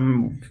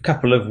 some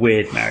couple of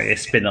weird Mario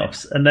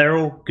spin-offs, and they're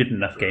all good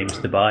enough games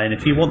to buy. And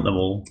if you want them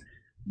all,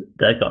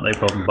 they've got no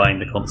problem buying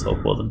the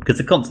console for them. Because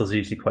the consoles are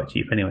usually quite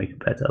cheap anyway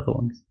compared to other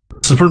ones.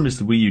 So the problem is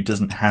the Wii U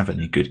doesn't have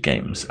any good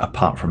games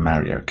apart from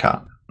Mario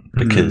Kart.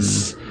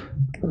 Because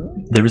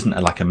there isn't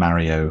a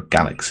Mario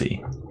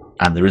Galaxy,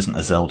 and there isn't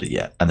a Zelda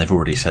yet, and they've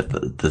already said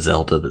that the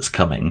Zelda that's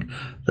coming,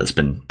 that's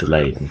been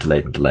delayed and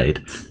delayed and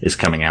delayed, is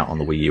coming out on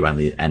the Wii U and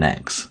the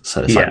NX.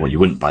 So it's like, well, you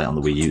wouldn't buy it on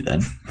the Wii U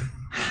then,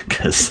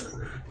 because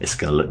it's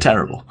going to look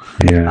terrible.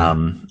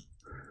 Yeah.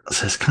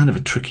 So it's kind of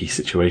a tricky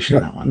situation,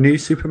 that one. New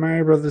Super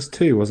Mario Brothers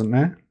 2, wasn't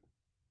there?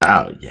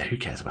 Oh, yeah, who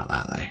cares about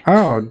that, though?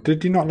 Oh,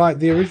 did you not like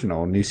the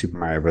original New Super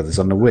Mario Brothers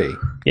on the Wii?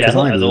 Yeah,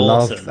 I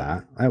loved awesome.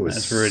 That. That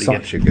was really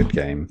such a good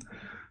game.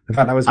 In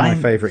fact, that was my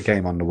favourite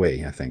game on the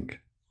Wii, I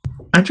think.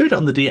 I enjoyed it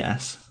on the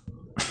DS.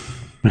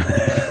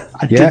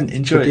 I didn't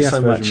enjoy it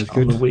so much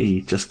on the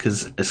Wii, just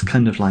because it's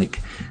kind of like,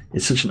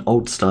 it's such an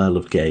old style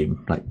of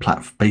game, like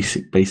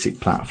basic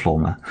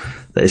platformer,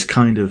 that is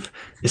kind of,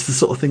 it's the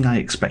sort of thing I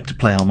expect to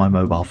play on my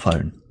mobile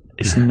phone.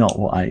 It's not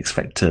what I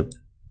expect to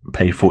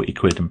pay 40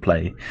 quid and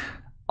play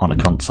on a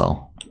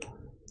console.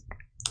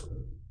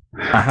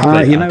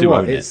 You know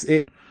what?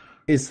 It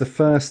is the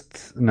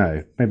first.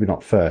 No, maybe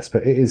not first,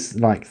 but it is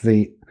like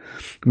the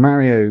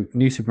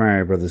New Super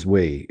Mario Brothers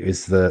Wii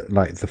is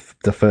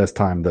the first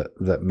time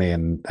that me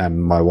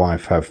and my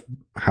wife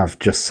have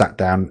just sat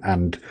down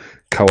and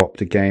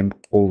co-opted a game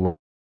all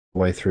the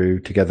way through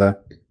together.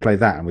 Play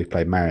that, and we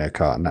played Mario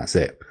Kart, and that's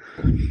it.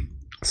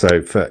 So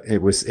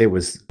it was.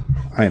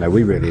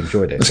 We really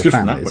enjoyed it. It's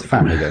a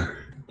family game.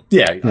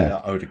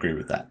 Yeah, I would agree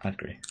with that. I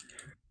agree.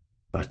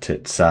 But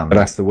it's but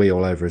that's the Wii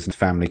all over as a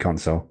family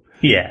console.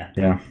 Yeah.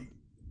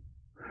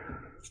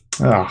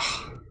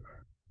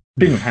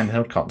 Being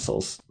handheld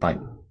consoles,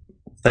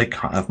 they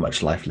can't have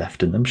much life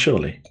left in them,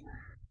 surely.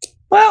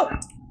 Well,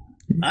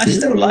 I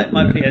still like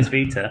my PS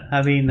Vita.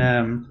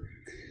 Having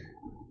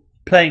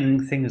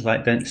playing things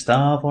like Don't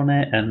Starve on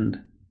it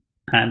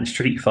and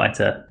Street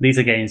Fighter. These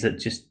are games that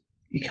just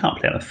you can't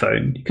play on a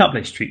phone. You can't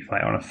play Street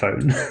Fighter on a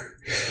phone.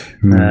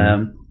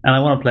 And I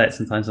want to play it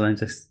sometimes when I'm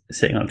just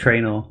sitting on a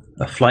train or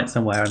a flight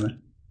somewhere. And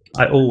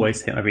I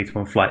always take my Vita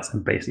on flights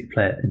and basically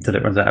play it until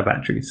it runs out of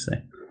batteries. So.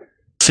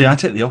 See, I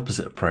take the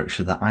opposite approach,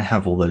 so that I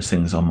have all those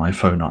things on my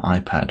phone or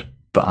iPad,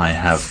 but I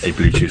have a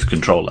Bluetooth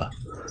controller.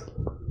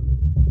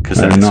 Because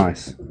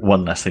that's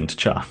one less thing to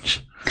charge.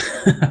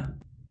 But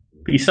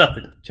you still have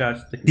to charge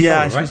the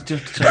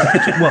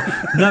controller,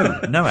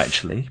 Well, no,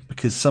 actually,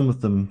 because some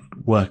of them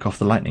work off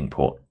the Lightning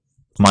port.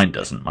 Mine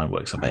doesn't. Mine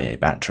works off AA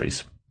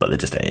batteries, but they're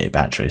just AA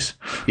batteries.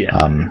 Yeah.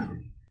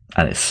 And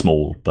it's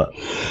small, but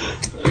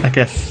I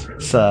guess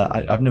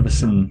I've never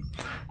seen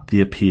the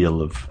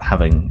appeal of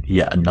having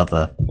yet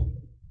another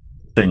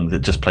thing that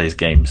just plays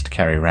games to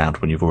carry around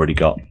when you've already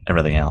got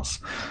everything else.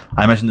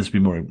 I imagine this would be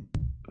more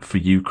for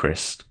you,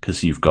 Chris,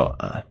 because you've got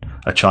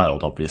a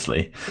child,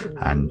 obviously,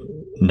 and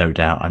no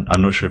doubt,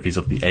 I'm not sure if he's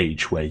of the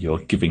age where you're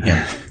giving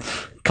him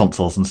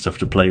consoles and stuff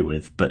to play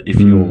with, but if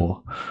you're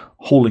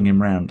hauling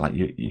him around, like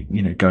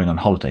you going on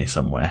holiday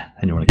somewhere,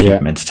 and you want to keep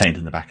him entertained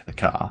in the back of the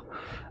car,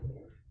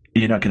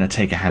 you're not going to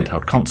take a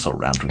handheld console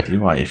around with you,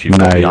 right? If you've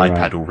got the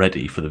iPad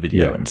already for the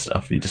video and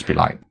stuff, you just be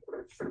like,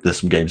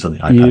 there's some games on the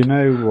iPad. You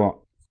know what?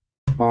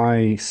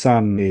 My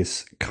son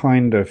is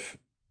kind of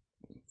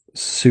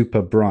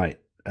super bright,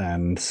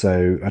 and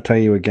so I tell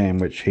you a game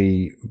which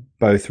he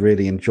both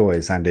really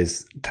enjoys and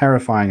is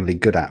terrifyingly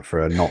good at for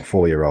a not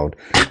 4-year-old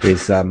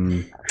is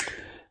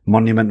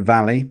Monument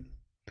Valley.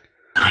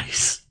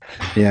 Nice.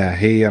 Yeah,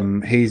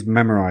 he's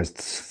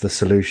memorized the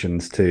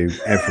solutions to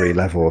every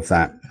level of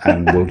that,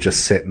 and will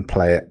just sit and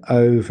play it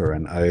over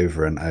and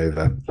over and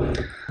over.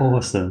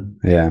 Awesome.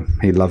 Yeah,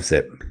 he loves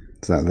it.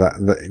 So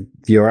that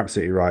you're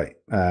absolutely right.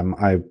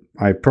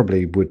 I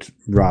probably would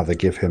rather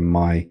give him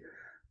my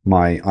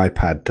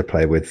iPad to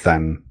play with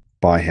than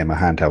buy him a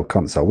handheld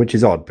console, which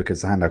is odd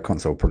because the handheld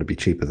console will probably be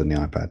cheaper than the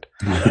iPad.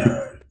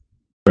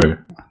 True.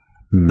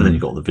 And then you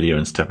got the video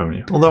and stuff, haven't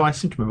you? Although I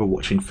seem to remember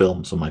watching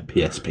films on my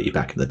PSP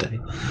back in the day.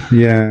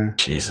 Yeah.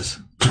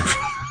 Jesus.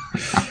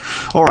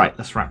 All right,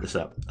 let's wrap this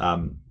up.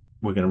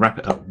 We're going to wrap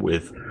it up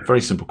with a very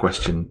simple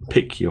question.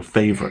 Pick your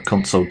favourite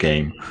console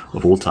game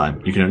of all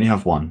time. You can only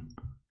have one.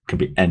 It can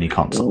be any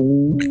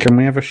console. Can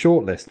we have a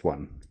shortlist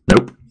one?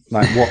 Nope.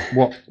 Like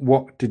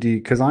what did you?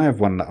 Because I have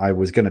one that I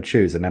was going to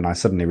choose, and then I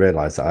suddenly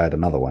realised that I had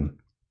another one.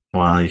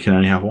 Well, you can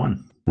only have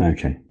one.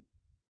 Okay.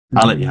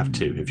 I'll let you have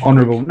two. If you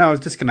honourable. like. No, I was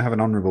just going to have an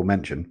honourable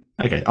mention.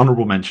 Okay,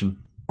 honourable mention.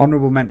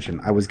 Honourable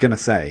mention. I was going to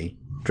say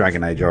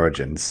Dragon Age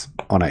Origins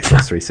on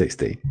Xbox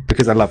 360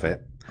 because I love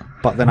it,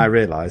 but then I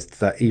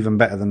realised that even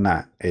better than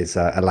that is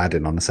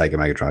Aladdin on the Sega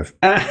Mega Drive.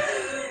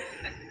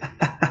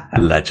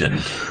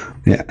 Legend.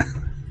 Yeah.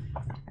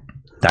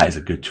 That is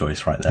a good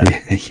choice right there.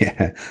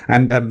 Yeah,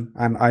 and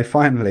I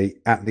finally,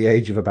 at the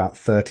age of about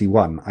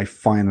 31, I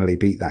finally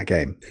beat that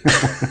game.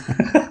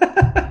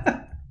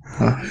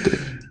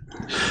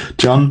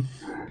 John?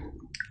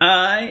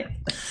 I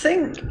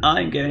think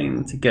I'm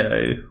going to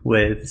go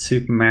with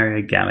Super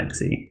Mario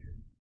Galaxy.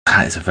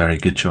 That is a very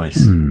good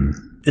choice.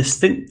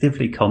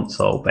 Distinctively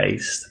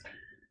console-based,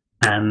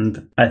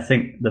 and I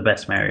think the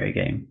best Mario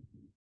game.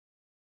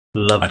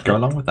 I'd go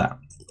along with that.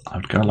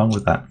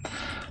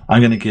 I'm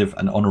going to give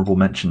an honourable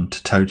mention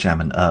to Toe Jam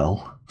and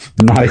Earl.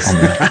 Nice.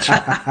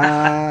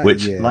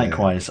 Which,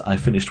 likewise, I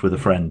finished with a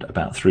friend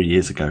about 3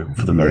 years ago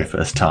for the very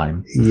first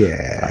time.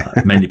 Yeah.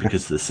 Mainly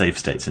because of the save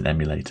states and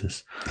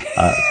emulators.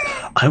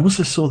 I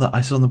also saw that I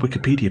saw on the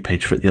Wikipedia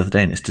page for it the other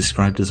day, and it's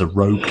described as a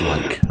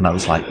roguelike. And I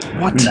was like,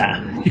 what?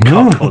 Nah. You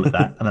can't call it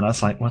that. And then I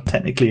was like, well,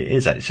 technically it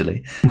is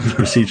actually. It's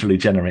procedurally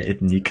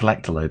generated, and you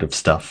collect a load of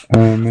stuff. Oh,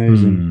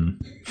 amazing.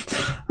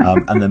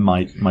 And then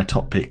my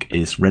top pick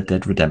is Red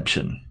Dead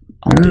Redemption.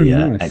 On the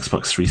nice.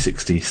 Xbox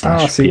 360 /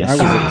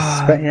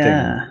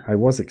 PS3. I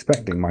was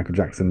expecting Michael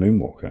Jackson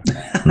Moonwalker.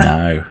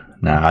 No,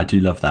 I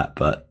do love that,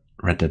 but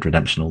Red Dead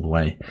Redemption all the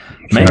way.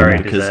 Mainly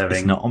because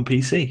it's not on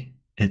PC.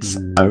 It's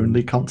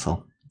only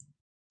console.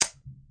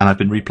 And I've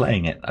been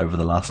replaying it over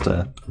the last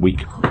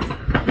week.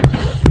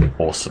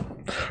 Awesome.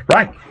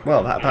 Right,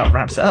 well, that about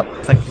wraps it up.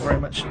 Thank you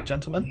very much,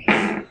 gentlemen.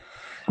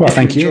 Well,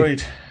 thank you.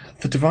 Enjoyed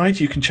The Divide,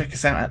 you can check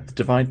us out at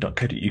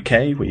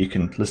thedivide.co.uk, where you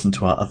can listen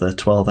to our other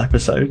 12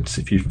 episodes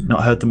if you've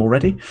not heard them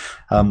already.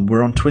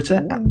 We're on Twitter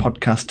at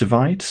Podcast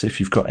Divide, so if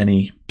you've got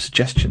any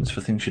suggestions for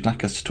things you'd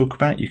like us to talk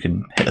about, you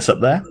can hit us up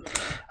there.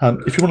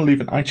 If you want to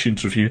leave an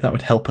iTunes review, that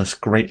would help us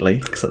greatly,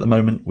 because at the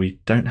moment we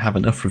don't have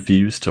enough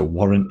reviews to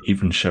warrant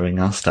even showing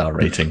our star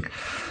rating.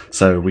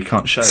 So we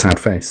can't show sad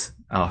face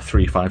our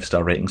 3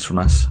 5-star ratings from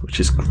us, which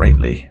is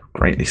greatly,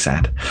 greatly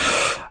sad.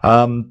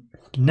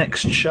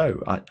 Next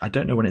show, I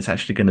don't know when it's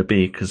actually going to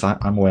be because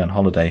I'm away on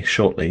holiday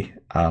shortly.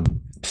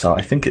 So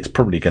I think it's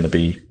probably going to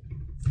be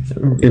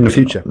in the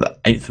future, the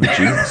 8th of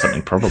June or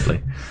something,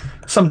 probably.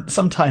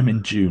 Sometime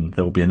in June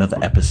there will be another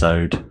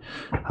episode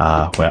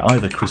where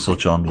either Chris or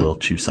John will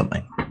choose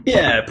something.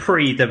 Yeah,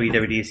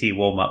 pre-WWDC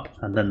warm-up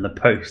and then the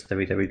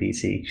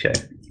post-WWDC show.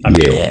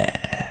 Sure.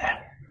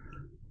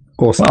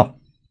 Awesome. Well,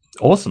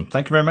 awesome.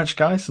 Thank you very much,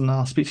 guys, and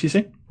I'll speak to you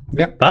soon.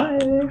 Yep.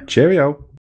 Bye. Cheerio.